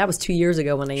 that was 2 years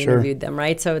ago when I interviewed them,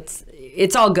 right? So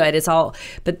it's all good.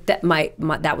 But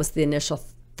that was the initial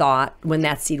thought when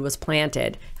that seed was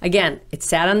planted. Again, it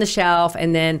sat on the shelf,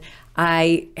 and then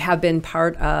I have been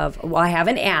part of, I have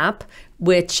an app,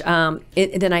 which in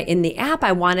the app,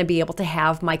 I want to be able to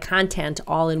have my content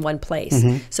all in one place.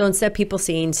 So instead of people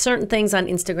seeing certain things on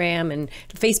Instagram and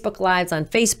Facebook Lives on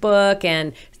Facebook,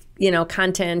 and, you know,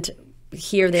 content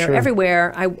here, there,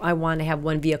 everywhere, I want to have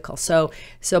one vehicle. So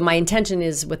my intention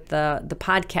is with the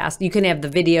podcast, you can have the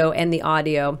video and the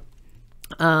audio,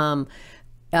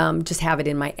 just have it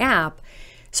in my app.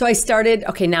 So I started,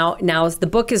 now the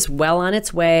book is well on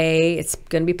its way. It's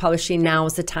going to be publishing. Now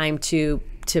is the time to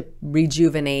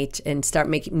rejuvenate and start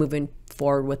moving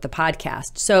forward with the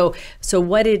podcast. So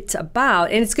what it's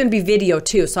about, and it's going to be video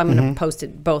too, so I'm going to post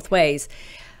it both ways.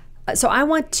 So I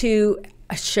want to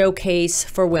showcase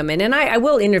for women, and I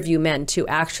will interview men too,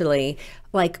 actually,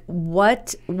 like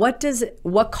what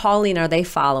calling are they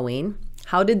following?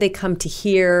 How did they come to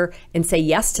hear and say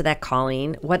yes to that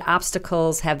calling? What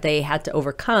obstacles have they had to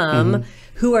overcome?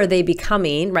 Who are they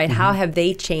becoming, right? How have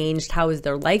they changed? How has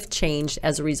their life changed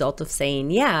as a result of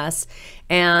saying yes?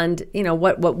 And, you know,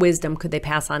 what wisdom could they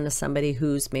pass on to somebody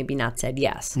who's maybe not said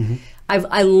yes?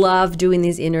 I love doing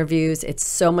these interviews. It's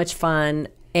so much fun.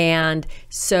 And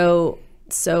so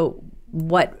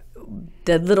what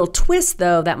the little twist,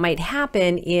 though, that might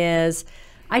happen is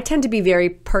I tend to be very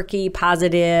perky,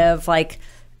 positive, like,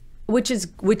 which is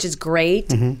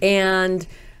great. And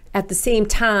at the same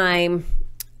time,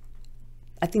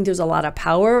 I think there's a lot of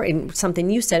power in something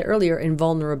you said earlier, in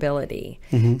vulnerability.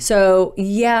 So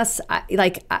yes,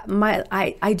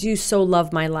 I do so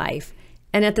love my life.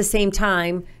 And at the same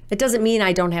time, it doesn't mean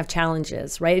I don't have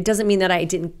challenges, right? It doesn't mean that I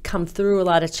didn't come through a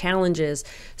lot of challenges.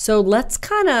 So let's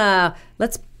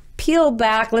peel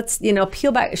back,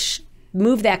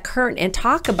 move that curtain and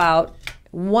talk about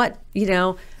what, you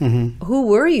know, who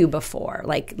were you before?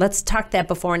 Like, let's talk that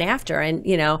before and after. And,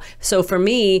 you know, so for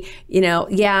me, you know,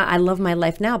 yeah, I love my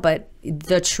life now, but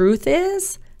the truth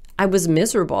is I was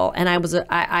miserable, and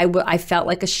I felt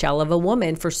like a shell of a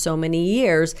woman for so many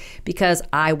years because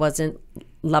I wasn't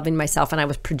loving myself, and I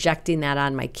was projecting that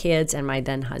on my kids and my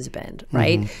then husband,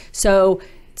 right? So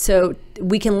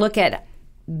we can look at,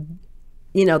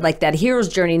 you know, like that hero's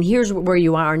journey, and here's where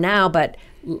you are now, but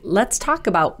let's talk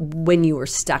about when you were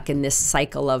stuck in this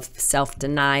cycle of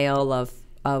self-denial, of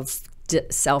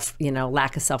self,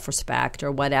 lack of self-respect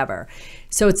or whatever.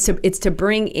 So it's to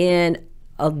bring in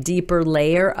a deeper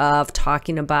layer of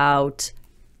talking about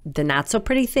the not so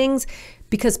pretty things,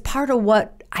 because part of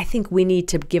what I think we need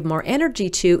to give more energy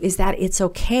to is that it's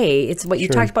okay. It's what you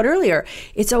talked about earlier.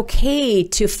 It's okay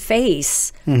to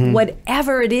face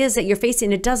whatever it is that you're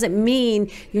facing. It doesn't mean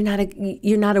you're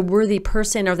not a worthy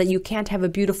person, or that you can't have a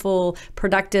beautiful,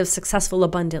 productive, successful,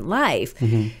 abundant life.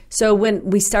 So when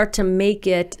we start to make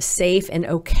it safe and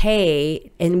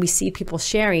okay, and we see people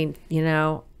sharing,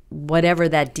 whatever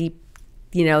that deep,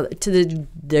 to the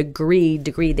degree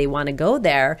they want to go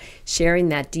there, sharing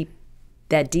that deep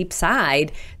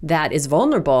side that is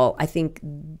vulnerable, I think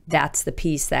that's the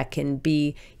piece that can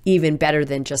be even better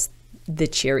than just the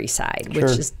cheery side,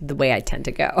 which is the way I tend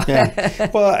to go. Yeah.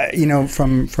 Well,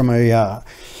 from a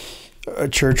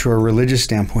church or a religious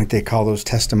standpoint, they call those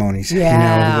testimonies.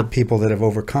 The people that have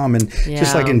overcome. And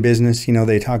just like in business,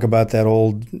 they talk about that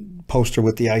old poster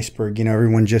with the iceberg.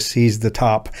 Everyone just sees the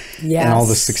top and all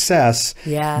the success.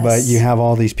 But you have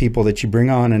all these people that you bring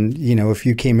on, and if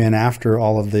you came in after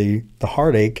all of the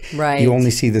heartache, you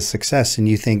only see the success, and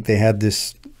you think they had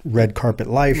this red carpet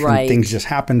life and things just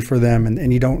happened for them,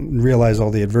 and you don't realize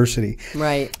all the adversity.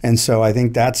 And so I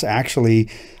think that's actually,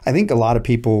 I think a lot of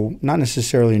people not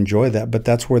necessarily enjoy that, but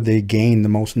that's where they gain the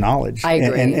most knowledge. I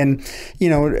agree.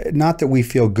 And not that we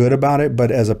feel good about it, but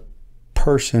as a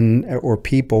person or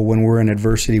people, when we're in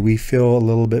adversity, we feel a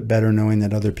little bit better knowing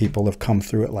that other people have come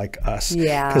through it like us.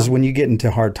 Because when you get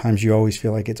into hard times, you always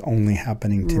feel like it's only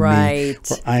happening to me,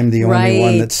 or I'm the only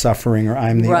one that's suffering, or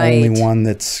I'm the only one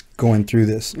that's going through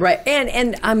this.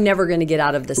 And I'm never going to get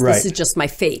out of this. This is just my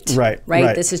fate.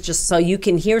 This is just, so you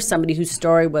can hear somebody whose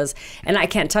story was, and I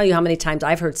can't tell you how many times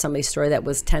I've heard somebody's story that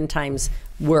was 10 times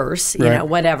worse,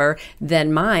 whatever,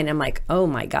 than mine. I'm like, oh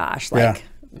my gosh,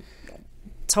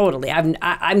 totally.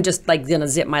 I'm just like gonna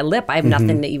zip my lip. I have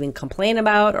nothing to even complain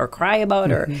about or cry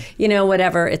about or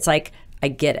whatever. It's like, I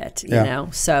get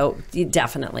it, So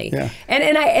definitely.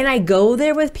 And I go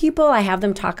there with people. I have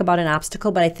them talk about an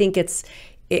obstacle, but I think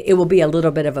it will be a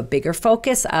little bit of a bigger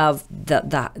focus of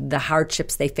the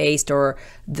hardships they faced, or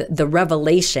the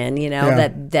revelation,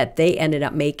 that they ended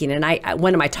up making. And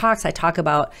one of my talks, I talk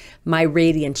about my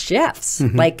radiant shifts,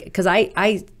 because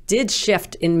I did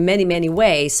shift in many, many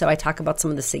ways. So I talk about some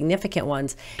of the significant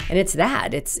ones, and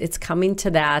it's coming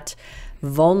to that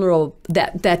vulnerable,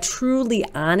 that truly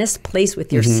honest place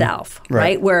with yourself,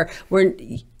 right? Where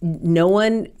no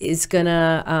one is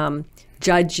gonna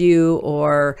judge you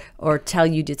or tell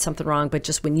you did something wrong, but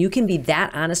just when you can be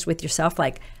that honest with yourself,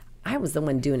 like, I was the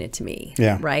one doing it to me,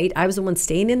 right? I was the one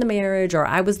staying in the marriage, or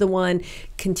I was the one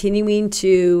continuing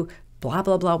to blah,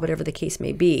 blah, blah, whatever the case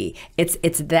may be. It's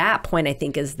that point, I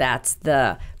think, that's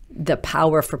the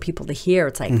power for people to hear.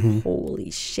 It's like, holy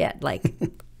shit, like,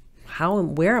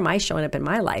 where am I showing up in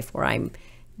my life where I'm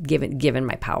giving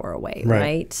my power away,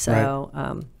 right?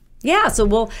 So,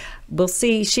 so we'll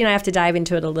see. She and I have to dive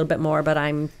into it a little bit more, but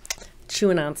I'm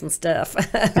chewing on some stuff.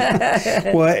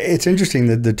 Well, it's interesting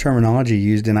that the terminology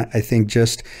used, and I think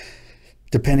just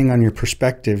depending on your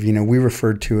perspective, we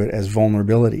referred to it as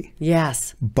vulnerability.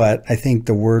 Yes. But I think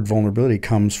the word vulnerability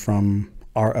comes from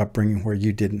our upbringing where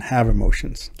you didn't have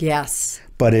emotions. Yes.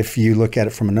 But if you look at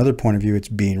it from another point of view, it's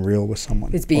being real with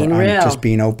someone. It's being real. I'm just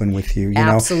being open with you.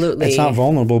 Absolutely. It's not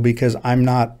vulnerable because I'm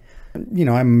not,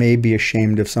 I may be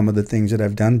ashamed of some of the things that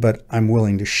I've done, but I'm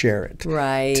willing to share it.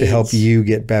 Right. To help you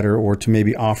get better, or to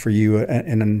maybe offer you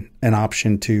an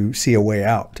option to see a way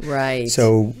out. Right.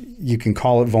 So you can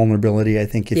call it vulnerability, I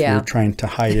think, if you're trying to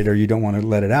hide it or you don't want to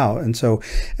let it out. And so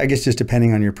I guess just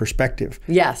depending on your perspective.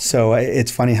 Yes. So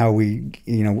it's funny how we,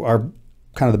 our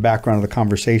kind of the background of the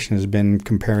conversation has been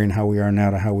comparing how we are now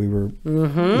to how we were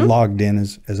logged in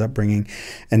as upbringing.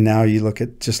 And now you look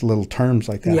at just little terms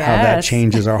like that, how that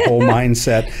changes our whole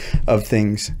mindset of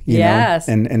things, you know?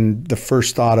 And the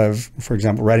first thought of, for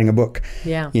example, writing a book,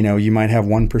 you might have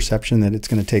one perception that it's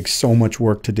going to take so much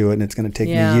work to do it and it's going to take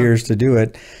me years to do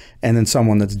it. And then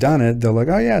someone that's done it, they're like,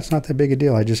 oh yeah, it's not that big a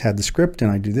deal. I just had the script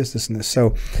and I do this, this, and this.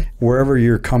 So wherever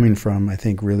you're coming from, I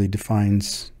think really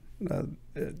defines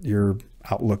your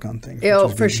outlook on things. Oh,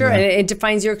 for sure. And it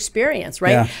defines your experience,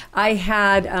 right? I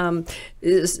had,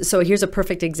 so here's a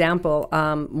perfect example.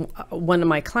 One of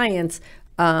my clients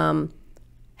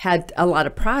had a lot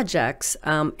of projects,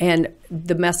 and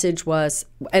the message was,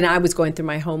 and I was going through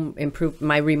my home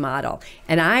my remodel,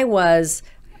 and I was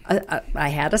I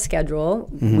had a schedule.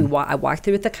 I walked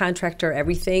through with the contractor,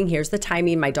 everything. Here's the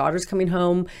timing. My daughter's coming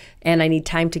home, and I need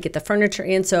time to get the furniture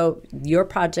in. So your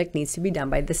project needs to be done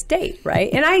by this date, right?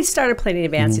 And I started planning in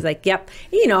advance. He's like, yep.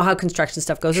 You know how construction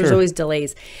stuff goes. There's always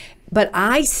delays. But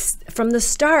I, from the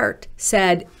start,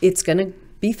 said it's going to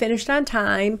be finished on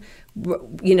time.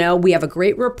 You know, we have a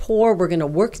great rapport. We're going to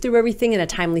work through everything in a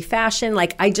timely fashion.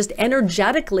 Like, I just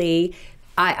energetically,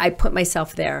 I put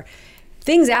myself there.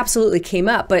 Things absolutely came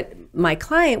up, but my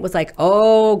client was like,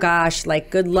 oh gosh, like,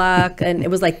 good luck. And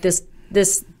it was like this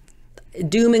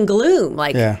doom and gloom,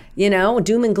 like, you know,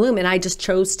 doom and gloom. And I just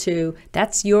chose to,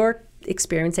 that's your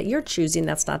experience that you're choosing.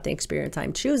 That's not the experience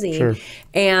I'm choosing. Sure.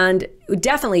 And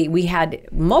definitely we had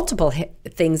multiple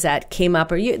things that came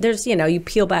up, or there's, you know, you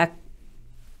peel back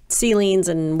ceilings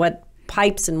and what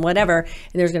pipes and whatever,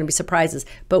 and there's going to be surprises.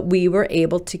 But we were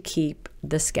able to keep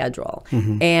the schedule,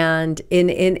 and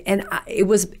it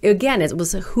was, again, it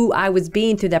was who I was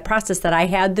being through that process, that I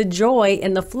had the joy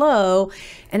and the flow,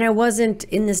 and I wasn't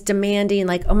in this demanding,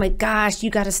 like, oh my gosh,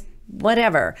 you got to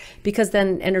whatever, because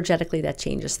then energetically that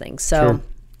changes things. So,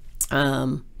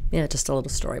 yeah, just a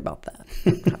little story about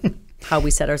that. How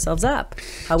we set ourselves up.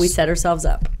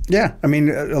 Yeah, I mean,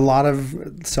 a lot of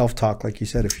self-talk, like you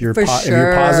said. If you're if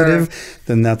you're positive,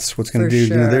 then that's what's going to do.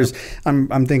 Sure. You know,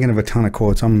 I'm thinking of a ton of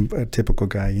quotes. I'm a typical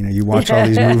guy. You know, you watch all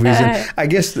these movies, and I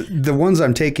guess the ones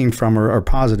I'm taking from are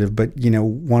positive. But you know,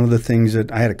 one of the things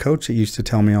that I had a coach that used to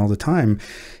tell me all the time: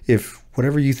 if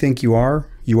whatever you think you are.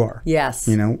 Yes.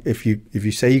 You know, if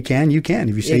you say you can, you can.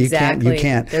 If you say you can't, you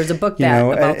can't. There's a book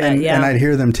about that. And I'd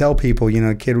hear them tell people, you know,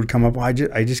 a kid would come up, well, I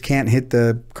just can't hit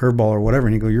the curveball or whatever.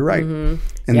 And you go, you're right.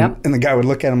 And the guy would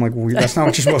look at him like, well, that's not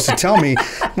what you're supposed to tell me.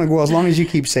 I'm like, well, as long as you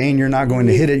keep saying you're not going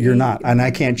to hit it, you're not. And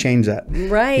I can't change that.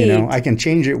 Right. You know, I can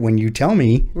change it when you tell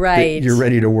me that you're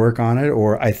ready to work on it,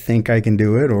 or I think I can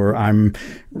do it, or I'm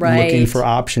looking for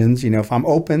options. You know, if I'm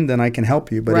open, then I can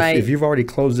help you. But if you've already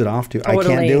closed it off to, I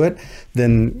can't do it,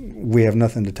 then we have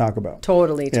nothing to talk about.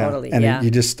 Totally. And you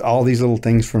just, all these little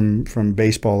things from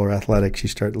baseball or athletics, you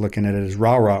start looking at it as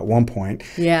rah-rah at one point.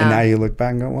 Yeah. And now you look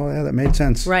back and go, well, yeah, that made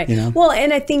sense. Right. You know? Well,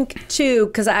 and I think too,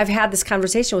 because I've had this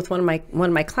conversation with one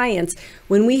of my clients,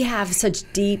 when we have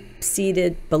such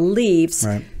deep-seated beliefs,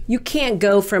 you can't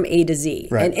go from A to Z.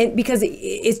 Right. And because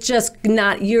it's just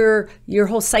not, your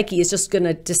whole psyche is just going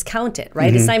to discount it,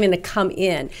 right? It's not even going to come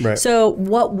in. Right. So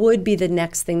what would be the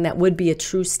next thing that would be a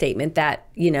true statement that,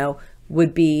 you know,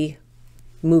 would be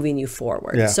moving you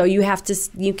forward? Yeah. So you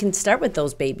can start with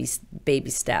those baby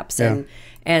steps.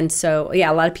 And so,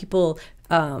 yeah, a lot of people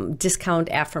discount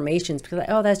affirmations because,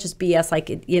 oh, that's just BS, like,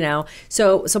 it, you know.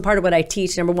 So part of what I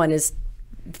teach, number one, is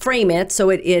frame it so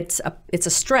it's a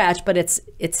stretch, but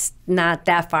it's not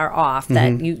that far off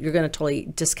that you're going to totally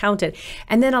discount it.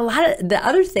 And then a lot of the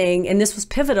other thing, and this was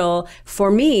pivotal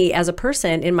for me as a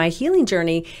person in my healing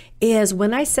journey, is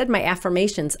when I said my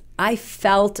affirmations, I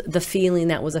felt the feeling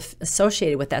that was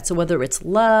associated with that. So whether it's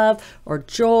love or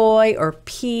joy or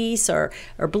peace or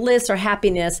bliss or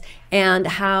happiness, and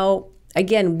how,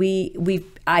 again,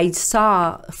 I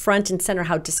saw front and center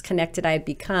how disconnected I had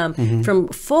become from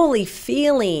fully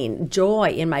feeling joy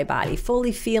in my body,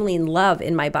 fully feeling love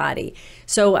in my body.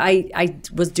 So I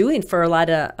was doing for a lot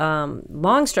of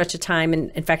long stretch of time,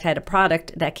 and in fact I had a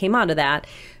product that came out of that,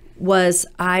 was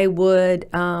I would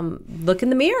look in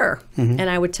the mirror and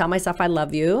I would tell myself I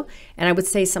love you, and I would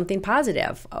say something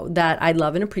positive that I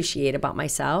love and appreciate about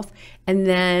myself, and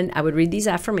then I would read these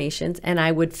affirmations and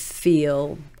I would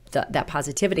feel that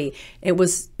positivity. It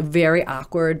was very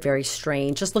awkward, very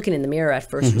strange. Just looking in the mirror at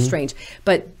first was strange.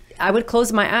 But I would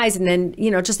close my eyes, and then,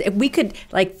 you know, just if we could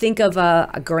like think of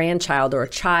a grandchild or a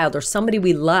child or somebody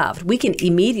we loved, we can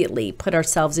immediately put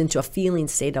ourselves into a feeling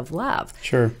state of love.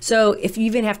 Sure. So if you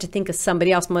even have to think of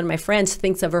somebody else, one of my friends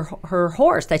thinks of her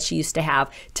horse that she used to have,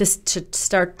 to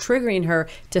start triggering her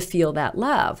to feel that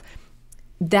love.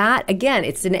 That, again,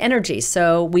 it's an energy,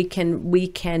 so we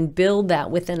can build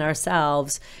that within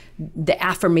ourselves. The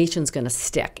affirmation's going to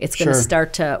stick. It's going to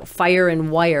start to fire and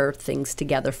wire things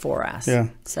together for us. Yeah.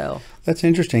 So that's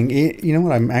interesting. You know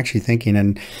what I'm actually thinking,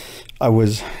 and I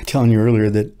was telling you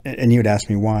earlier that, and you had asked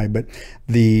me why, but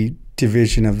the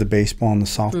division of the baseball and the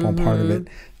softball part of it,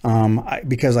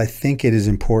 because I think it is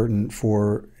important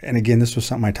for, and again, this was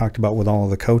something I talked about with all of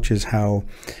the coaches, how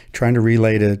trying to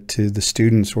relay to the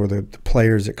students or the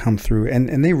players that come through,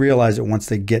 and they realize it once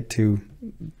they get to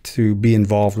be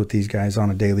involved with these guys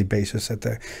on a daily basis at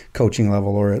the coaching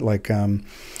level, or at like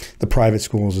the private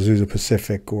schools, Azusa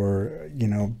Pacific, or, you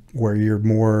know, where you're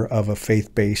more of a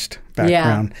faith-based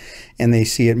background, and they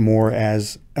see it more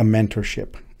as a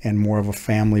mentorship. and more of a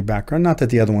family background. Not that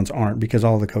the other ones aren't, because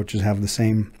all the coaches have the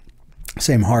same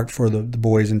heart for the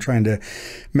boys and trying to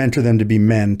mentor them to be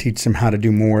men, teach them how to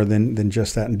do more than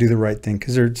just that and do the right thing,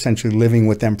 because they're essentially living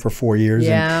with them for 4 years.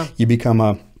 Yeah. And you become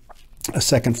a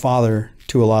second father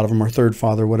to a lot of them, or third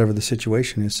father, whatever the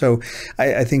situation is. So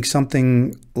I think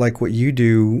something like what you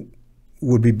do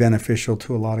would be beneficial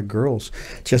to a lot of girls,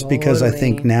 just because I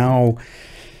think now,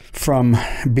 from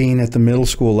being at the middle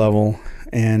school level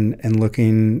and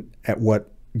looking at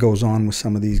what goes on with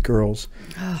some of these girls,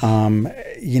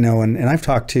 you know, and I've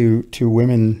talked to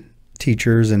women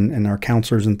teachers and our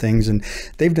counselors and things, and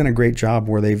they've done a great job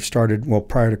where they've started, well,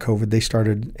 prior to COVID, they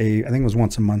started I think it was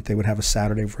once a month, they would have a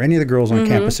Saturday for any of the girls on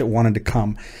campus that wanted to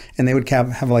come, and they would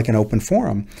have like an open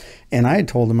forum. And I had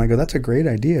told them, I go, that's a great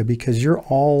idea, because you're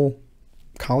all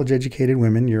college educated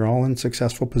women, you're all in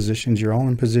successful positions, you're all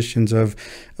in positions of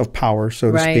power,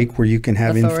 so to speak, where you can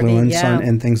have influence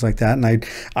and things like that. And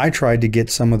I tried to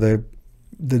get some of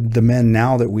the men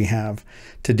now that we have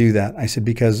to do that. I said,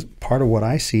 because part of what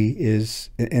I see is,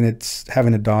 and it's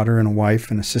having a daughter and a wife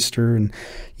and a sister, and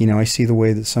you know, I see the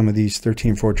way that some of these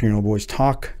 13, 14-year-old boys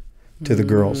talk to the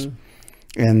girls,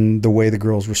 and the way the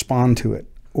girls respond to it,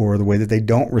 or the way that they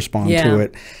don't respond to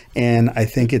it. And I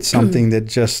think it's something that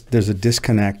just, there's a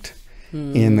disconnect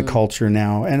in the culture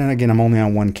now. And then again, I'm only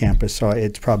on one campus, so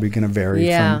it's probably going to vary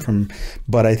from,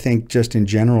 but I think just in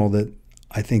general that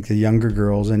I think the younger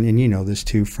girls, and you know this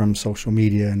too from social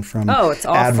media and from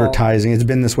advertising, it's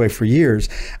been this way for years.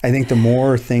 I think the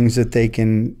more things that they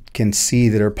can see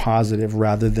that are positive,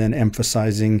 rather than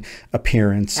emphasizing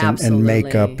appearance and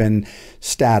makeup and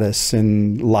status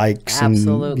and likes and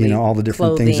you know, all the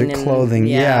different things that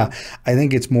clothing. I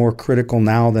think it's more critical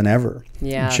now than ever.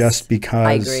 Just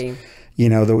because I agree. You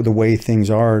know, the way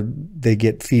things are, they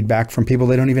get feedback from people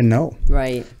they don't even know.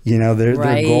 You know, their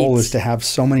goal is to have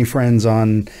so many friends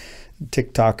on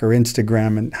TikTok or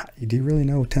Instagram, and do you really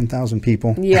know 10,000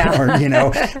 people? Or, you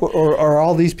know, or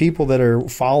all these people that are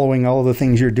following all of the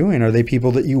things you're doing, are they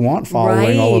people that you want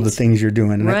following all of the things you're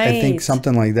doing? And I think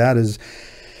something like that is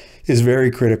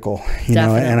very critical, you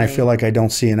know, and I feel like I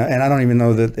don't see enough, and I don't even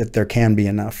know that there can be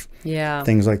enough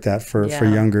things like that for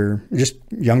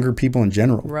younger people in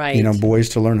general. You know, boys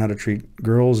to learn how to treat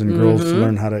girls, and girls to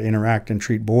learn how to interact and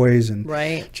treat boys, and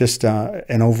just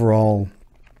an overall,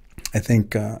 I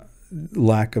think,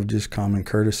 lack of just common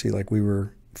courtesy, like we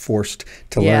were forced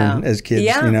to learn as kids,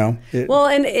 you know. Well,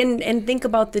 and think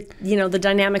about the, you know, the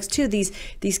dynamics too. These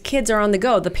kids are on the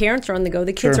go. The parents are on the go.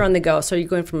 The kids are on the go. So you're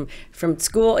going from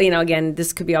school, you know, again,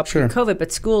 this could be all pre-COVID,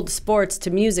 but school to sports to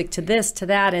music to this to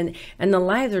that, and the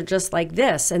lives are just like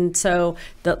this. And so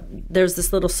there's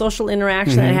this little social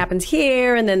interaction that happens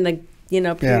here, and then the, you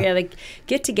know, periodic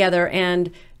get together,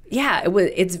 and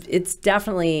it's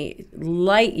definitely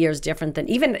light years different than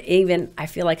even I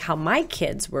feel like how my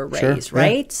kids were raised,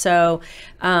 right? So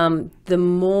the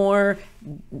more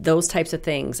those types of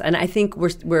things, and I think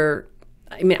we're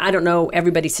I mean, I don't know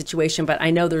everybody's situation, but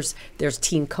I know there's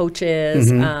teen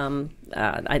coaches.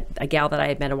 A gal that I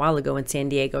had met a while ago in San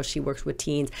Diego, she works with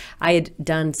teens. I had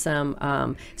done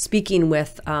some speaking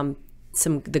with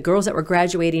the girls that were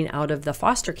graduating out of the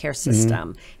foster care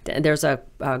system. There's a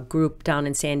group down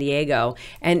in San Diego,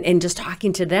 and just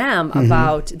talking to them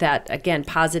about that, again,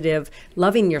 positive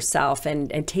loving yourself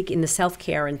and taking the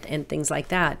self-care and things like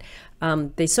that.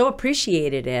 They so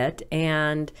appreciated it,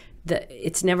 and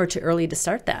it's never too early to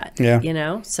start that, you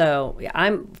know? So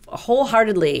I'm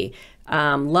wholeheartedly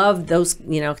love those,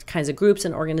 you know, kinds of groups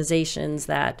and organizations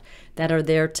that are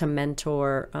there to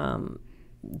mentor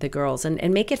the girls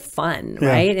and make it fun,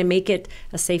 right? And make it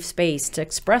a safe space to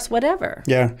express whatever.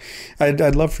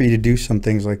 I'd love for you to do some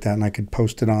things like that, and I could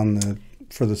post it on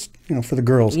for the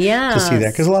girls to see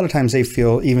that, because a lot of times they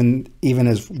feel, even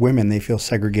as women, they feel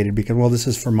segregated because, well, this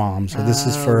is for moms, or this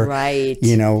is for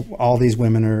you know, all these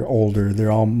women are older,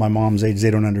 they're all my mom's age,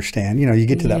 they don't understand, you know. You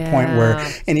get to that point where,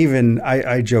 and even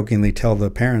I jokingly tell the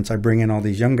parents, I bring in all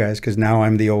these young guys because now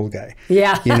I'm the old guy,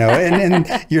 you know, and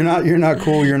you're not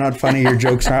cool, you're not funny, your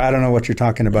jokes are, I don't know what you're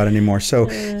talking about anymore. So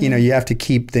you know, you have to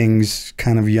keep things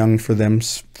kind of young for them,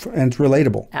 and it's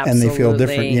relatable. And they feel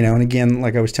different, you know. And again,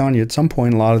 like I was telling you, at some point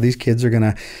a lot of these kids are going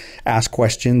to ask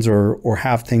questions or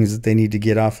have things that they need to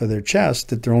get off of their chest,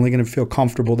 that they're only going to feel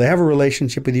comfortable. They have a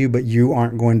relationship with you, but you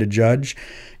aren't going to judge,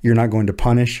 you're not going to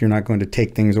punish, you're not going to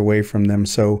take things away from them,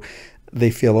 so they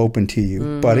feel open to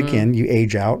you. But again, you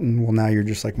age out, and well, now you're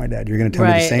just like my dad. You're going to tell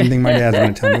me the same thing my dad's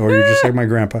going to tell me, or you're just like my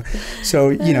grandpa. So,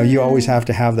 you know, you always have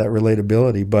to have that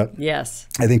relatability. But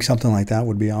I think something like that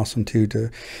would be awesome too,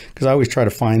 because I always try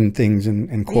to find things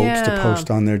and quotes to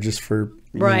post on there just for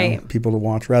Right. people to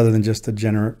watch rather than just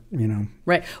a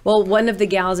Right. Well, one of the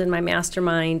gals in my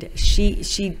mastermind, she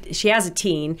has a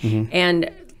teen, and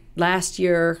last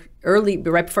year,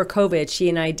 right before COVID, she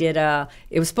and I did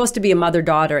it was supposed to be a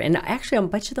mother-daughter, and actually a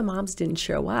bunch of the moms didn't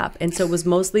show up, and so it was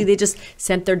mostly they just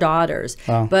sent their daughters.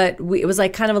 Wow. But it was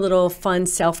like kind of a little fun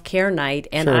self-care night,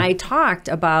 and Sure. I talked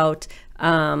about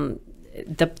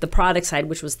the product side,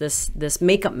 which was this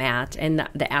makeup mat and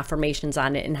the affirmations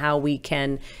on it, and how we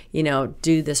can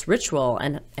do this ritual,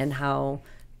 and how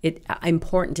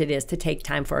important it is to take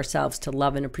time for ourselves to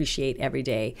love and appreciate every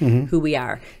day who we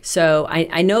are. So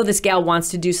I know this gal wants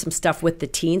to do some stuff with the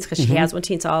teens because she has one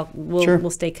teen, so we'll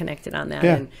stay connected on that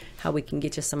and how we can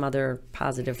get you some other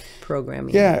positive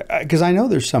programming. Yeah, because I know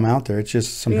there's some out there. It's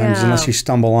just sometimes unless you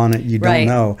stumble on it, you don't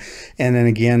know. And then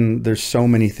again, there's so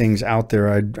many things out there.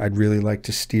 I'd really like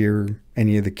to steer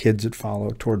any of the kids that follow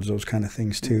towards those kind of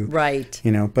things too. Right.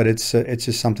 But it's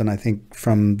just something I think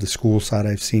from the school side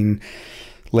I've seen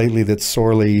lately that's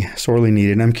sorely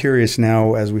needed. And I'm curious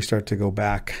now as we start to go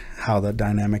back how that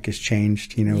dynamic has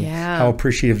changed, how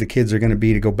appreciative the kids are going to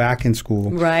be to go back in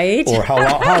school. Right. Or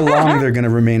how long they're going to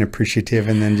remain appreciative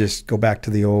and then just go back to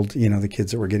the old, the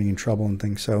kids that were getting in trouble and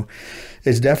things. So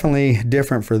it's definitely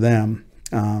different for them.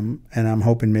 And I'm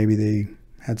hoping maybe they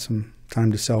had some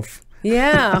time to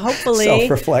hopefully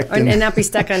self-reflect and not be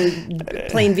stuck on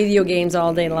playing video games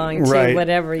all day long too,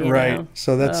 whatever, you know.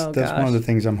 So that's one of the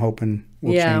things I'm hoping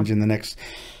will change in the next,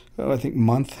 I think,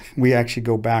 month. We actually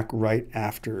go back right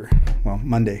after,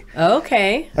 Monday.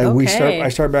 Okay. I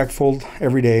start back full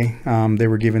every day. They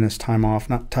were giving us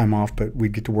not time off, but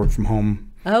we'd get to work from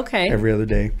home every other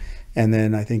day. And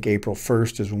then I think April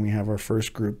 1st is when we have our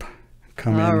first group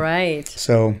come in. All right.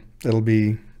 So it'll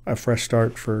be a fresh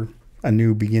start for a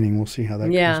new beginning. We'll see how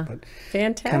that goes. But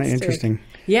fantastic. Kind of interesting.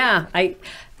 Yeah, I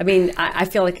mean, I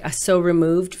feel like I'm so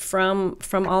removed from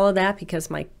all of that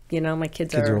because my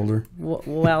kids are older,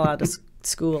 well out of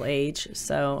school age.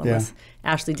 So unless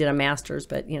Ashley did a master's,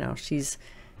 but she's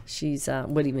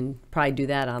would even probably do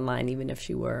that online even if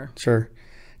she were. Sure.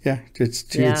 Yeah,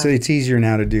 it's easier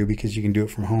now to do because you can do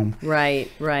it from home. Right.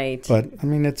 But I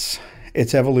mean, it's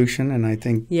evolution, and I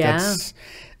think it's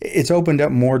opened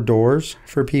up more doors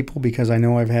for people because I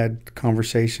know I've had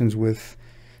conversations with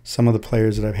some of the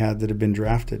players that I've had that have been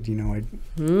drafted.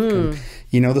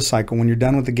 The cycle. When you're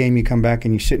done with the game, you come back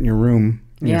and you sit in your room,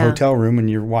 in your hotel room, and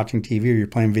you're watching TV or you're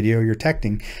playing video, or you're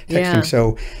texting. Yeah.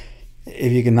 So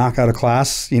if you can knock out a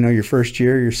class, your first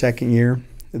year, your second year,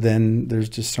 then there's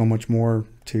just so much more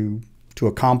to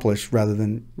accomplish rather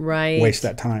than waste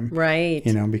that time. Right.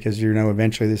 Because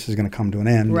eventually this is going to come to an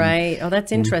end. Right. Oh,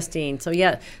 that's interesting. So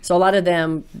so a lot of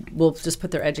them will just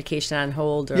put their education on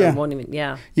hold or won't even.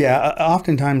 Yeah.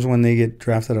 Oftentimes when they get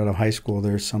drafted out of high school,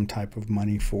 there's some type of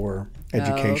money for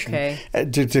education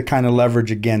to kind of leverage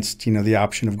against the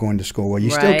option of going to school. Well, you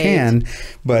still can,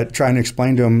 but trying to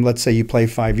explain to them, let's say you play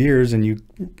 5 years and you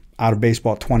out of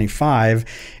baseball at 25,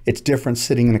 it's different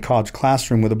sitting in a college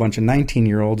classroom with a bunch of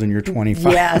 19-year-olds and you're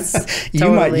 25. Yes, you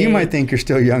totally. you might think you're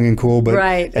still young and cool, but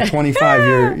at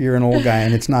 25 you're an old guy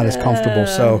and it's not as comfortable.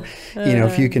 So,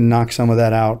 if you can knock some of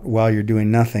that out while you're doing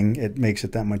nothing, it makes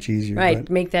it that much easier. Right, but,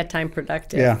 make that time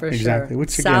productive for exactly. sure. Which,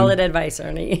 solid advice,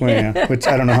 Ernie. Which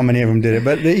I don't know how many of them did it,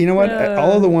 but you know what?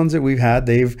 All of the ones that we've had,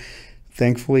 they've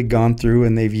thankfully gone through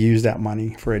and they've used that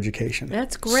money for education.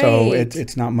 That's great. So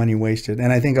it's not money wasted.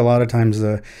 And I think a lot of times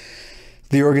the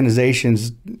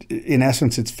organizations, in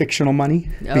essence, it's fictional money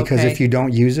because if you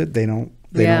don't use it, they don't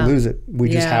lose it. We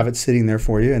just have it sitting there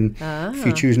for you. And if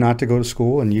you choose not to go to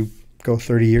school and you go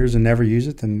 30 years and never use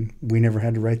it, then we never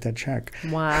had to write that check.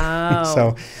 Wow.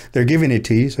 So they're giving it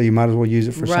to you, so you might as well use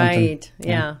it for something. Right.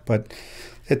 Yeah. But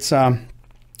it's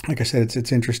like I said,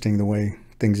 it's interesting the way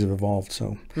things have evolved.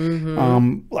 So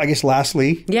I guess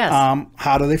lastly,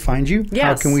 how do they find you? Yes.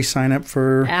 How can we sign up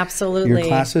for your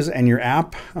classes and your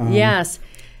app? Yes.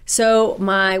 So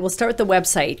we'll start with the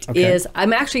website.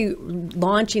 I'm actually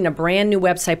launching a brand new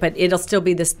website, but it'll still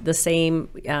be the same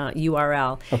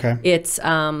URL. Okay. It's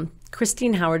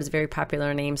Christine Howard is a very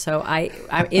popular name. So I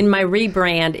in my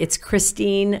rebrand, it's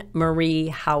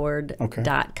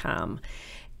ChristineMarieHoward.com.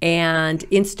 And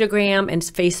Instagram and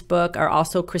Facebook are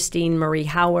also Christine Marie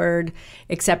Howard,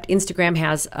 except Instagram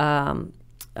has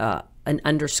an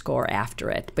underscore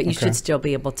after it. But you should still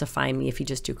be able to find me if you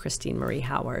just do Christine Marie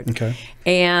Howard. Okay.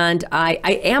 And I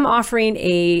am offering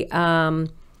a,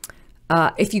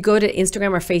 if you go to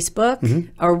Instagram or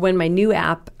Facebook, or when my new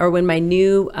app, or when my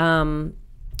new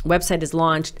website is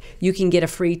launched, you can get a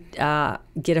free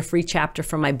chapter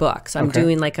from my book. So I'm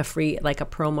doing like a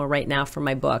promo right now for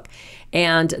my book.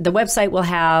 And the website will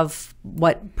have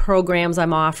what programs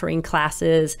I'm offering,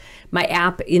 classes, my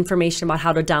app, information about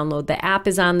how to download the app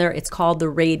is on there. It's called the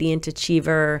Radiant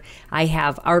Achiever. I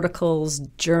have articles,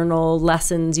 journal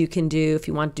lessons you can do if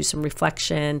you want to do some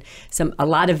reflection, a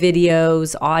lot of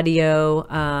videos,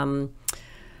 audio.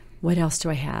 What else do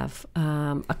I have?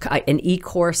 An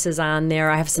e-course is on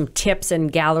there. I have some tips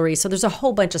and galleries. So there's a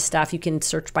whole bunch of stuff. You can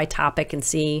search by topic and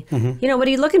see, what are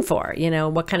you looking for?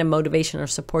 What kind of motivation or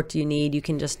support do you need? You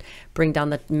can just bring down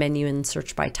the menu and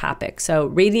search by topic. So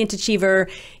Radiant Achiever,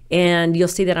 and you'll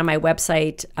see that on my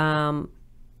website.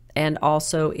 And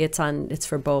also it's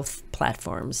for both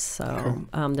platforms. So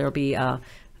there'll be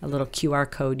a little QR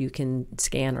code you can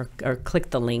scan or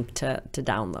click the link to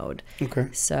download. Okay.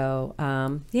 So,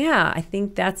 I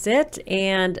think that's it.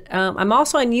 And I'm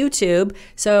also on YouTube.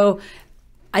 So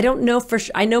I don't know for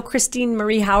sure. I know Christine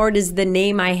Marie Howard is the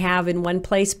name I have in one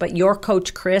place, but Your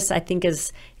Coach Chris, I think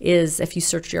is if you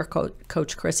search Your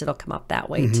Coach Chris, it'll come up that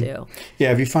way too.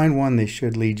 Yeah, if you find one, they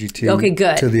should lead you to,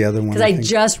 good. To the other one. Because I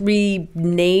just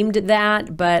renamed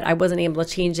that, but I wasn't able to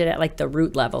change it at like the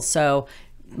root level. So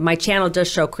my channel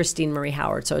does show Christine Marie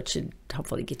Howard, so it should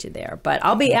hopefully get you there. But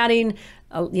I'll be adding,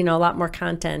 a lot more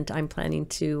content. I'm planning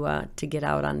to get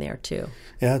out on there too.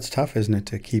 Yeah, it's tough, isn't it,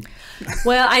 to keep?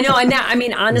 Well, I know,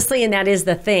 and honestly, and that is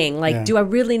the thing. Like, do I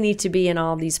really need to be in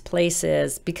all these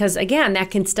places? Because again, you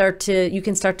can start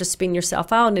to spin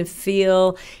yourself out and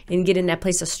feel and get in that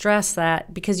place of stress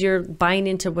because you're buying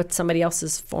into what somebody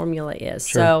else's formula is.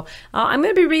 Sure. So I'm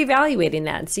going to be reevaluating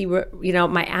that and see where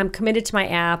I'm committed to my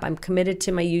app. I'm committed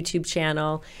to my YouTube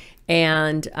channel,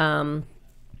 and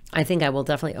I think I will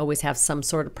definitely always have some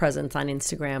sort of presence on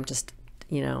Instagram. Just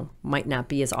might not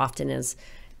be as often as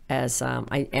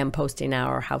I am posting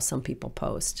now, or how some people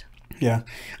post. Yeah,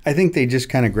 I think they just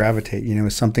kind of gravitate.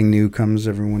 As something new comes,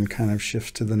 everyone kind of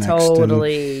shifts to the next.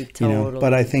 Totally.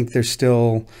 But I think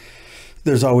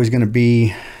there's always going to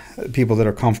be people that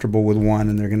are comfortable with one,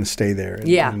 and they're going to stay there.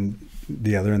 And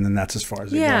the other, and then that's as far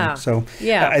as they go. So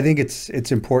I think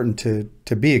it's important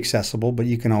to be accessible, but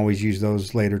you can always use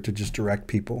those later to just direct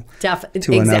people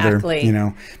to another.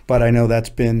 But I know that's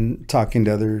been talking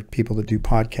to other people that do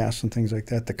podcasts and things like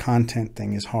that. The content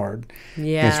thing is hard.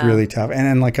 Yeah, it's really tough. And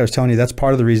then, like I was telling you, that's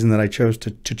part of the reason that I chose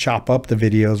to chop up the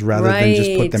videos rather than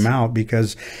just put them out,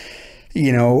 because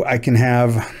I can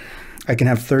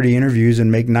have 30 interviews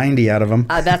and make 90 out of them.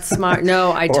 That's smart.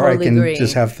 No, I totally agree. Or I can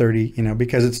just have 30,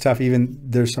 because it's tough. Even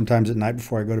there's sometimes at night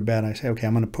before I go to bed, I say, okay,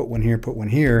 I'm going to put one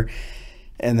here.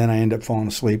 And then I end up falling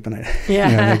asleep, and I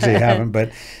actually haven't.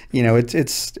 But,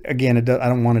 it's again, I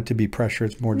don't want it to be pressure.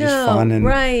 It's more just fun. And,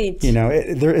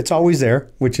 it's always there,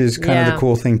 which is kind of the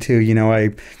cool thing too.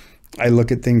 I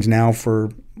look at things now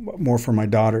more for my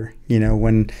daughter,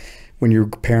 when your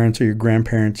parents or your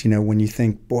grandparents, when you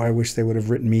think, boy, I wish they would have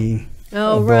written me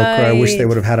a book, or I wish they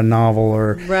would have had a novel,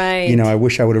 or, I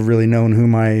wish I would have really known who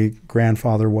my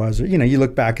grandfather was. Or, you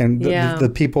look back and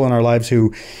the people in our lives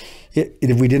who,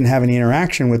 if we didn't have any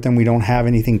interaction with them, we don't have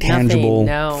anything tangible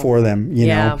for them, you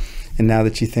know. And now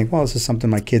that you think, well, this is something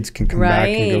my kids can come back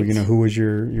and go, who was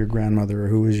your grandmother, or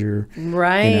who was your,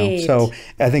 So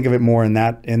I think of it more in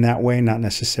that way, not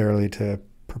necessarily to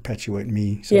perpetuate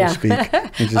me, so to speak.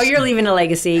 Just, you're leaving a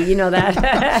legacy. You know that.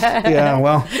 Yeah,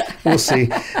 well, we'll see.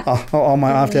 I'll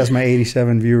have to ask my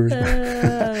 87 viewers.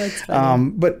 That's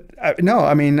funny. But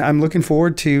I'm looking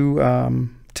forward to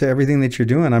everything that you're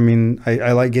doing.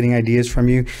 I like getting ideas from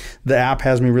you. The app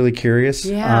has me really curious.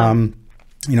 Yeah.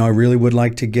 I really would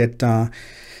like to get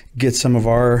some of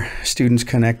our students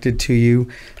connected to you.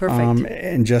 Perfect.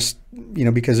 And just,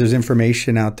 because there's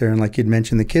information out there, and like you'd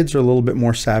mentioned, the kids are a little bit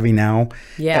more savvy now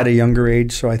at a younger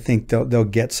age. So I think they'll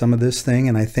get some of this thing.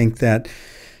 And I think that,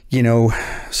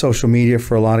 social media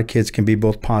for a lot of kids can be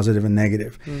both positive and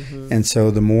negative. Mm-hmm. And so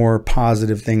the more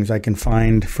positive things I can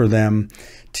find for them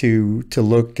to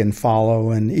look and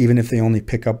follow, and even if they only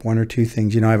pick up one or two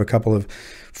things, I have a couple of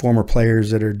former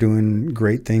players that are doing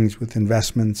great things with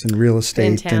investments and real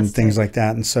estate and things like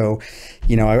that. And so,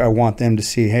 I want them to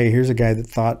see, hey, here's a guy that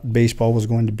thought baseball was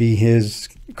going to be his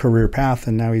career path,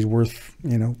 and now he's worth,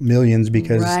 millions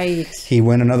because he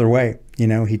went another way.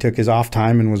 He took his off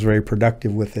time and was very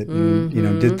productive with it,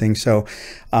 and, did things. So,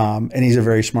 and he's a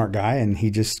very smart guy, and he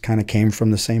just kind of came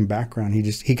from the same background.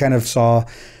 He kind of saw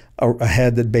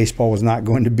ahead that baseball was not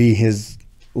going to be his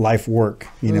life work.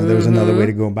 There was another way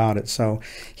to go about it. So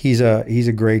he's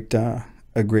a great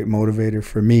a great motivator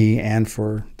for me and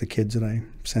for the kids that I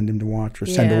send him to watch or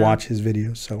send to watch his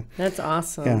videos. So that's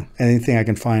awesome. Yeah, anything I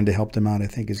can find to help them out, I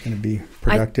think is going to be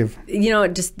productive.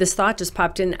 Just this thought just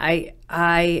popped in. I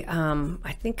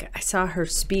think I saw her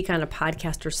speak on a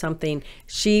podcast or something.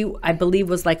 She, I believe,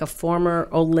 was like a former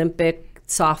Olympic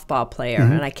softball player,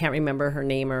 and I can't remember her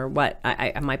name or what.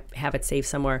 I might have it saved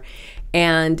somewhere.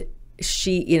 And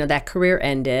she, that career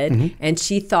ended, and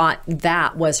she thought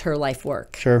that was her life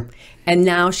work. Sure. And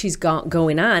now she's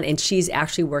going on, and she's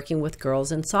actually working with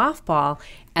girls in softball.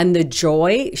 And the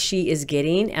joy she is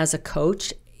getting as a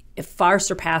coach, it far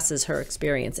surpasses her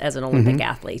experience as an Olympic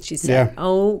athlete. She said,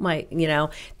 oh my,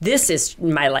 this is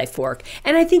my life work.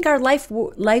 And I think our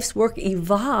life's work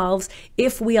evolves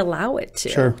if we allow it to.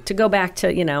 Sure. To go back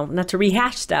to, not to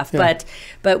rehash stuff, but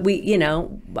we,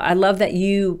 I love that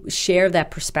you share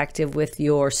that perspective with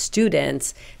your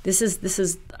students. This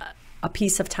is a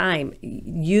piece of time.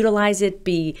 Utilize it,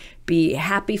 be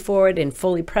happy for it and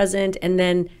fully present, and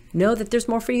then know that there's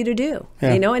more for you to do,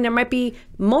 and there might be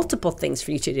multiple things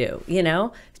for you to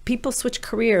do. People switch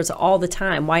careers all the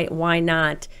time. Why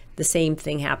not the same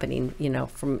thing happening,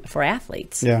 for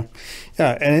athletes? Yeah.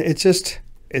 And it's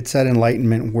that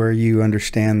enlightenment where you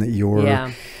understand that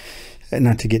you're,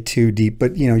 not to get too deep,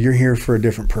 but you're here for a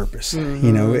different purpose.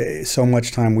 So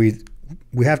much time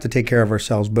we have to take care of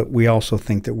ourselves, but we also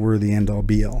think that we're the end-all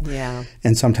be-all. Yeah.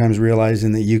 And sometimes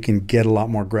realizing that you can get a lot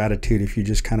more gratitude if you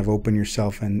just kind of open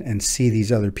yourself and see these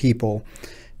other people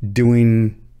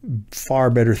doing far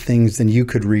better things than you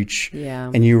could reach,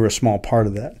 and you were a small part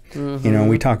of that.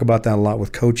 We talk about that a lot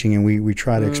with coaching, and we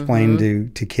try to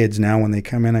explain to kids now when they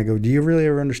come in, I go, do you really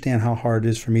ever understand how hard it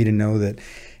is for me to know that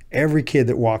every kid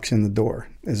that walks in the door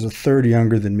is a third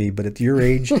younger than me, but at your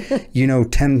age,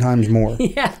 10 times more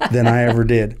than I ever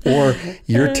did. Or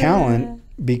your talent,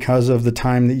 because of the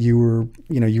time that you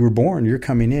were born, you're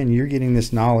coming in, you're getting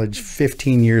this knowledge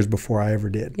 15 years before I ever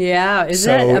did. Yeah, is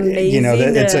that amazing?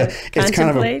 It's kind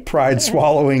of a pride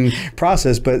swallowing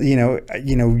process, but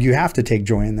you have to take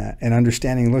joy in that and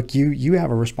understanding. Look, you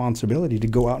have a responsibility to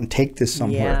go out and take this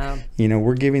somewhere.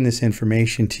 We're giving this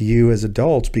information to you as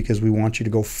adults because we want you to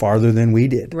go farther than we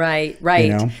did. Right.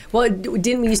 Well,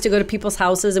 didn't we used to go to people's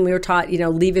houses and we were taught,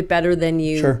 leave it better than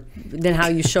than how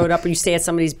you showed up, or you stay at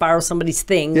somebody's, borrow somebody's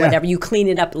thing, whatever, you clean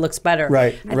it up, it looks better.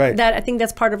 Right. I think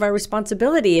that's part of our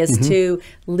responsibility is to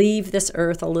leave this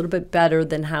earth a little bit better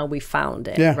than how we found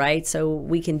it, right? So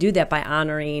we can do that by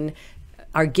honoring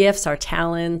our gifts, our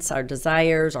talents, our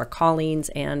desires, our callings,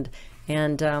 and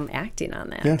acting on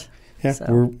that. Yeah,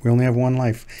 so. We only have one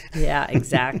life. Yeah,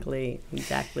 exactly.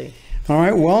 All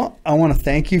right. Well, I want to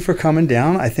thank you for coming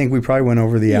down. I think we probably went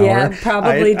over the hour. Yeah,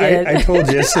 probably did. I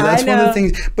told you. So that's one of the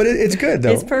things. But it's good, though.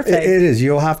 It's perfect. It is.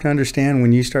 You'll have to understand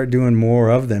when you start doing more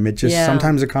of them. It just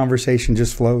sometimes the conversation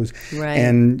just flows. Right.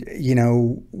 And,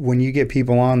 when you get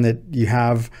people on that you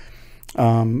have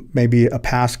maybe a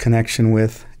past connection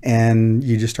with, and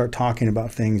you just start talking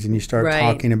about things, and you start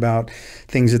talking about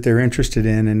things that they're interested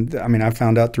in. And I mean, I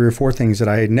found out 3 or 4 things that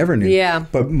I never knew. Yeah.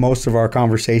 But most of our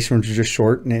conversations were just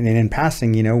short and in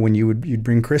passing, when you'd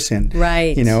bring Chris in.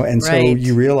 Right. And so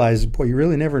you realize, boy, you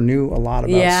really never knew a lot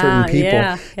about certain people.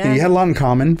 Yeah. And you had a lot in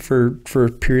common for a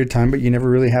period of time, but you never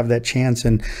really have that chance.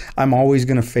 And I'm always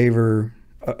going to favor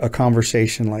a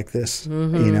conversation like this,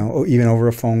 even over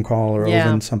a phone call or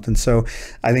over something. So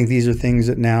I think these are things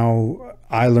that now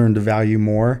I learned to value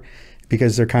more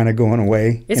because they're kind of going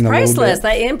away. It's priceless.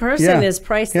 That in person is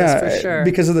priceless for sure.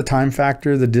 Because of the time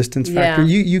factor, the distance factor.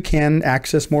 You can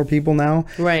access more people now.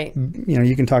 Right.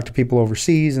 You can talk to people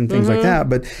overseas and things like that.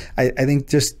 But I think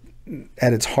just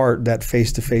at its heart, that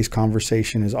face-to-face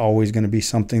conversation is always going to be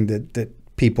something that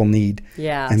people need.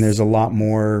 Yeah. And there's a lot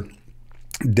more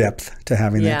depth to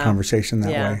having that conversation that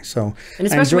way. So, and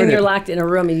especially when you're locked in a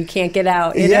room and you can't get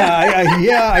out.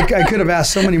 I could have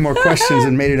asked so many more questions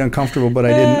and made it uncomfortable, but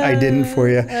I didn't for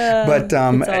you. But it's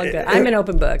all good. I'm an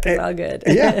open book. It's all good.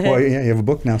 You have a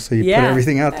book now, so you put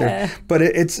everything out there. But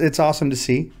it's awesome to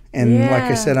see. And like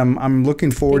I said, I'm looking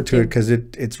forward to it because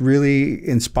it's really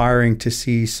inspiring to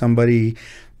see somebody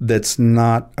that's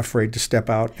not afraid to step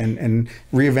out and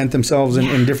reinvent themselves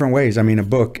in different ways. I mean, a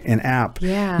book, an app,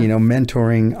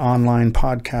 mentoring, online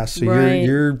podcasts. So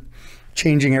you're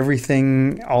changing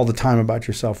everything all the time about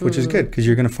yourself, which is good because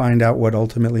you're going to find out what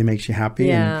ultimately makes you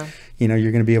happy. And,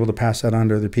 you're going to be able to pass that on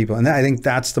to other people. And I think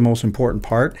that's the most important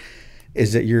part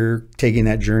is that you're taking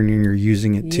that journey and you're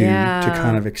using it to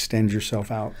kind of extend yourself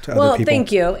out to other people. Well,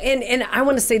 thank you. And I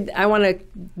want to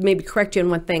maybe correct you on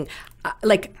one thing.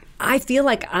 I feel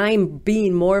like I'm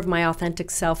being more of my authentic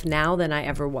self now than I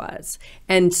ever was.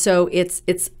 And so it's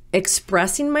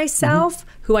expressing myself,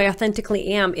 who I authentically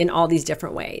am in all these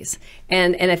different ways.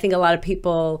 And I think a lot of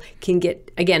people can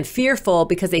get, again, fearful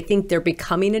because they think they're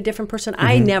becoming a different person.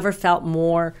 I never felt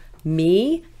more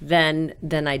me than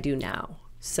I do now.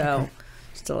 So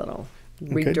just a little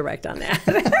redirect on that.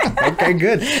 Okay,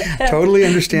 good. Totally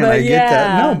understand. But I get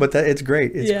that. No, but it's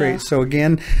great. It's great. So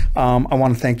again, I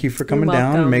want to thank you for coming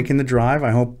down and making the drive.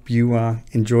 I hope you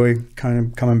enjoy kind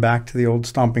of coming back to the old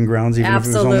stomping grounds. Even if it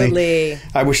was only,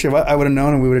 I wish I would have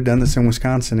known and we would have done this in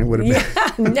Wisconsin. It would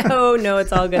have been. No,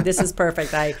 it's all good. This is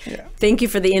perfect. Thank you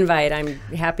for the invite. I'm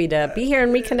happy to be here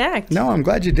and reconnect. No, I'm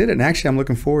glad you did it. And actually, I'm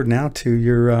looking forward now to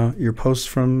your posts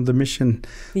from the mission.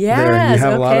 Yes, there. And you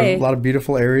have a lot of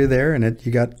beautiful area there, and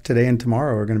you got today and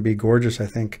tomorrow are going to be gorgeous. I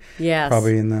think. Yes.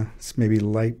 Probably in the maybe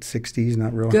light 60s,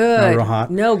 not real hot.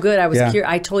 No, good. I was curious.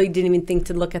 I totally didn't even think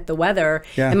to look at the weather.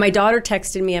 Yeah. And my daughter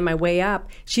texted me on my way up.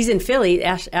 She's in Philly.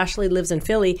 Ashley lives in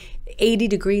Philly. 80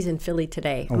 degrees in Philly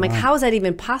today. I'm like, how is that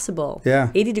even possible?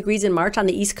 Yeah. 80 degrees in March on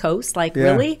the East Coast? Like,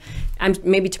 really?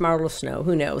 Maybe tomorrow will snow.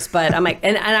 Who knows? But I'm like,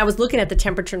 and I was looking at the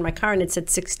temperature in my car and it said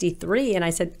 63. And I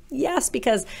said, yes,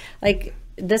 because like,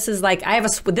 this is like, I have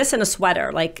this in a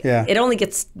sweater. Like, it only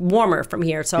gets warmer from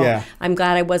here. So I'm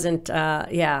glad I wasn't,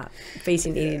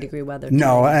 facing 80-degree weather today.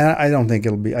 No, I don't think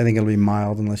it'll be. I think it'll be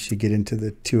mild unless you get into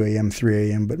the 2 a.m.,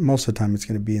 3 a.m. But most of the time, it's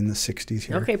going to be in the 60s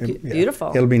here. Okay,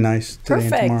 beautiful. It'll be nice today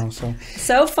and tomorrow.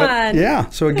 So fun.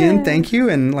 But, so again, thank you.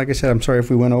 And like I said, I'm sorry if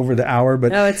we went over the hour,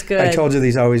 but it's good. I told you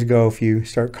these always go if you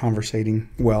start conversating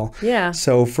well. Yeah.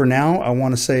 So for now, I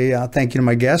want to say thank you to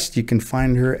my guest. You can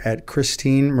find her at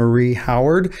Christine Marie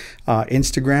Howard.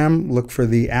 Instagram, look for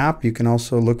the app. You can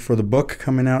also look for the book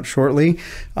coming out shortly.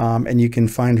 And you can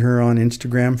find her on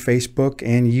Instagram, Facebook,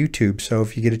 and YouTube. So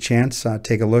if you get a chance,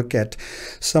 take a look at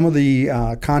some of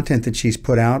the content that she's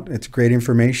put out. It's great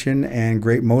information and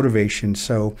great motivation.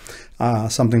 So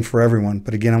something for everyone.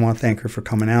 But again, I want to thank her for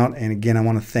coming out. And again, I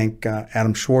want to thank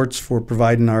Adam Schwartz for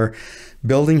providing our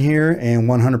building here and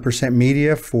 100%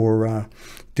 Media for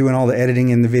doing all the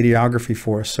editing and the videography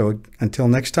for us. So until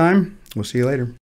next time, we'll see you later.